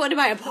these people into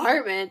my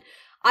apartment.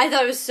 I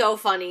thought it was so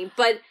funny,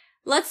 but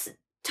let's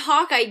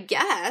talk, I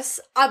guess,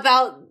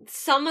 about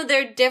some of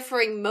their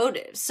differing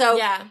motives. So,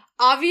 yeah.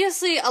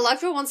 Obviously,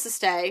 Elektra wants to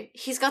stay.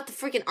 He's got the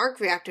freaking arc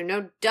reactor,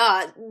 no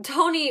duh.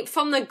 Tony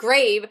from the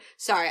grave,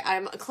 sorry,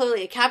 I'm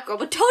clearly a Cap girl,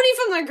 but Tony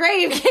from the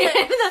grave gave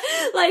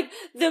him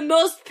the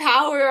most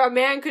power a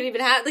man could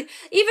even have. Like,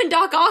 even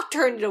Doc Ock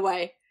turned it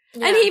away.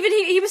 Yeah. And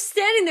he was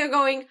standing there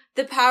going,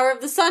 the power of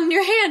the sun in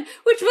your hand,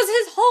 which was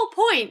his whole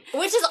point.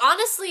 Which is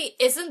honestly,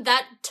 isn't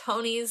that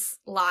Tony's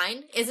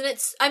line? Isn't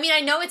it? I mean,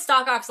 I know it's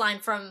Doc Ock's line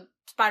from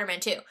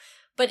Spider-Man 2,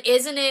 but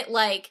isn't it,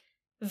 like,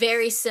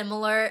 very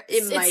similar?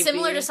 It's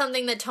similar to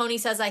something that Tony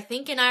says, I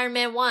think, in Iron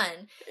Man 1.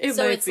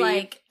 So it's be.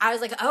 Like, I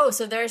was like, oh,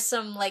 so there's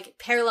some, like,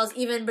 parallels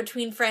even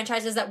between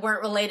franchises that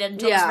weren't related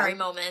until this very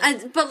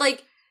moment. But,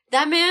 like,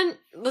 that man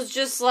was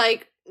just,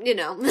 like, you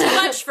know. Too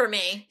much for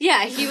me.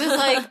 Yeah, he was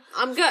like,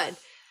 I'm good.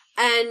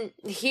 And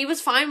he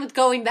was fine with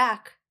going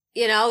back.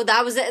 You know,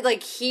 that was it.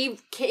 Like, he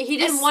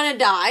didn't want to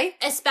die.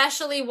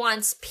 Especially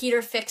once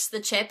Peter fixed the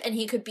chip and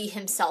he could be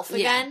himself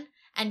again. Yeah.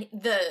 And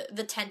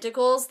the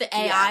tentacles, the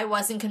AI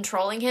wasn't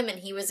controlling him and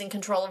he was in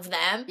control of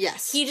them.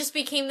 Yes. He just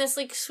became this,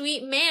 like,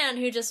 sweet man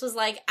who just was,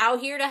 like,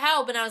 out here to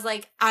help. And I was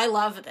like, I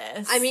love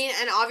this. I mean,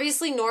 and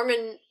obviously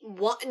Norman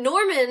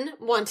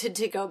wanted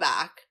to go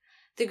back.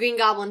 The Green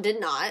Goblin did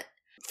not.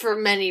 For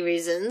many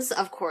reasons,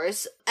 of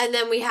course. And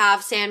then we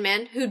have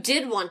Sandman, who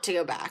did want to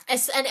go back.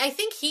 And I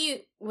think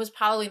he was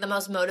probably the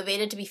most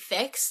motivated to be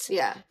fixed.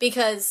 Yeah.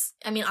 Because,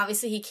 I mean,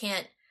 obviously he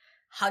can't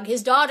hug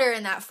his daughter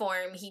in that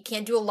form. He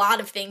can't do a lot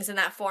of things in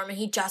that form, and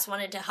he just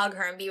wanted to hug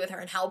her and be with her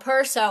and help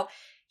her. So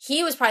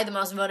he was probably the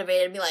most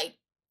motivated to be like,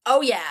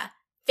 oh yeah,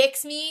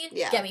 fix me,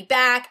 get me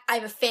back. I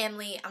have a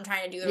family. I'm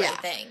trying to do the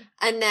right thing.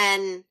 And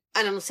then,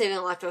 and I'm saving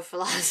Electro for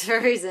last for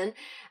a reason.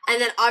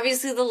 And then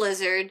obviously the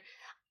Lizard.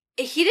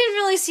 He didn't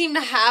really seem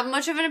to have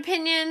much of an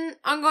opinion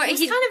on going.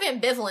 He was kind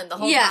of ambivalent the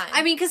whole time. Yeah,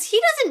 I mean, because he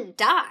doesn't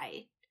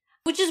die.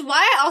 Which is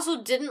why I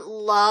also didn't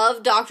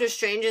love Doctor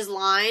Strange's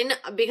line,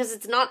 because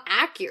it's not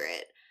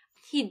accurate.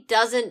 He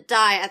doesn't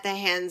die at the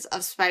hands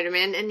of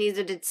Spider-Man, and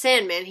neither did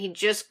Sandman. He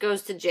just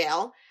goes to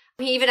jail.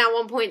 He even at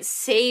one point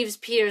saves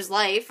Peter's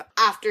life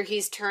after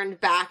he's turned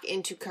back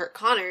into Kurt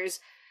Connors.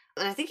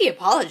 And I think he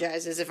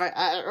apologizes,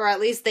 or at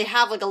least they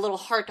have like a little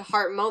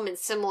heart-to-heart moment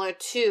similar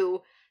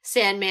to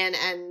Sandman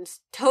and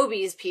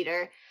Tobey's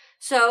Peter.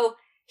 So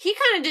he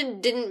kind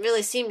of didn't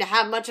really seem to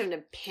have much of an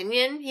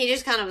opinion. He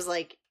just kind of was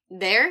like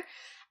there.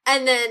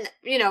 And then,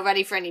 you know,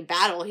 ready for any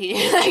battle. He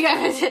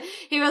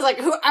was like,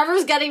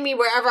 whoever's getting me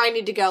wherever I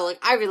need to go, like,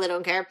 I really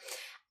don't care.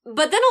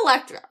 But then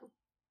Electro,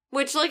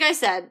 which, like I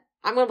said,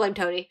 I'm gonna blame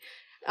Tony.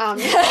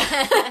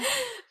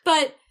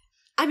 But,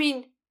 I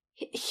mean,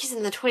 he's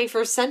in the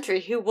 21st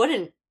century. Who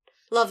wouldn't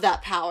love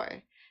that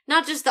power?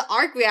 Not just the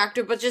arc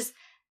reactor, but just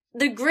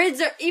the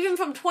grids are, even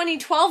from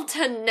 2012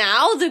 to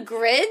now, the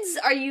grids?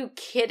 Are you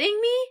kidding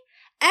me?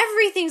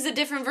 Everything's a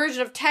different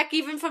version of tech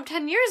even from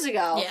 10 years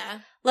ago. Yeah.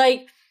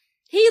 Like,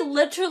 he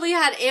literally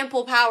had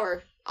ample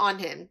power on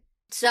him.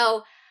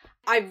 So,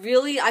 I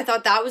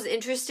thought that was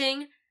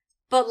interesting.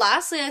 But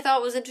lastly, I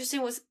thought was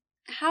interesting was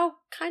how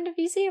kind of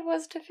easy it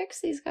was to fix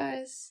these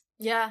guys.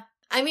 Yeah.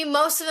 I mean,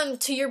 most of them,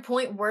 to your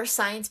point, were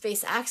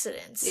science-based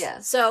accidents. Yeah.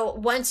 So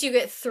once you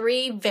get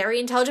 3 very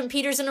intelligent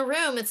Peters in a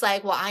room, it's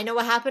like, well, I know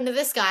what happened to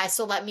this guy,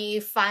 so let me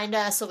find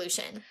a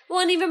solution. Well,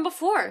 and even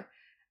before.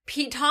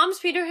 Tom's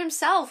Peter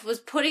himself was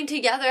putting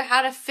together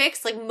how to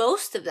fix, like,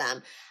 most of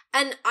them.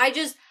 And I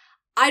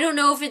don't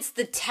know if it's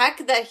the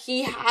tech that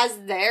he has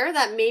there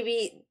that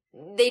maybe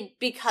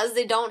because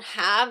they don't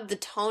have the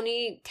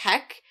Tony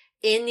tech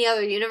in the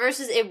other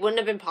universes, it wouldn't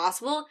have been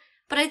possible.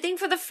 But I think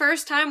for the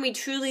first time, we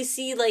truly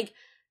see, like,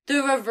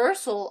 the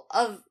reversal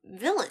of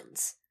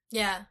villains.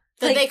 Yeah.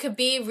 That Like, they could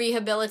be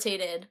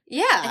rehabilitated.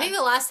 yeah. I think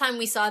the last time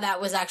we saw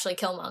that was actually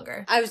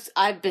Killmonger.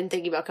 I've been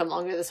thinking about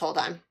Killmonger this whole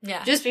time.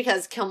 Yeah. Just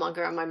because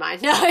Killmonger on my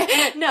mind. No,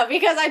 no,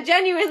 because I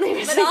genuinely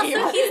was But thinking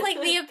also, about he's it.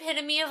 like the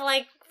epitome of,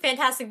 like,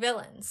 fantastic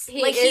villains.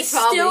 He like, is he's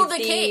probably still the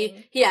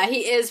king. Yeah, he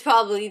is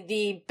probably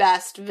the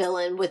best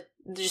villain with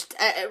just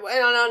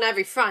on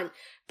every front.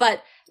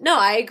 But no,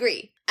 I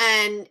agree.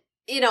 And,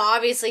 you know,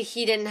 obviously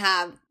he didn't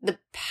have the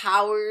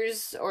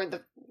powers or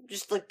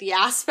just like the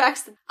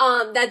aspects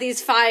that these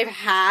 5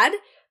 had.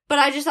 But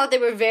I just thought they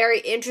were very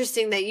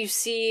interesting that you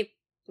see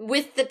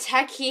with the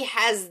tech he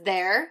has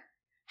there,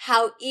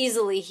 how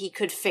easily he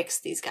could fix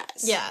these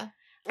guys. Yeah.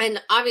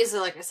 And obviously,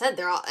 like I said,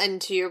 and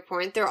to your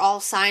point, they're all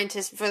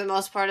scientists for the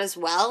most part as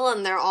well,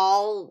 and they're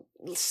all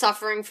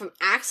suffering from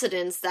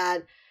accidents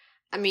that,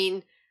 I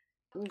mean,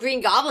 Green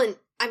Goblin,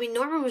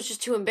 Norman was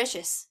just too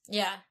ambitious.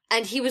 Yeah.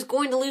 And he was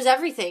going to lose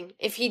everything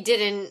if he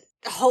didn't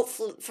hope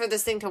for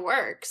this thing to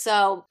work.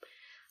 So,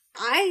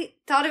 I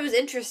thought it was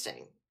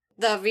interesting,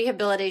 the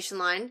rehabilitation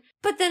line.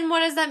 But then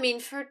what does that mean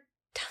for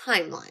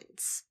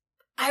timelines?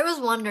 I was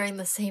wondering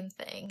the same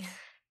thing.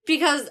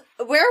 Because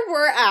where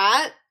we're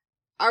at,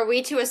 are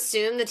we to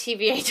assume the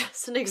TVA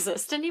doesn't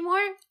exist anymore?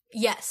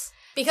 Yes.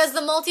 Because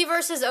the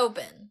multiverse is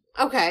open.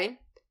 Okay.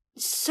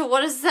 So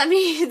what does that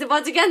mean?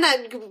 Once again,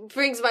 that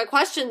brings my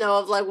question, though,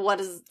 of, like, what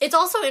is... It's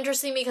also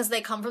interesting because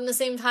they come from the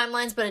same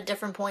timelines, but at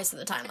different points in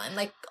the timeline.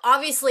 Like,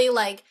 obviously,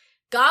 like,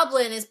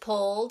 Goblin is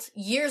pulled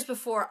years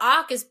before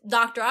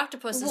Dr.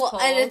 Octopus is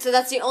pulled. And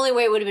that's the only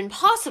way it would have been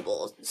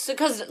possible. So,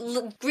 because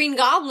Green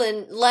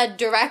Goblin led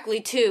directly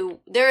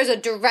to... There is a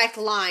direct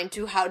line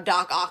to how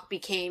Doc Ock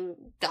became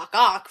Doc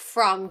Ock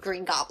from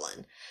Green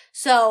Goblin.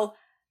 So,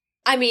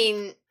 I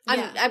mean,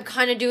 I'm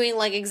kind of doing,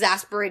 like,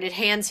 exasperated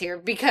hands here,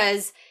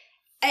 because...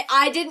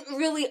 I didn't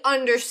really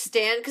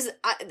understand, because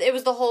it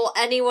was the whole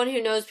anyone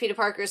who knows Peter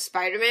Parker is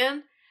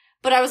Spider-Man,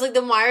 but I was like,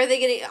 then why are they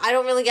getting, I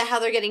don't really get how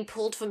they're getting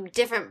pulled from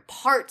different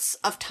parts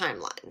of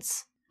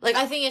timelines. Like,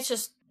 I think it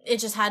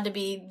just had to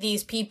be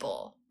these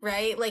people,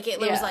 right? Like, it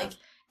was Yeah. like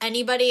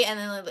anybody, and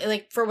then,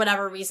 like, for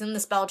whatever reason, the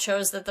spell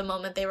chose that the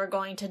moment they were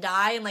going to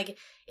die, and, like,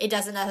 it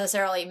doesn't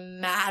necessarily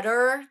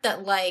matter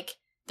that, like,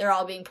 they're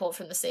all being pulled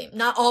from the same,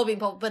 not all being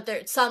pulled,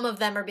 but some of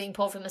them are being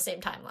pulled from the same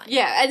timeline.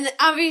 yeah, and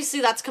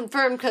obviously that's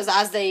confirmed, because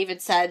as they even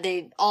said,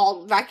 they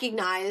all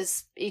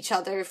recognize each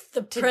other.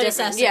 The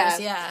predecessors,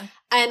 yeah.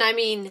 And I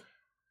mean,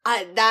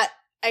 that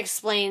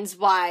explains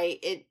why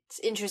it's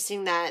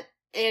interesting that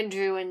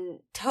Andrew and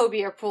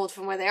Toby are pulled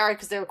from where they are,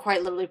 because they were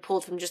quite literally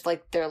pulled from just,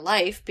 like, their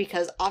life,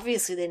 because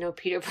obviously they know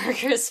Peter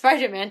Parker is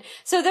Spider-Man,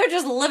 so they're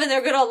just living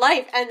their good old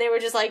life, and they were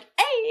just like,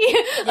 hey!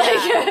 Yeah.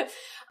 Like,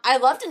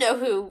 I'd love to know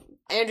who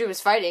Andrew was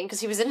fighting, because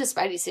he was in his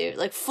Spidey suit,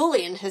 like,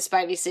 fully in his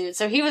Spidey suit,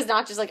 so he was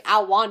not just, like,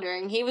 out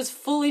wandering, he was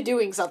fully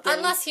doing something.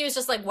 Unless he was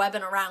just, like,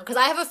 webbing around, because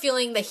I have a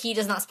feeling that he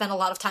does not spend a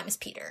lot of time as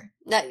Peter.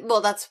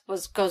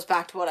 Goes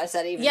back to what I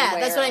said even Yeah,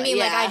 way that's what I mean.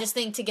 earlier. Like, Yeah. I just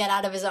think to get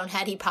out of his own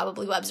head, he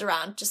probably webs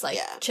around, just, like,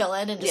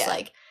 chilling and just, Yeah.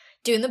 like,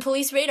 doing the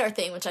police radar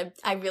thing, which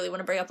I really want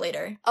to bring up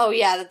later. Oh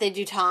yeah, that they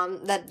do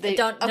Tom. That they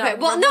Don't- Okay, no,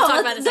 well, we're no, gonna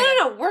talk about it in a second.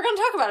 no. We're gonna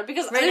talk about it,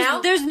 because Right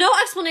now? there's no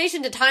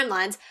explanation to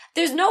timelines.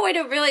 There's no way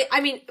to really. I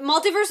mean,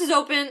 multiverse is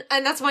open,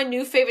 and that's my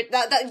new favorite.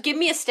 That give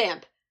me a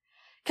stamp,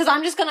 because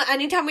I'm just gonna.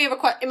 Anytime we have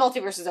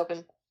multiverse is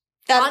open.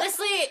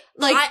 Honestly,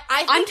 like I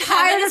think I'm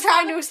tired Kevin of is trying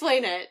probably- to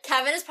explain it.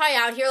 Kevin is probably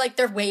out here like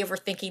they're way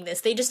overthinking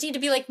this. They just need to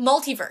be like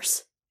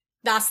multiverse.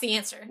 That's the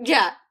answer.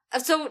 Yeah,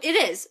 so it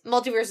is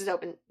multiverse is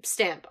open.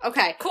 Stamp.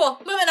 Okay, Cool.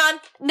 Moving on.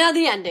 now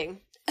the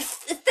ending.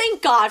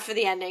 Thank God for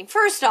the ending.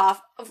 First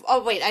off,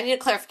 oh wait, I need a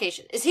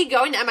clarification. Is he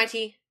going to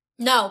MIT?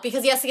 No,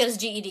 because he has to get his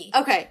GED.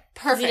 Okay, 'Cause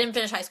perfect. He didn't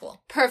finish high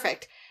school.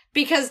 Perfect.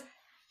 Because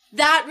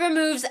that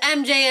removes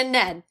MJ and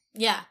Ned.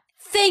 Yeah.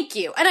 Thank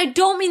you. And I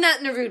don't mean that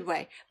in a rude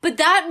way, but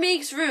that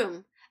makes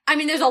room. I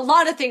mean, there's a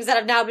lot of things that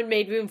have now been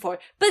made room for,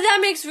 but that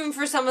makes room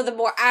for some of the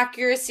more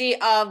accuracy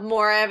of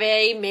more of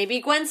a,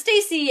 maybe Gwen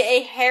Stacy,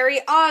 a Harry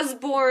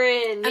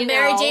Osborn, And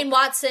Mary Jane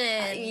Watson.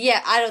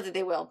 Yeah, I don't think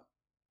they will.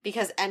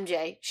 Because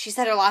MJ, she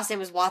said her last name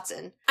was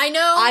Watson. I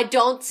know. I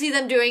don't see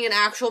them doing an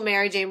actual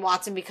Mary Jane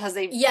Watson, because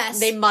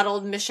they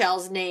muddled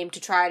Michelle's name to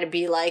try to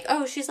be like,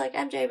 oh, she's like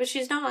MJ, but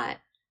she's not.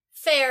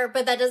 Fair,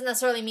 but that doesn't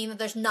necessarily mean that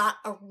there's not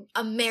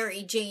a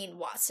Mary Jane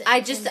Watson. I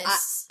in this. know.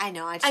 I mean,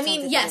 don't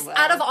think yes, they will.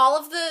 out of all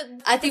of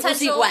the I think we'll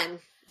see potential- Gwen.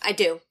 I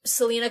do.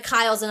 Selena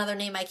Kyle's another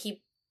name I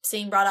keep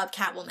seeing brought up,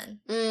 Catwoman.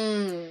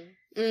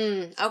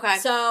 Okay.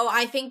 So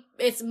I think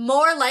it's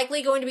more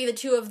likely going to be the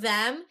two of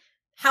them.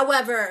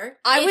 However,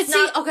 I would it's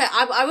not-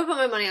 I would put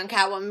my money on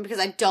Catwoman, because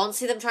I don't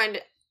see them trying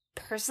to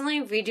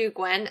personally redo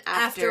Gwen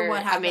after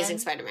what happened. Amazing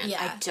Spider-Man.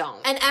 Yeah. I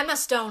don't. And Emma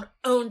Stone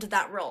owned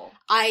that role.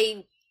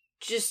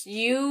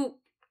 You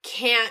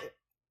can't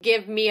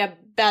give me a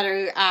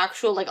better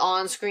actual, like,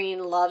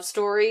 on-screen love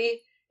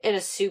story in a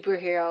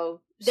superhero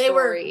They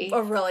story. were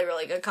a really,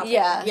 really good couple.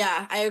 Yeah.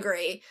 Yeah, I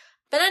agree.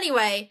 But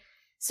anyway,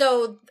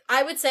 so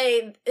I would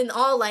say in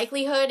all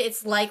likelihood,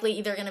 it's likely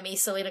either going to be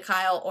Selena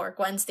Kyle or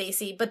Gwen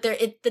Stacy, but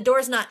the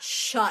door's not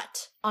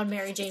shut on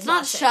Mary Jane It's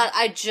not Watson. shut,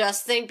 I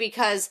just think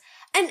because...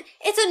 And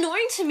it's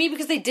annoying to me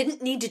because they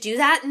didn't need to do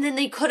that, and then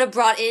they could have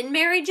brought in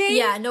Mary Jane.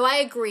 Yeah, no, I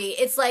agree.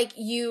 It's like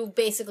you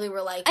basically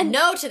were like,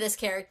 no to this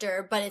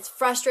character, but it's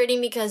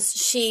frustrating because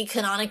she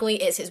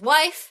canonically is his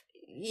wife.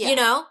 Yeah. You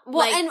know?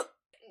 Well, like,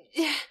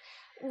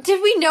 and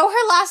did we know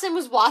her last name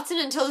was Watson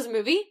until this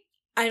movie?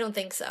 I don't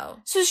think so.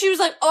 So she was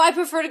like, oh, I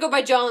prefer to go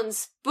by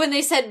Jones, when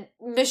they said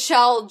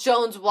Michelle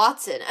Jones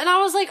Watson. And I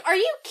was like, are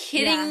you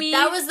kidding me?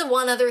 That was the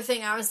one other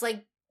thing I was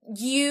like,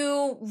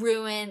 you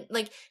ruined,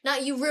 like,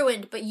 not you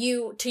ruined, but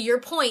you, to your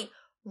point,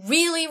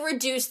 really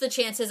reduced the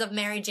chances of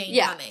Mary Jane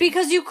coming.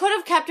 Because you could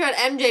have kept her at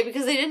MJ,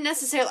 because they didn't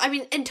necessarily, I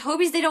mean, in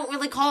Toby's, they don't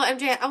really call her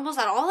MJ almost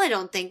at all, I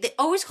don't think. They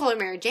always call her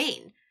Mary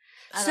Jane.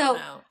 I don't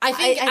know.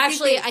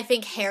 I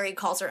think Harry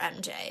calls her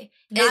MJ.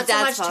 Not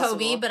so much possible.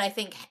 Toby, but I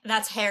think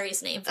that's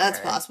Harry's name for That's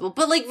her. possible.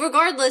 But, like,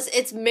 regardless,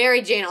 it's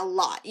Mary Jane a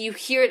lot. You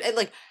hear it,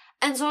 like,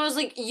 and so I was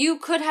like, you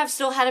could have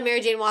still had a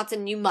Mary Jane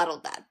Watson, you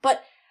muddled that.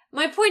 But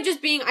my point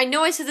just being, I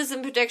know I said this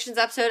in predictions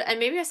episode, and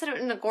maybe I said it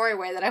in a gory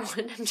way that I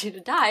wanted MJ to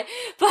die,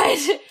 but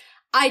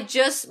I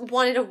just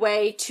wanted a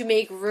way to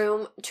make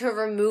room to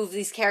remove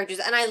these characters.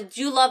 And I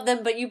do love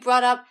them, but you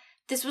brought up,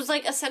 this was,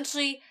 like,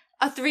 essentially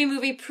a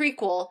 3-movie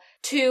prequel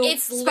to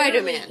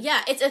Spider-Man.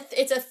 Yeah, it's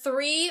a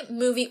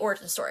 3-movie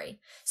origin story.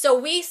 So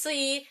we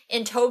see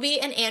in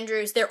Toby and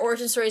Andrew's, their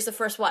origin story is the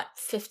first,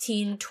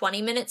 15,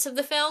 20 minutes of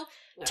the film.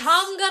 Yes.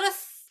 Tom got a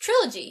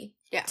trilogy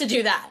to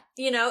do that.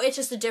 You know, it's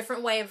just a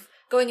different way of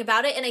going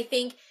about it. And I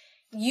think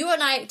you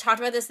and I talked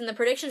about this in the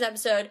predictions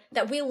episode,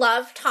 that we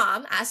love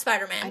Tom as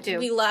Spider-Man. I do.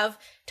 We love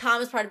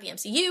Tom as part of the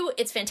MCU.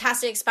 It's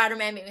fantastic.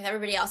 Spider-Man being with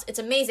everybody else. It's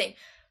amazing.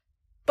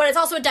 But it's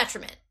also a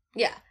detriment.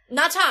 Yeah.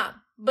 Not Tom.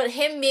 But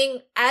him being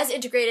as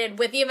integrated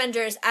with the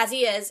Avengers as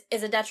he is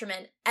a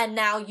detriment, and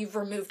now you've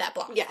removed that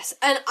block. Yes,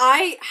 and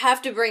I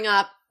have to bring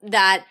up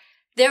that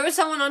there was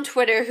someone on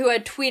Twitter who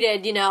had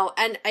tweeted, you know,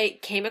 and I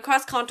came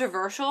across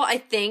controversial, I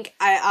think.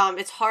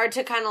 It's hard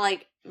to kind of,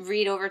 like,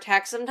 read over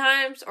text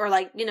sometimes, or,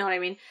 like, you know what I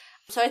mean?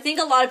 So I think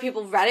a lot of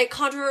people read it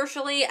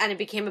controversially, and it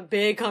became a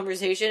big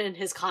conversation in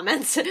his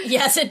comments.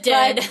 Yes, it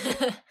did.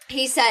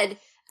 He said,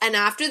 and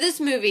after this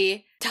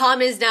movie,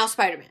 Tom is now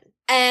Spider-Man.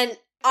 And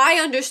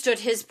I understood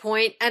his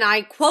point, and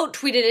I quote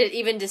tweeted it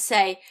even to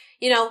say,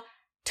 you know,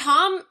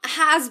 Tom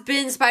has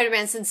been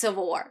Spider-Man since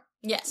Civil War.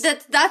 Yes.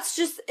 That's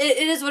just, it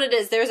is what it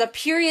is. There's a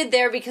period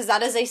there because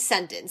that is a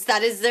sentence.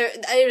 That is there,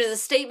 it is a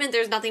statement,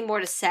 there's nothing more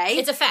to say.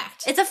 It's a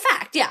fact. It's a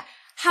fact, yeah.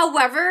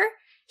 However,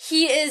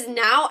 he is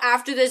now,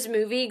 after this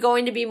movie,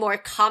 going to be more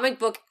comic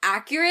book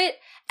accurate,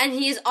 and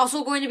he is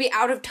also going to be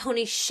out of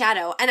Tony's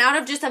shadow, and out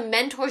of just a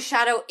mentor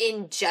shadow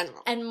in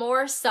general. And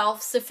more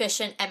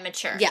self-sufficient and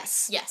mature.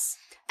 Yes. Yes.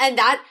 And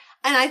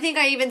I think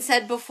I even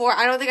said before,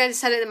 I don't think I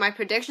said it in my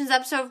predictions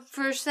episode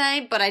per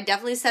se, but I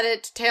definitely said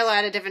it to Taylor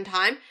at a different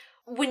time.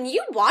 When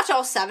you watch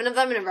all 7 of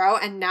them in a row,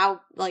 and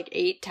now, like,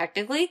 8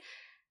 technically,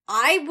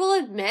 I will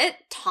admit,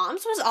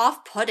 Tom's was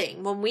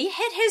off-putting. When we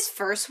hit his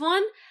first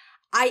one,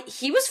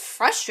 he was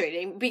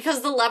frustrating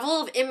because the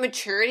level of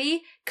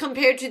immaturity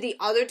compared to the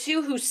other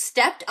 2 who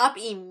stepped up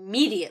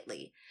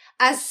immediately.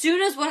 As soon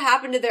as what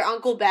happened to their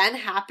Uncle Ben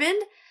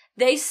happened,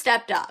 they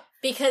stepped up.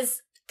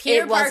 Because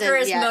Peter Parker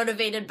is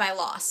motivated by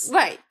loss.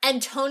 Right.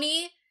 And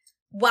Tony,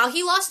 while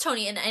he lost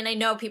Tony, and I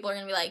know people are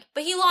going to be like,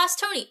 but he lost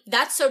Tony.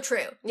 That's so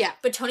true. Yeah.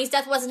 But Tony's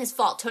death wasn't his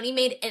fault. Tony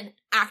made an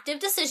active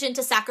decision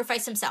to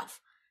sacrifice himself.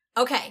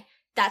 Okay.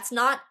 That's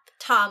not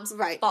Tom's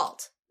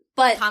fault.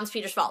 But Tom's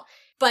Peter's fault.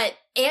 But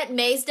Aunt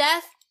May's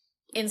death,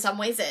 in some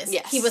ways, is.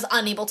 Yes. He was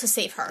unable to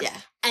save her. Yeah.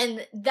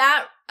 And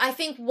that, I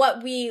think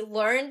what we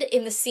learned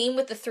in the scene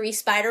with the 3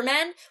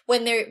 Spider-Men,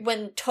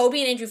 when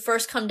Toby and Andrew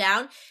first come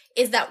down,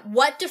 is that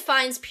what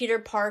defines Peter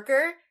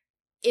Parker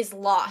is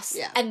loss.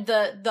 Yeah. And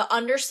the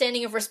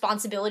understanding of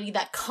responsibility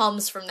that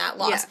comes from that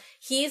loss. Yeah.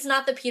 He's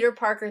not the Peter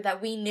Parker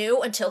that we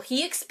knew until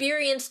he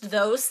experienced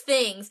those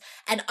things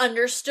and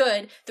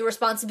understood the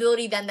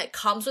responsibility then that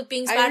comes with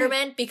being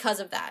Spider-Man because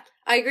of that.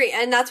 I agree.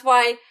 And that's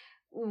why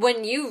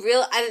when you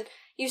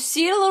you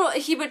see it a little,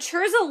 he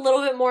matures a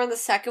little bit more in the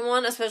second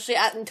one, especially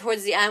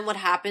towards the end, what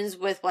happens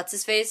with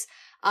what's-his-face?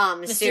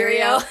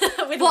 Mysterio.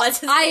 With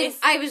what's-his-face?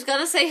 I was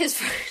gonna say his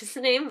first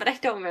name, but I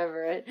don't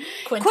remember it.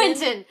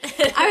 Quentin.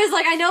 I was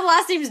like, I know the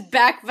last name's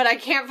Beck, but I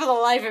can't for the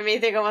life of me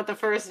think of what the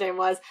first name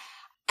was.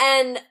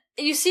 And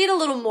you see it a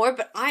little more,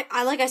 but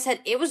I like I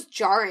said, it was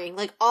jarring.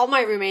 Like, all my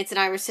roommates and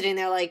I were sitting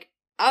there like,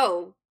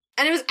 oh.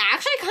 And it was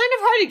actually kind of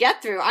hard to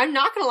get through. I'm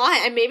not gonna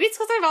lie. And maybe it's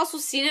because I've also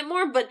seen it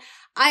more, but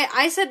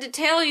I said to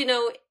Taylor, you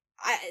know,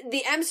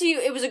 the MCU,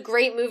 it was a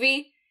great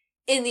movie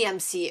in the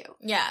MCU.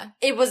 Yeah.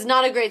 It was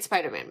not a great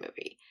Spider-Man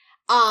movie.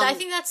 I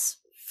think that's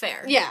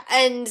fair. Yeah,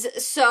 and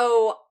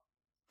so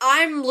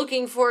I'm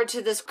looking forward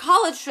to this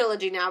college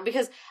trilogy now,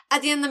 because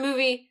at the end of the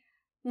movie,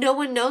 no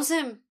one knows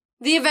him.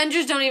 The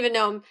Avengers don't even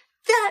know him.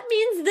 That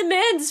means the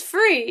man's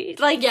free.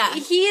 Like, Yeah.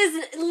 he is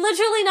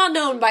literally not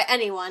known by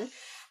anyone.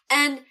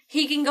 And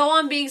he can go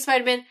on being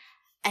Spider-Man,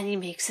 and he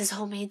makes his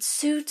homemade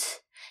suit.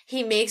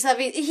 He makes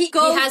everything. He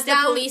goes He has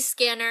down. the police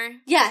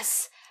scanner.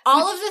 Yes.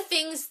 All of the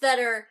things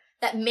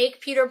that make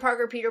Peter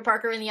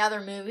Parker in the other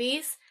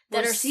movies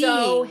that We're are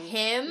so seeing.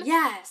 him.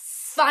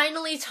 Yes.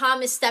 Finally,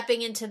 Tom is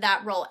stepping into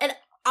that role. And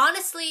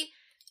honestly,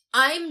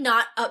 I'm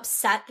not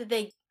upset that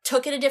they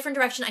took it a different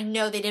direction. I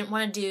know they didn't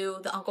want to do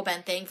the Uncle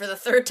Ben thing for the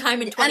third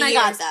time in 20 And I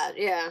years. got that,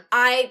 yeah.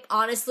 I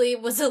honestly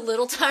was a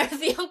little tired of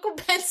the Uncle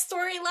Ben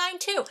storyline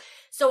too.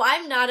 So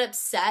I'm not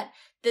upset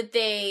that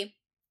they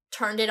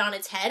turned it on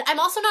its head. I'm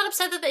also not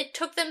upset that it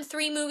took them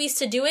 3 movies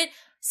to do it,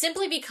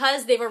 simply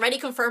because they've already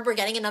confirmed we're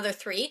getting another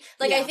 3.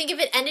 Like, Yeah. I think if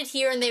it ended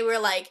here and they were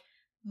like,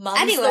 "Mum's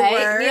Anyway, the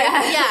word,"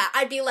 yeah.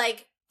 I'd be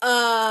like,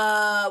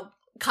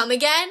 come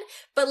again?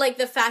 But like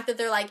the fact that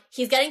they're like,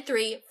 he's getting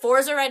 3,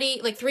 4's already,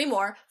 like 3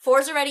 more,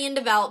 4's already in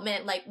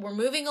development, like we're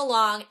moving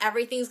along,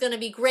 everything's gonna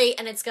be great,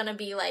 and it's gonna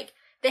be like,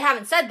 they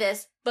haven't said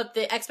this, but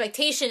the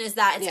expectation is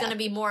that it's Yeah. gonna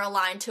be more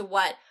aligned to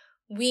what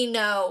we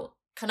know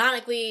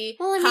canonically,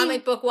 Well, I mean,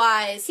 comic book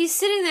wise. He's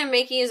sitting there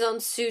making his own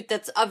suit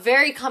that's a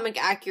very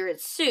comic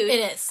accurate suit.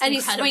 It is. And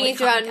he's incredibly swinging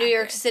throughout comic New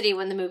York accurate. City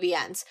when the movie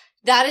ends.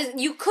 That is,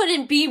 you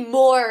couldn't be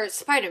more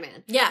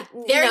Spider-Man. Yeah,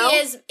 You there know? he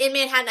is in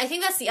Manhattan. I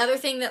think that's the other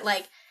thing that,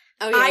 like,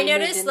 Oh, yeah, I he moved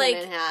noticed, into like,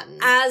 Manhattan.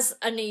 as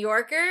a New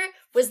Yorker,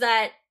 was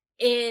that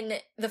in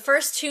the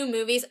first 2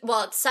 movies,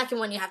 well, the second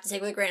one you have to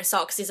take with a grain of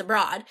salt because he's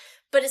abroad,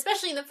 but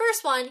especially in the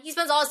first one, he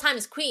spends all his time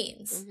as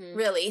Queens, Mhm.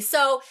 really.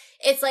 So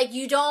it's like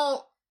you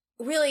don't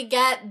really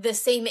get the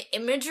same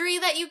imagery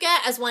that you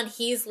get as when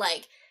he's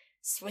like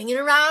swinging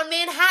around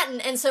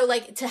Manhattan. And so,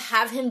 like, to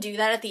have him do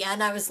that at the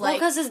end, I was Well, like,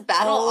 because his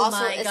battle oh also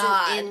my isn't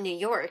God. in New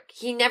York.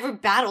 He never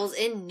battles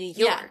in New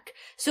Yeah. York.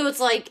 So it's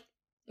like,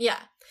 yeah.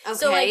 okay.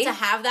 So, like, to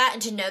have that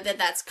and to know that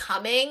that's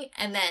coming,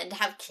 and then to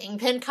have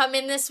Kingpin come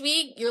in this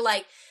week, you're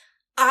like,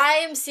 I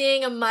am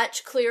seeing a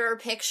much clearer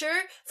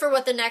picture for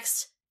what the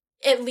next,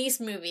 at least,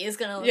 movie is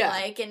gonna look Yeah.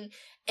 like. And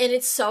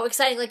it's so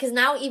exciting. Like, because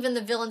now even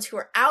the villains who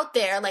are out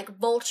there, like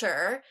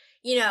Vulture,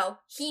 you know,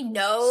 he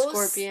knows.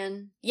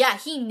 Scorpion. Yeah,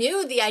 he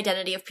knew the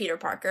identity of Peter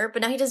Parker,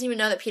 but now he doesn't even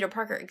know that Peter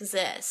Parker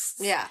exists.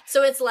 Yeah.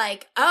 So it's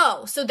like,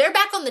 oh, so they're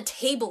back on the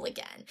table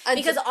again.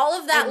 Because all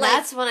of that, And like,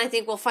 that's when I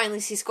think we'll finally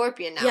see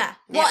Scorpion now. yeah.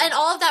 Well, and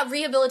all of that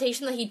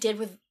rehabilitation that he did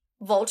with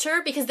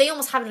Vulture, because they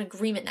almost have an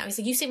agreement now. He's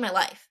like, you saved my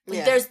life.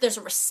 Like, Yeah. there's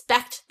a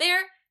respect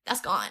there.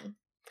 That's gone.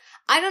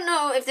 I don't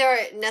know if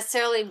they're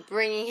necessarily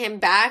bringing him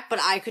back, but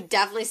I could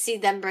definitely see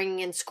them bringing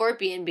in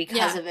Scorpion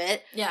because Yeah. of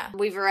it. Yeah.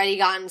 We've already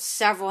gotten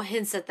several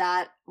hints at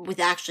that with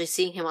actually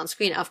seeing him on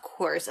screen, of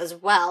course, as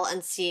well,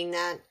 and seeing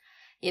that,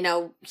 you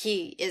know,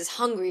 he is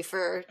hungry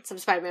for some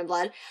Spider-Man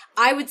blood.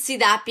 I would see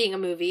that being a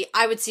movie.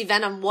 I would see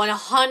Venom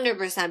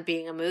 100%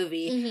 being a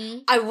movie. Mm-hmm.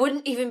 I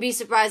wouldn't even be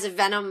surprised if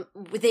Venom,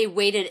 they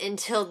waited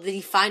until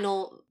the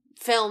final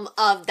film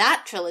of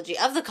that trilogy,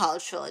 of the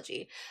college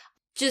trilogy.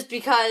 Just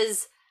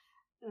because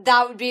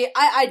that would be,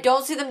 I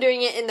don't see them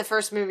doing it in the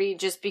first movie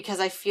just because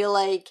I feel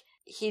like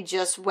he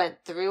just went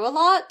through a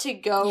lot to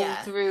go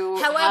Yeah.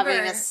 through However-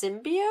 having a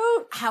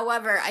symbiote.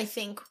 However, I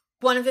think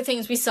one of the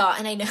things we saw,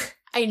 and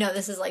I know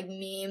this is like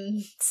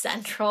meme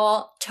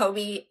central,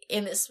 Toby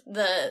in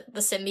the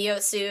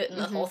symbiote suit and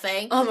the Mhm. whole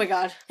thing. Oh my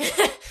god.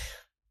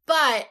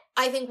 But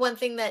I think one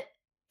thing that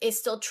is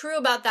still true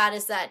about that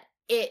is that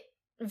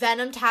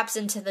Venom taps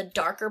into the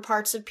darker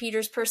parts of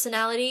Peter's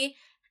personality,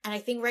 and I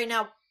think right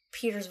now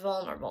Peter's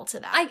vulnerable to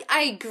that.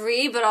 I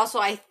agree, but also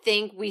I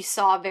think we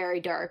saw a very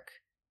dark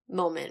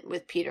moment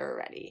with Peter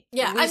already.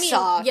 Yeah, We I mean,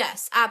 saw,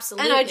 yes,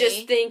 absolutely. and I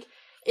just think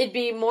it'd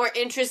be more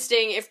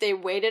interesting if they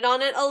waited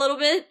on it a little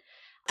bit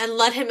and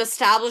let him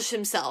establish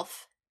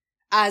himself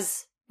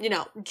as, you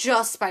know,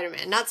 just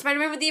Spider-Man. Not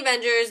Spider-Man with the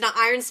Avengers, not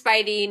Iron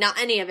Spidey, not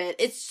any of it.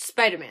 It's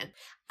Spider-Man.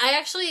 I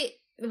actually,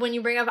 when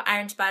you bring up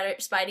Iron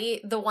Spidey,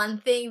 the one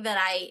thing that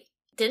I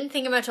didn't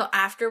think about till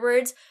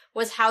afterwards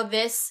was how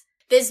this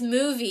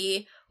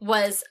movie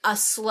was a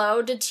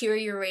slow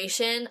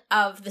deterioration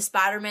of the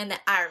Spider-Man that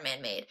Iron Man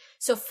made.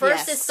 So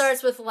first it Yes.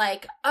 starts with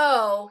like,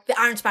 oh, the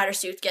Iron Spider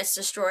suit gets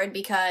destroyed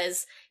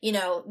because, you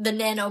know, the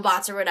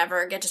nanobots or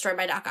whatever get destroyed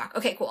by Doc Ock.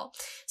 Okay, cool.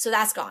 So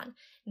that's gone.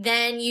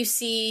 Then you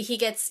see he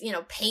gets, you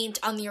know, paint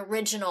on the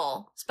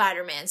original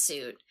Spider-Man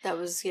suit. That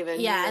was given.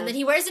 Yeah, and then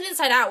he wears it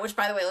inside out, which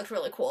by the way looked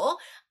really cool.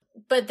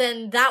 But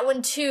then that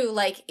one too,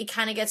 like, it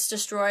kind of gets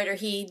destroyed, or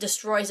he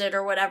destroys it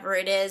or whatever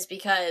it is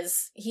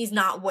because he's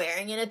not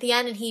wearing it at the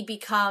end, and he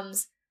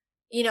becomes,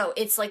 you know,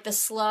 it's like the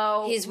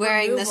slow He's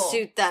wearing removal. the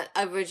suit that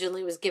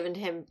originally was given to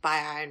him by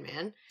Iron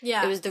Man.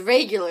 Yeah. It was the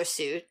regular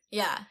suit.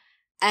 Yeah.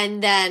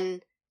 And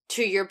then,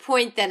 to your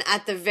point, then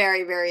at the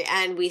very, very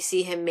end, we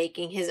see him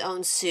making his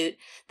own suit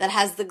that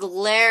has the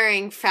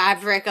glaring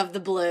fabric of the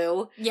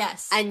blue.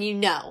 Yes. And you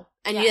know.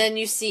 And Yeah. then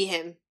you see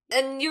him.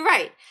 And you're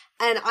right.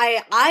 And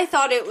I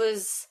thought it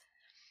was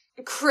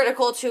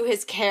critical to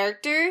his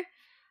character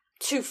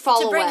to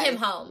fall to bring away. him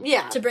home.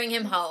 Yeah. To bring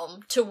him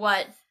home to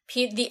what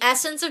the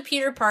essence of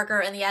Peter Parker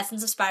and the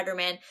essence of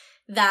Spider-Man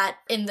that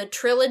in the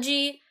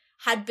trilogy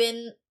had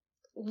been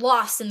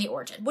lost in the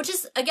origin, which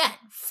is, again,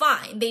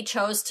 fine. They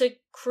chose to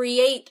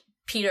create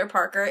Peter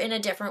Parker in a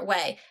different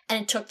way,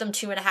 and it took them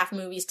 2.5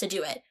 movies to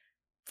do it.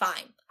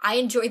 Fine. I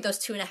enjoyed those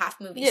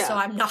 2.5 movies, so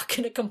I'm not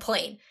going to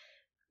complain.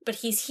 But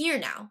he's here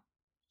now.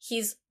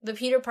 He's the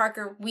Peter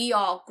Parker we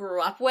all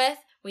grew up with.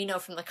 We know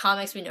from the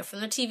comics, we know from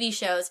the TV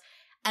shows,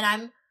 and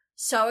I'm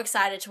so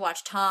excited to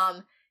watch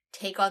Tom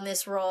take on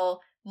this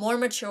role, more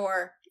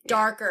mature,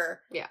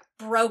 darker,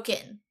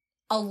 broken,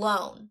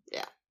 alone.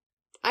 Yeah.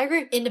 I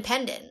agree.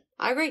 Independent.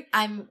 I agree.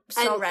 I'm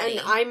so ready.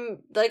 And I'm,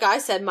 like I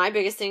said, my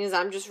biggest thing is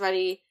I'm just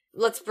ready.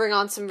 Let's bring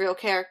on some real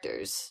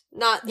characters.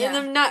 Not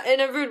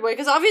in a rude way,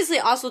 because obviously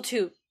also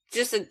too,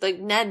 just like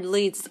Ned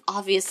Leeds,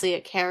 obviously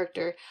a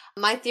character.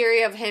 My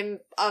theory of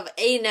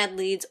a Ned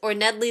Leeds, or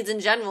Ned Leeds in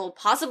general,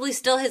 possibly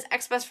still his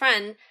ex-best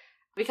friend,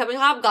 becoming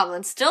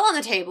Hobgoblin, still on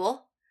the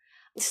table.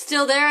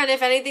 Still there, and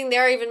if anything,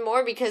 there even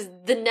more, because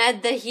the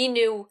Ned that he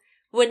knew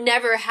would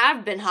never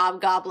have been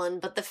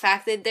Hobgoblin, but the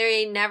fact that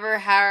they never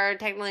are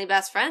technically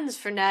best friends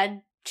for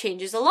Ned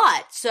changes a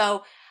lot.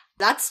 So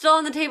that's still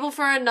on the table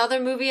for another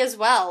movie as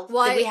well.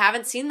 Well, we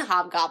haven't seen the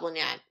Hobgoblin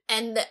yet.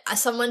 And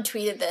someone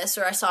tweeted this,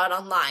 or I saw it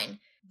online.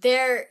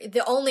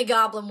 The only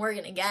goblin we're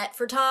gonna get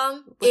for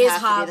Tom is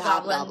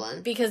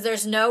Hobgoblin, because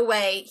there's no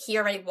way he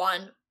already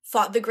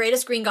fought the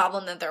greatest Green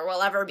Goblin that there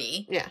will ever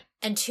be. Yeah.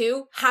 And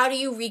 2, how do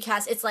you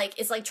recast? It's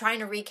like trying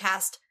to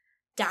recast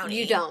Downey.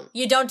 You don't.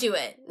 You don't do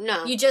it.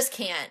 No. You just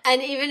can't.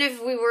 And even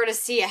if we were to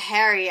see a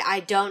Harry, I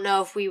don't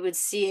know if we would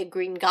see a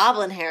Green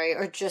Goblin Harry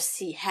or just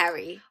see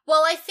Harry.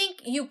 Well, I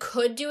think you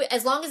could do it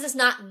as long as it's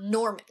not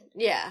Norman.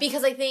 Yeah.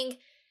 Because I think...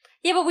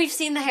 Yeah, but we've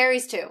seen the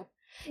Harrys too.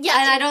 Yeah.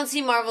 And I don't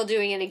see Marvel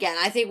doing it again.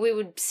 I think we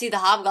would see the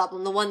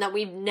Hobgoblin, the one that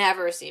we've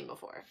never seen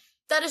before.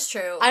 That is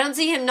true. I don't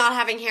see him not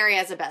having Harry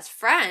as a best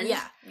friend.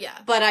 Yeah.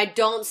 But I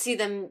don't see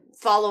them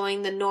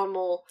following the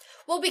normal...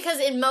 Well, because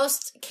in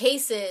most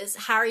cases,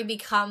 Harry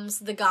becomes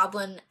the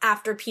Goblin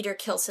after Peter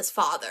kills his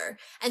father.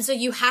 And so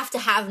you have to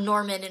have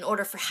Norman in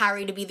order for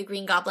Harry to be the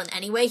Green Goblin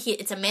anyway.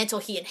 It's a mantle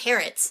he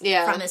inherits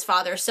from his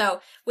father.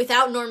 So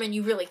without Norman,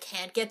 you really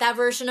can't get that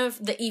version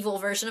of, the evil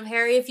version of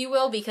Harry, if you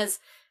will, because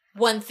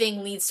one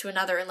thing leads to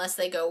another unless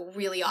they go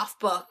really off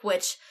book,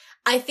 which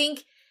I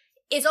think...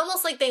 It's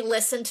almost like they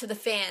listen to the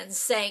fans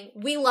saying,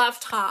 we love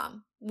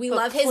Tom. We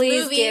love his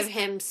movies. Please give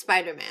him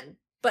Spider-Man.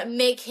 But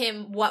make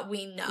him what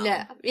we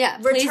know. Yeah.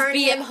 Return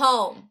him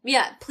home.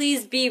 Yeah,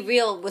 please be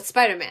real with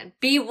Spider-Man.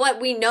 Be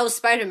what we know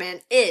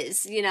Spider-Man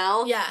is, you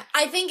know? Yeah.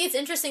 I think it's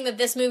interesting that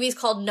this movie is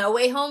called No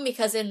Way Home,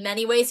 because in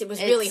many ways it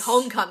was really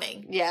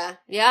homecoming. Yeah.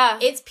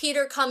 It's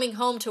Peter coming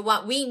home to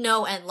what we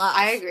know and love.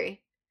 I agree.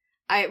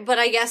 But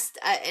I guess,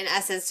 in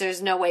essence,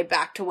 there's no way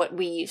back to what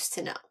we used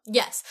to know.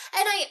 Yes.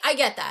 And I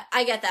get that.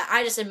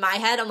 I just, in my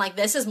head, I'm like,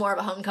 this is more of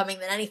a homecoming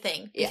than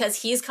anything.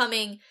 Because he's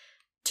coming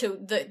to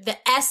the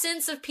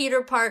essence of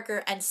Peter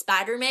Parker and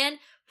Spider-Man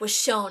was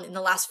shown in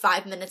the last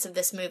 5 minutes of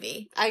this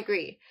movie. I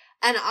agree.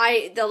 And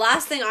the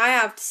last thing I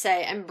have to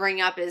say and bring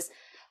up is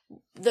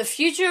the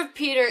future of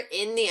Peter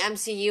in the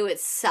MCU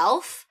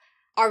itself.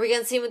 Are we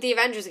going to see him with the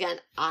Avengers again?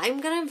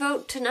 I'm going to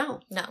vote to no.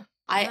 No.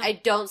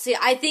 I don't see,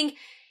 I think...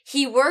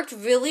 He worked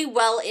really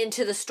well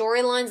into the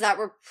storylines that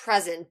were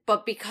present,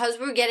 but because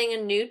we're getting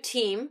a new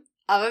team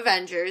of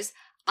Avengers,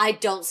 I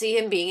don't see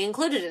him being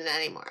included in it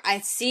anymore. I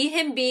see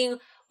him being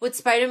what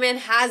Spider-Man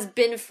has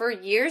been for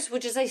years,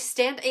 which is a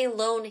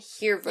stand-alone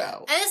hero. Yeah.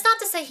 And it's not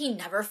to say he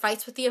never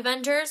fights with the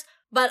Avengers,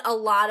 but a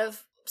lot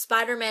of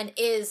Spider-Man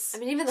is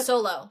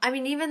solo.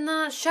 Even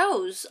the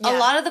shows, a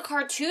lot of the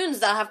cartoons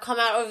that have come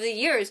out over the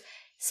years,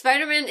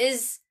 Spider-Man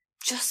is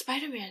just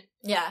Spider-Man.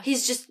 Yeah.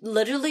 He's just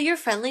literally your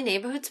friendly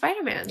neighborhood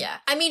Spider-Man. Yeah.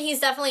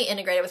 He's definitely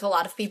integrated with a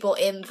lot of people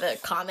in the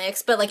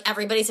comics, but,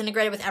 everybody's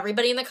integrated with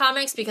everybody in the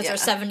comics because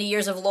there's 70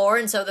 years of lore,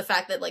 and so the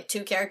fact that,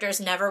 2 characters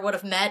never would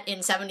have met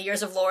in 70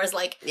 years of lore is,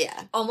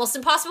 almost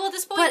impossible at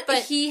this point.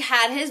 But he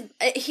had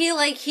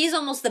he's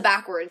almost the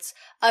backwards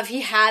of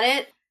he had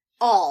it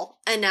all,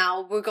 and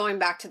now we're going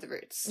back to the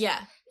roots.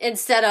 Yeah.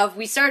 Instead of,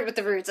 we started with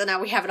the roots, and now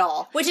we have it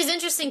all. Which is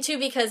interesting, too,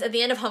 because at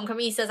the end of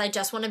Homecoming, he says, I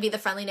just want to be the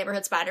friendly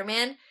neighborhood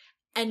Spider-Man.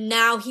 And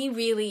now he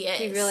really is.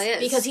 He really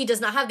is. Because he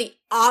does not have the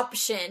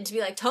option to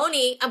be like,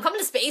 Tony, I'm coming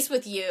to space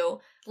with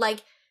you.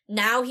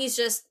 Now he's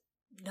just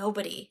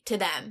nobody to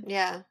them.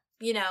 Yeah.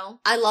 You know?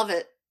 I love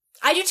it.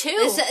 I do too.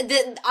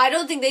 I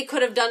don't think they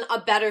could have done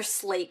a better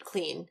slate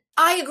clean.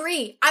 I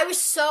agree. I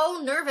was so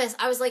nervous.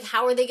 I was like,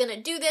 how are they going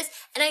to do this?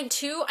 And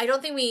I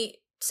don't think we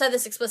said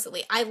this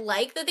explicitly. I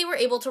like that they were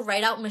able to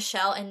write out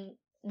Michelle and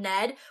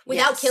Ned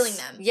without killing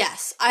them.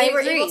 Yes, I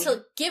agree. They were able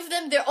to give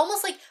them, they're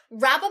almost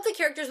wrap up the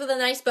characters with a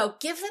nice bow,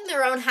 give them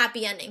their own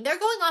happy ending. They're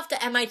going off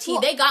to MIT.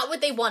 Well, they got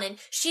what they wanted.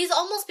 She's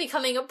almost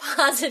becoming a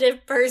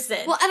positive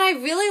person. Well, and I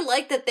really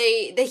like that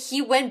he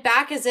went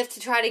back as if to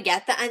try to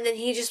get that, and then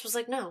he just was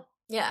like, no.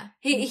 Yeah.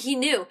 He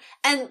knew.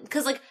 And,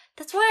 because,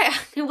 That's why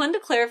I wanted to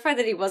clarify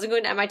that he wasn't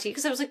going to MIT,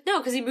 because I was like, no,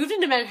 because he moved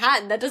into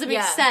Manhattan. That doesn't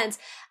make sense.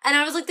 And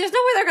I was like, there's no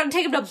way they're going to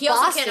take him to Boston. He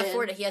also can't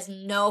afford it. He has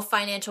no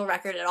financial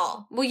record at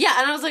all. Well, yeah,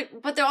 and I was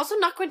like, but they're also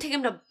not going to take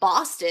him to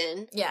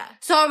Boston. Yeah.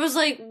 So I was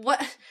like,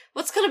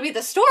 what's going to be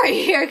the story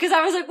here? Because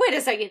I was like, wait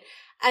a second.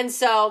 And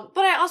so,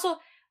 but I also,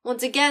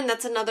 once again,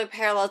 that's another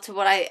parallel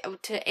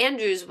to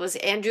Andrew's, was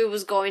Andrew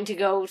was going to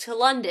go to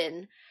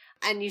London.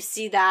 And you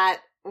see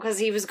that because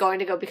he was going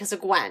to go because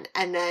of Gwen.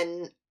 And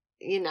then,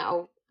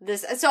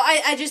 this. So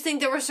I just think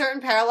there were certain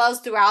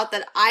parallels throughout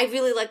that I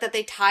really like that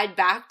they tied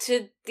back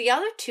to the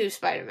other two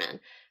Spider-Man.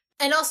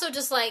 And also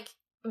just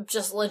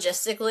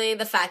logistically,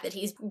 the fact that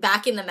he's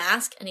back in the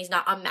mask and he's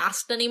not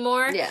unmasked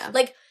anymore. Yeah.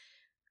 Like,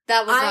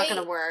 that was not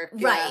going to work.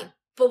 Right. Yeah.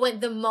 But when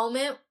the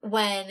moment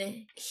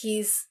when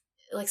he's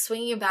like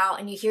swinging about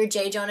and you hear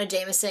J. Jonah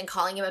Jameson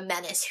calling him a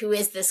menace, who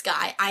is this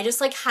guy? I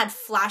just like had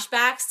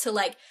flashbacks to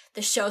like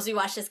the shows we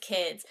watched as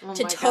kids,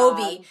 to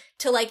Toby, God.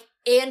 To like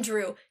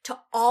Andrew, to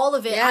all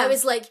of it. Yeah. I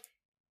was like,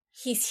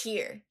 he's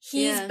here.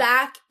 He's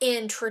back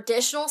in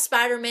traditional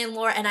Spider-Man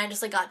lore, and I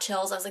just like got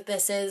chills. I was like,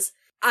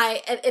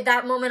 at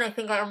that moment, I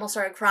think I almost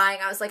started crying.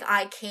 I was like,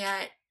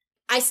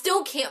 I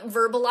still can't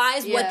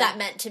verbalize what that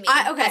meant to me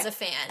as a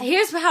fan.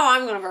 Here's how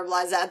I'm going to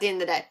verbalize that at the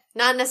end of the day.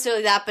 Not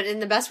necessarily that, but in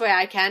the best way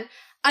I can.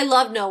 I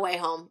love No Way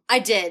Home. I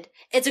did.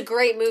 It's a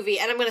great movie,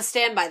 and I'm going to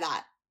stand by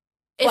that.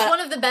 It's one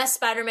of the best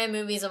Spider-Man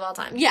movies of all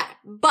time. Yeah,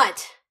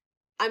 but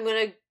I'm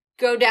going to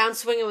go down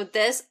swinging with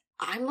this.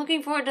 I'm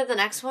looking forward to the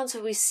next one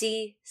so we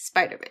see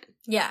Spider-Man.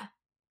 Yeah.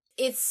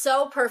 It's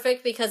so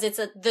perfect because it's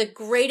the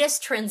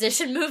greatest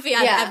transition movie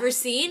I've ever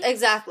seen.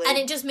 Exactly. And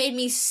it just made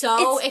me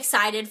so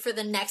excited for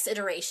the next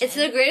iteration. It's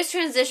the greatest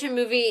transition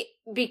movie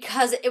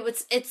because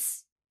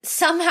it's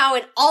somehow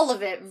in all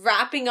of it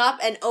wrapping up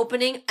and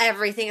opening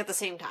everything at the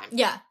same time.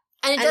 Yeah.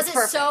 And it does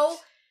it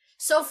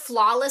so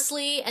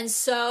flawlessly and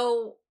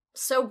so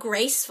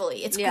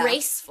gracefully. It's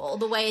graceful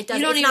the way it does.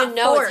 You don't even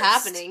know what's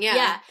happening.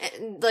 Yeah.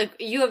 Like,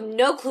 you have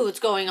no clue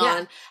what's going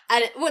on.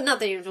 And not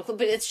that you have no clue,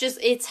 but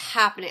it's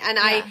happening. And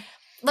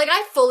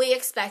I fully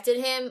expected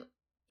him.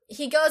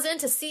 He goes in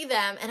to see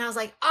them and I was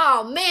like,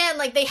 oh man,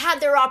 like they had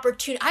their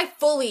opportunity. I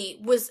fully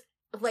was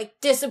like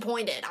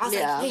disappointed. I was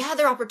like, they had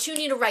their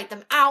opportunity to write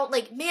them out.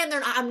 Like, man,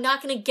 I'm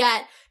not going to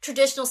get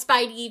traditional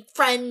Spidey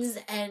friends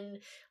and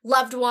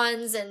loved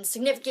ones and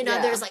significant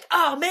others. Like,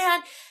 oh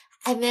man.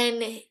 And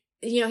then,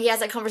 he has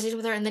that conversation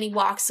with her and then he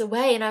walks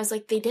away and I was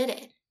like, they did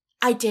it.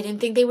 I didn't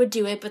think they would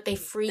do it, but they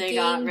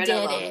freaking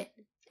did it.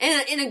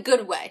 In a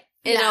good way.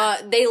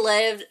 They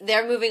lived,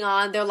 they're moving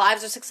on, their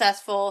lives are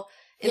successful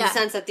in the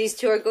sense that these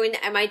two are going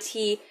to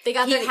MIT. They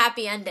got their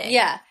happy ending.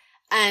 Yeah.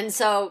 And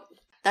so,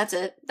 that's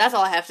it. That's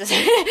all I have to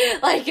say.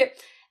 Like,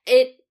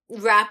 it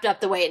wrapped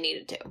up the way it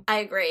needed to. I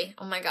agree.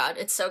 Oh my God.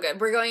 It's so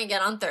good. We're going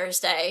again on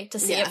Thursday to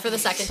see it for the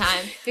second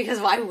time. Because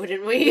why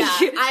wouldn't we? Yeah.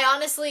 I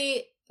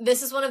honestly,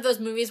 this is one of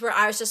those movies where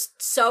I was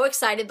just so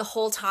excited the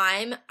whole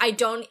time. I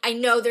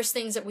know there's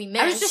things that we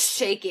missed. I was just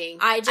shaking.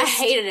 I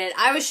hated it.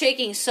 I was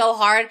shaking so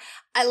hard.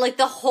 Like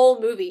the whole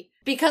movie.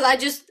 Because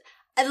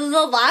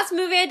the last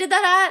movie I did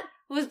that at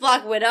was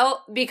Black Widow,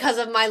 because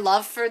of my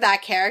love for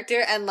that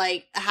character and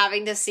like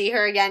having to see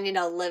her again,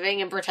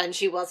 living and pretend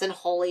she wasn't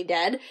wholly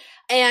dead.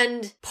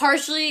 And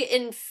partially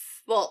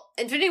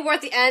Infinity War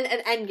at the end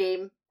and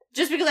Endgame,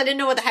 just because I didn't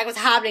know what the heck was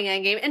happening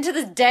in Endgame. And to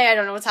this day, I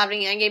don't know what's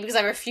happening in Endgame because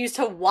I refuse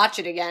to watch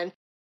it again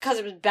because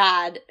it was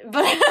bad.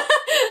 But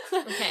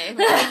okay,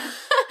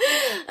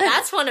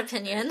 that's one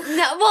opinion.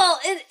 No, well,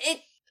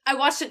 I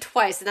watched it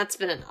twice, and that's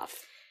been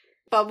enough.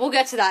 But we'll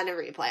get to that in a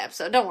replay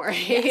episode. Don't worry.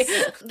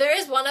 Yes. There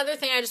is one other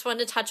thing I just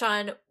wanted to touch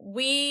on.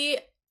 We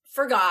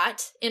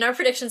forgot in our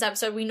predictions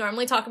episode. We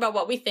normally talk about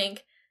what we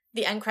think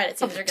the end credit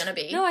scenes are going to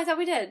be. No, I thought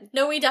we did.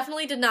 No, we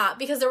definitely did not,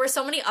 because there were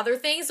so many other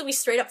things that we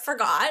straight up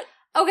forgot.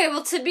 Okay,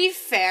 well, to be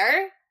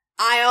fair,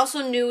 I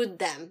also knew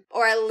them,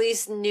 or at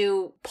least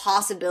knew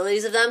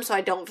possibilities of them, so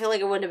I don't feel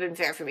like it wouldn't have been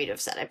fair for me to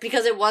have said it,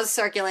 because it was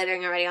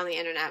circulating already on the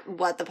internet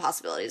what the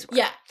possibilities were.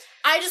 Yeah.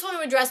 I just want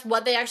to address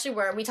what they actually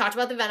were. We talked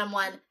about the Venom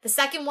one. The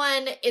second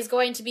one is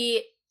going to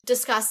be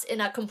discussed in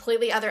a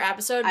completely other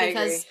episode,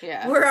 because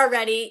we're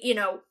already,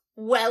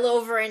 well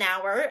over an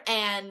hour,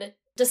 and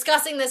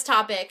discussing this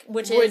topic,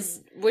 which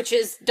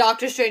is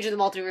Doctor Strange in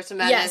the Multiverse of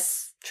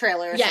Madness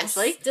trailer,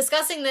 essentially. Yes.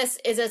 Discussing this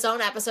is its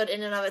own episode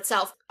in and of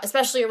itself,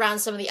 especially around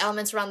some of the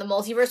elements around the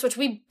multiverse, which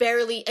we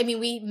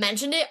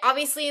mentioned it,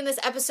 obviously, in this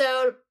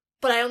episode,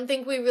 but I don't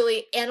think we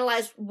really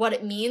analyzed what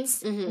it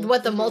means,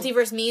 what the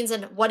multiverse means,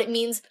 and what it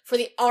means for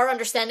our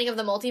understanding of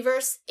the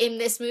multiverse in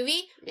this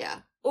movie. Yeah.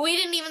 We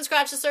didn't even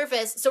scratch the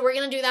surface, so we're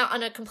going to do that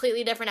on a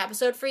completely different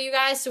episode for you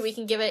guys, so we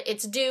can give it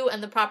its due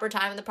and the proper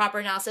time and the proper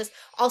analysis.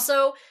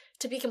 Also,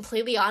 to be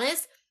completely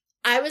honest,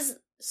 I was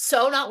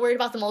so not worried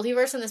about the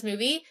multiverse in this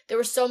movie. There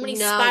were so many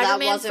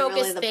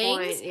Spider-Man-focused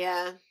things. Point.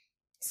 Yeah.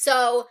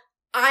 So,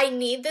 I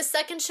need this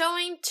second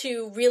showing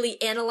to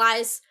really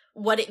analyze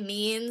what it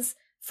means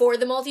for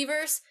the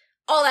multiverse.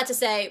 All that to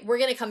say, we're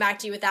going to come back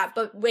to you with that,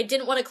 but we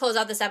didn't want to close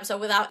out this episode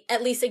without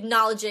at least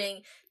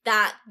acknowledging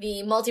that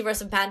the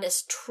Multiverse of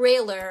Madness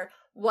trailer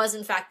was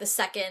in fact the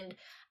second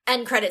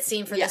end credit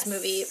scene for this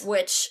movie,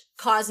 which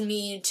caused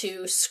me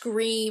to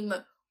scream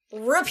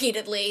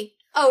repeatedly.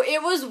 Oh,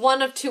 it was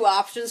one of two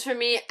options for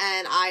me,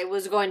 and I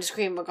was going to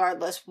scream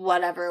regardless,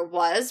 whatever it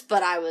was,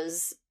 but I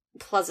was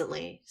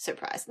pleasantly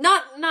surprised.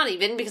 Not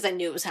even because I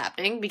knew it was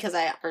happening, because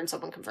I heard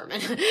someone confirm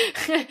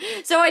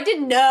it. So I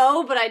didn't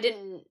know, but I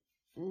didn't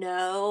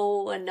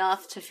know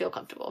enough to feel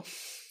comfortable.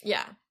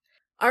 Yeah.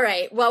 All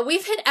right. Well,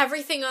 we've hit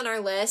everything on our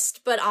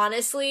list, but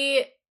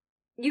honestly,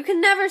 you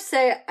can never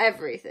say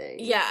everything.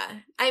 Yeah.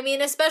 I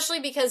mean, especially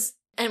because,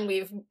 and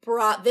we've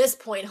brought this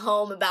point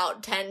home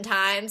about 10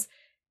 times,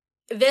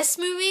 this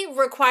movie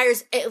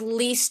requires at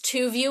least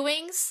 2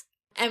 viewings,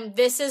 and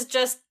this is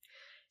just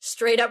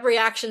straight up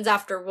reactions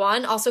after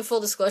one. Also, full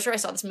disclosure, I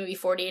saw this movie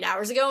 48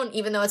 hours ago, and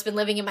even though it's been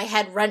living in my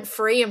head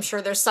rent-free, I'm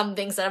sure there's some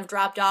things that have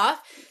dropped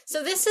off.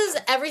 So this is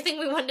everything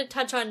we wanted to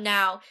touch on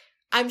now.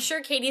 I'm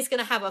sure Katie's going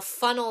to have a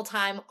fun old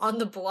time on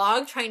the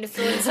blog trying to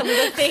fill in some of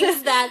the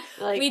things that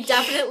we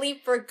definitely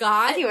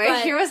forgot. Anyway,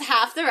 here was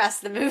half the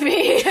rest of the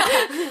movie.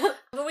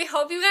 But we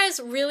hope you guys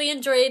really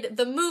enjoyed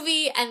the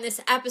movie and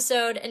this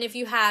episode. And if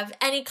you have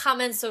any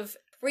comments of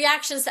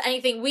reactions to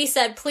anything we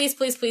said, please,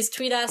 please, please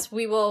tweet us.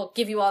 We will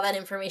give you all that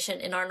information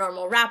in our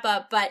normal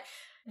wrap-up. But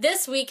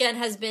this weekend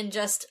has been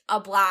just a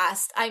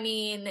blast. I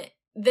mean,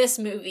 this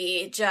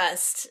movie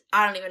just,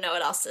 I don't even know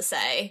what else to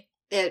say.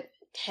 It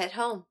hit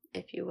home,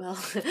 if you will.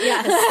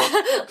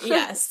 Yes.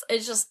 Yes.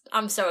 It's just,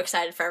 I'm so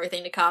excited for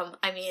everything to come.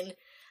 I mean,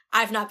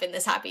 I've not been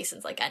this happy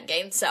since, like,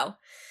 Endgame, so.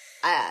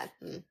 I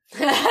just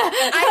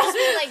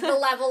mean, like, the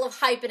level of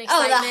hype and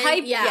excitement. Oh, the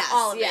hype? Yeah, yes,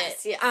 all of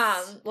yes, it.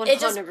 Yes. 100%. It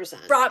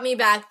just brought me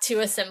back to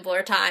a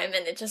simpler time,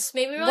 and it just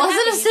made me really Was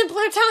happy. it a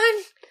simpler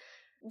time?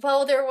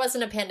 Well, there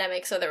wasn't a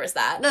pandemic, so there was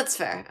that. That's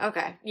fair.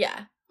 Okay.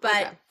 Yeah.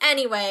 But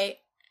anyway,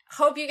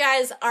 hope you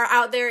guys are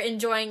out there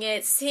enjoying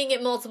it, seeing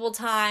it multiple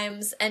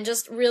times, and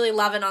just really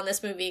loving on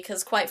this movie,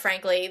 because quite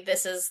frankly,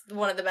 this is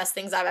one of the best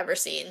things I've ever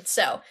seen.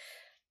 So,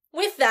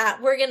 with that,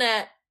 we're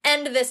gonna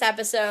end this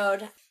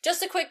episode.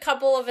 Just a quick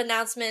couple of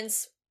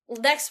announcements.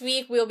 Next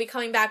week, we'll be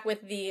coming back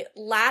with the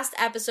last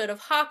episode of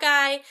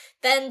Hawkeye.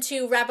 Then,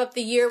 to wrap up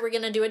the year, we're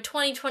gonna do a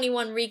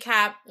 2021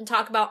 recap and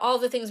talk about all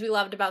the things we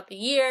loved about the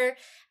year,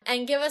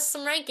 and give us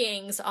some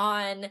rankings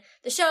on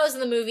the shows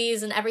and the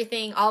movies and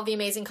everything, all the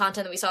amazing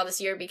content that we saw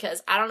this year,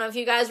 because I don't know if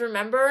you guys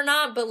remember or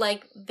not, but,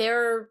 like,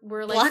 there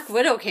were, like... Black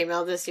Widow came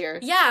out this year.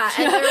 Yeah,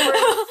 and there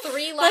were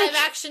 3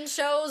 live-action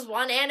shows,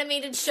 1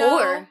 animated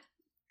show.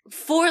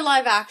 4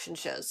 live-action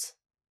shows.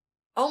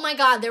 Oh my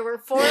god, there were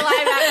 4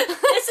 live-action...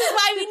 This is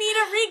why we need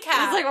a recap!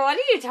 I was like, what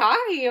are you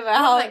talking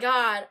about? Oh my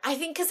god. I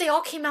think because they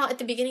all came out at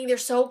the beginning, they're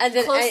so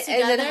close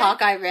together. And then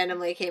Hawkeye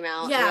randomly came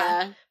out.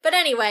 Yeah. But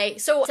anyway,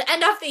 so to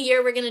end off the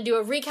year, we're going to do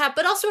a recap,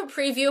 but also a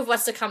preview of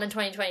what's to come in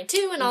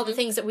 2022 and all the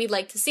things that we'd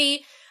like to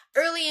see.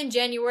 Early in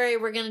January,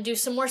 we're going to do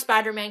some more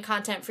Spider-Man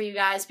content for you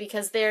guys,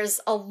 because there's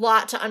a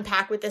lot to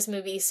unpack with this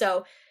movie,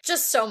 so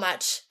just so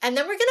much. And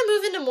then we're going to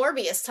move into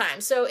Morbius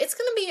time, so it's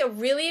going to be a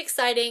really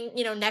exciting,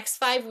 next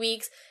 5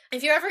 weeks.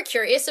 If you're ever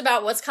curious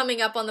about what's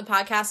coming up on the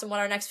podcast and what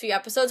our next few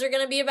episodes are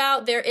going to be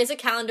about, there is a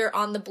calendar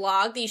on the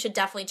blog that you should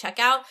definitely check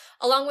out,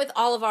 along with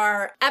all of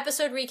our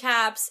episode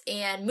recaps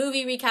and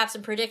movie recaps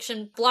and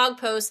prediction blog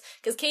posts,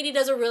 because Katie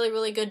does a really,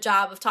 really good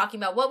job of talking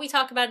about what we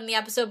talk about in the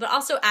episode, but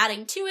also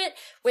adding to it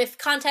with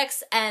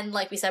context and,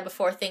 like we said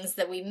before, things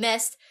that we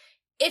missed.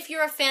 If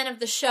you're a fan of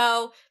the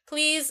show,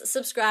 please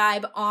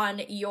subscribe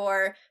on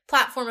your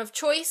platform of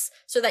choice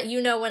so that you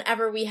know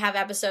whenever we have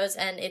episodes,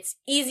 and it's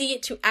easy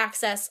to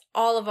access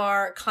all of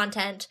our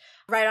content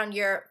right on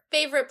your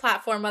favorite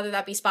platform, whether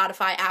that be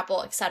Spotify,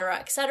 Apple, etc.,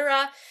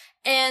 etc.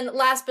 And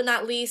last but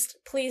not least,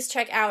 please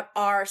check out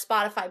our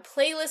Spotify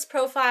playlist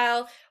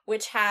profile,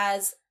 which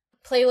has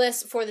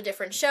playlists for the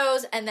different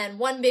shows, and then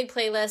one big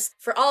playlist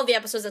for all of the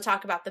episodes that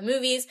talk about the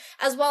movies,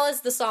 as well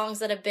as the songs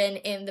that have been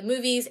in the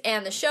movies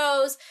and the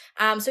shows.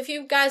 So if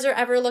you guys are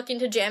ever looking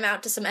to jam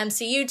out to some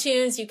MCU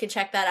tunes, you can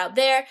check that out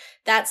there.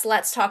 That's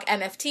Let's Talk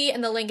MFT,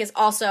 and the link is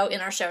also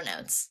in our show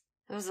notes.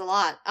 It was a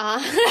lot. We're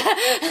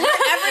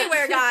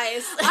everywhere,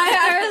 guys.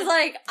 I was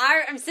like,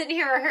 I'm sitting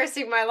here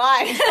rehearsing my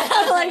line.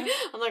 I'm like,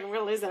 I'm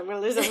gonna lose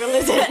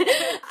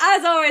it.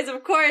 As always,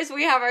 of course,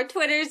 we have our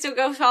Twitter, so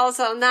go follow us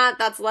on that.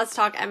 That's Let's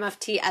Talk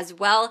MFT as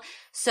well.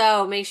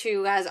 So make sure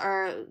you guys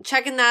are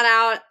checking that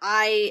out.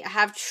 I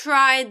have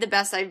tried the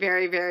best I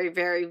very, very,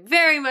 very,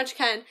 very much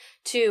can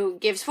to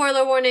give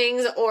spoiler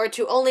warnings, or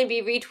to only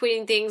be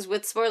retweeting things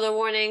with spoiler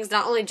warnings,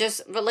 not only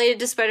just related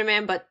to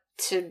Spider-Man, but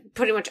to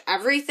pretty much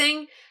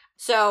everything.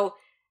 So,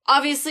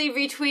 obviously,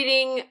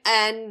 retweeting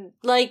and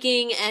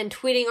liking and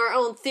tweeting our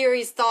own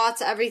theories,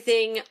 thoughts,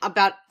 everything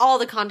about all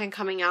the content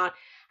coming out.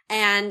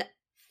 And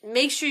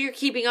make sure you're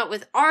keeping up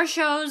with our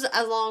shows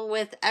along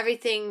with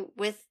everything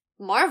with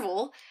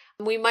Marvel.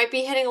 We might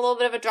be hitting a little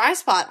bit of a dry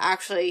spot,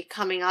 actually,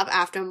 coming up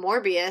after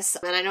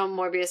Morbius. And I know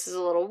Morbius is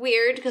a little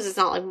weird because it's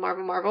not like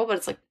Marvel, but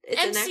it's like...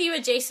 it's MCU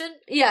adjacent?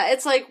 Yeah,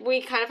 it's like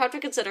we kind of have to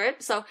consider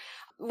it. So,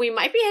 we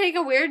might be hitting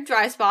a weird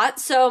dry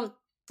spot. So...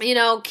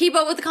 keep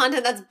up with the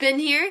content that's been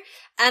here.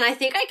 And I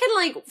think I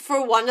can,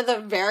 for one of the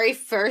very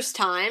first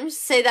times,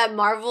 say that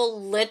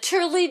Marvel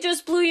literally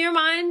just blew your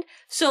mind.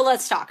 So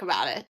let's talk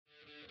about it.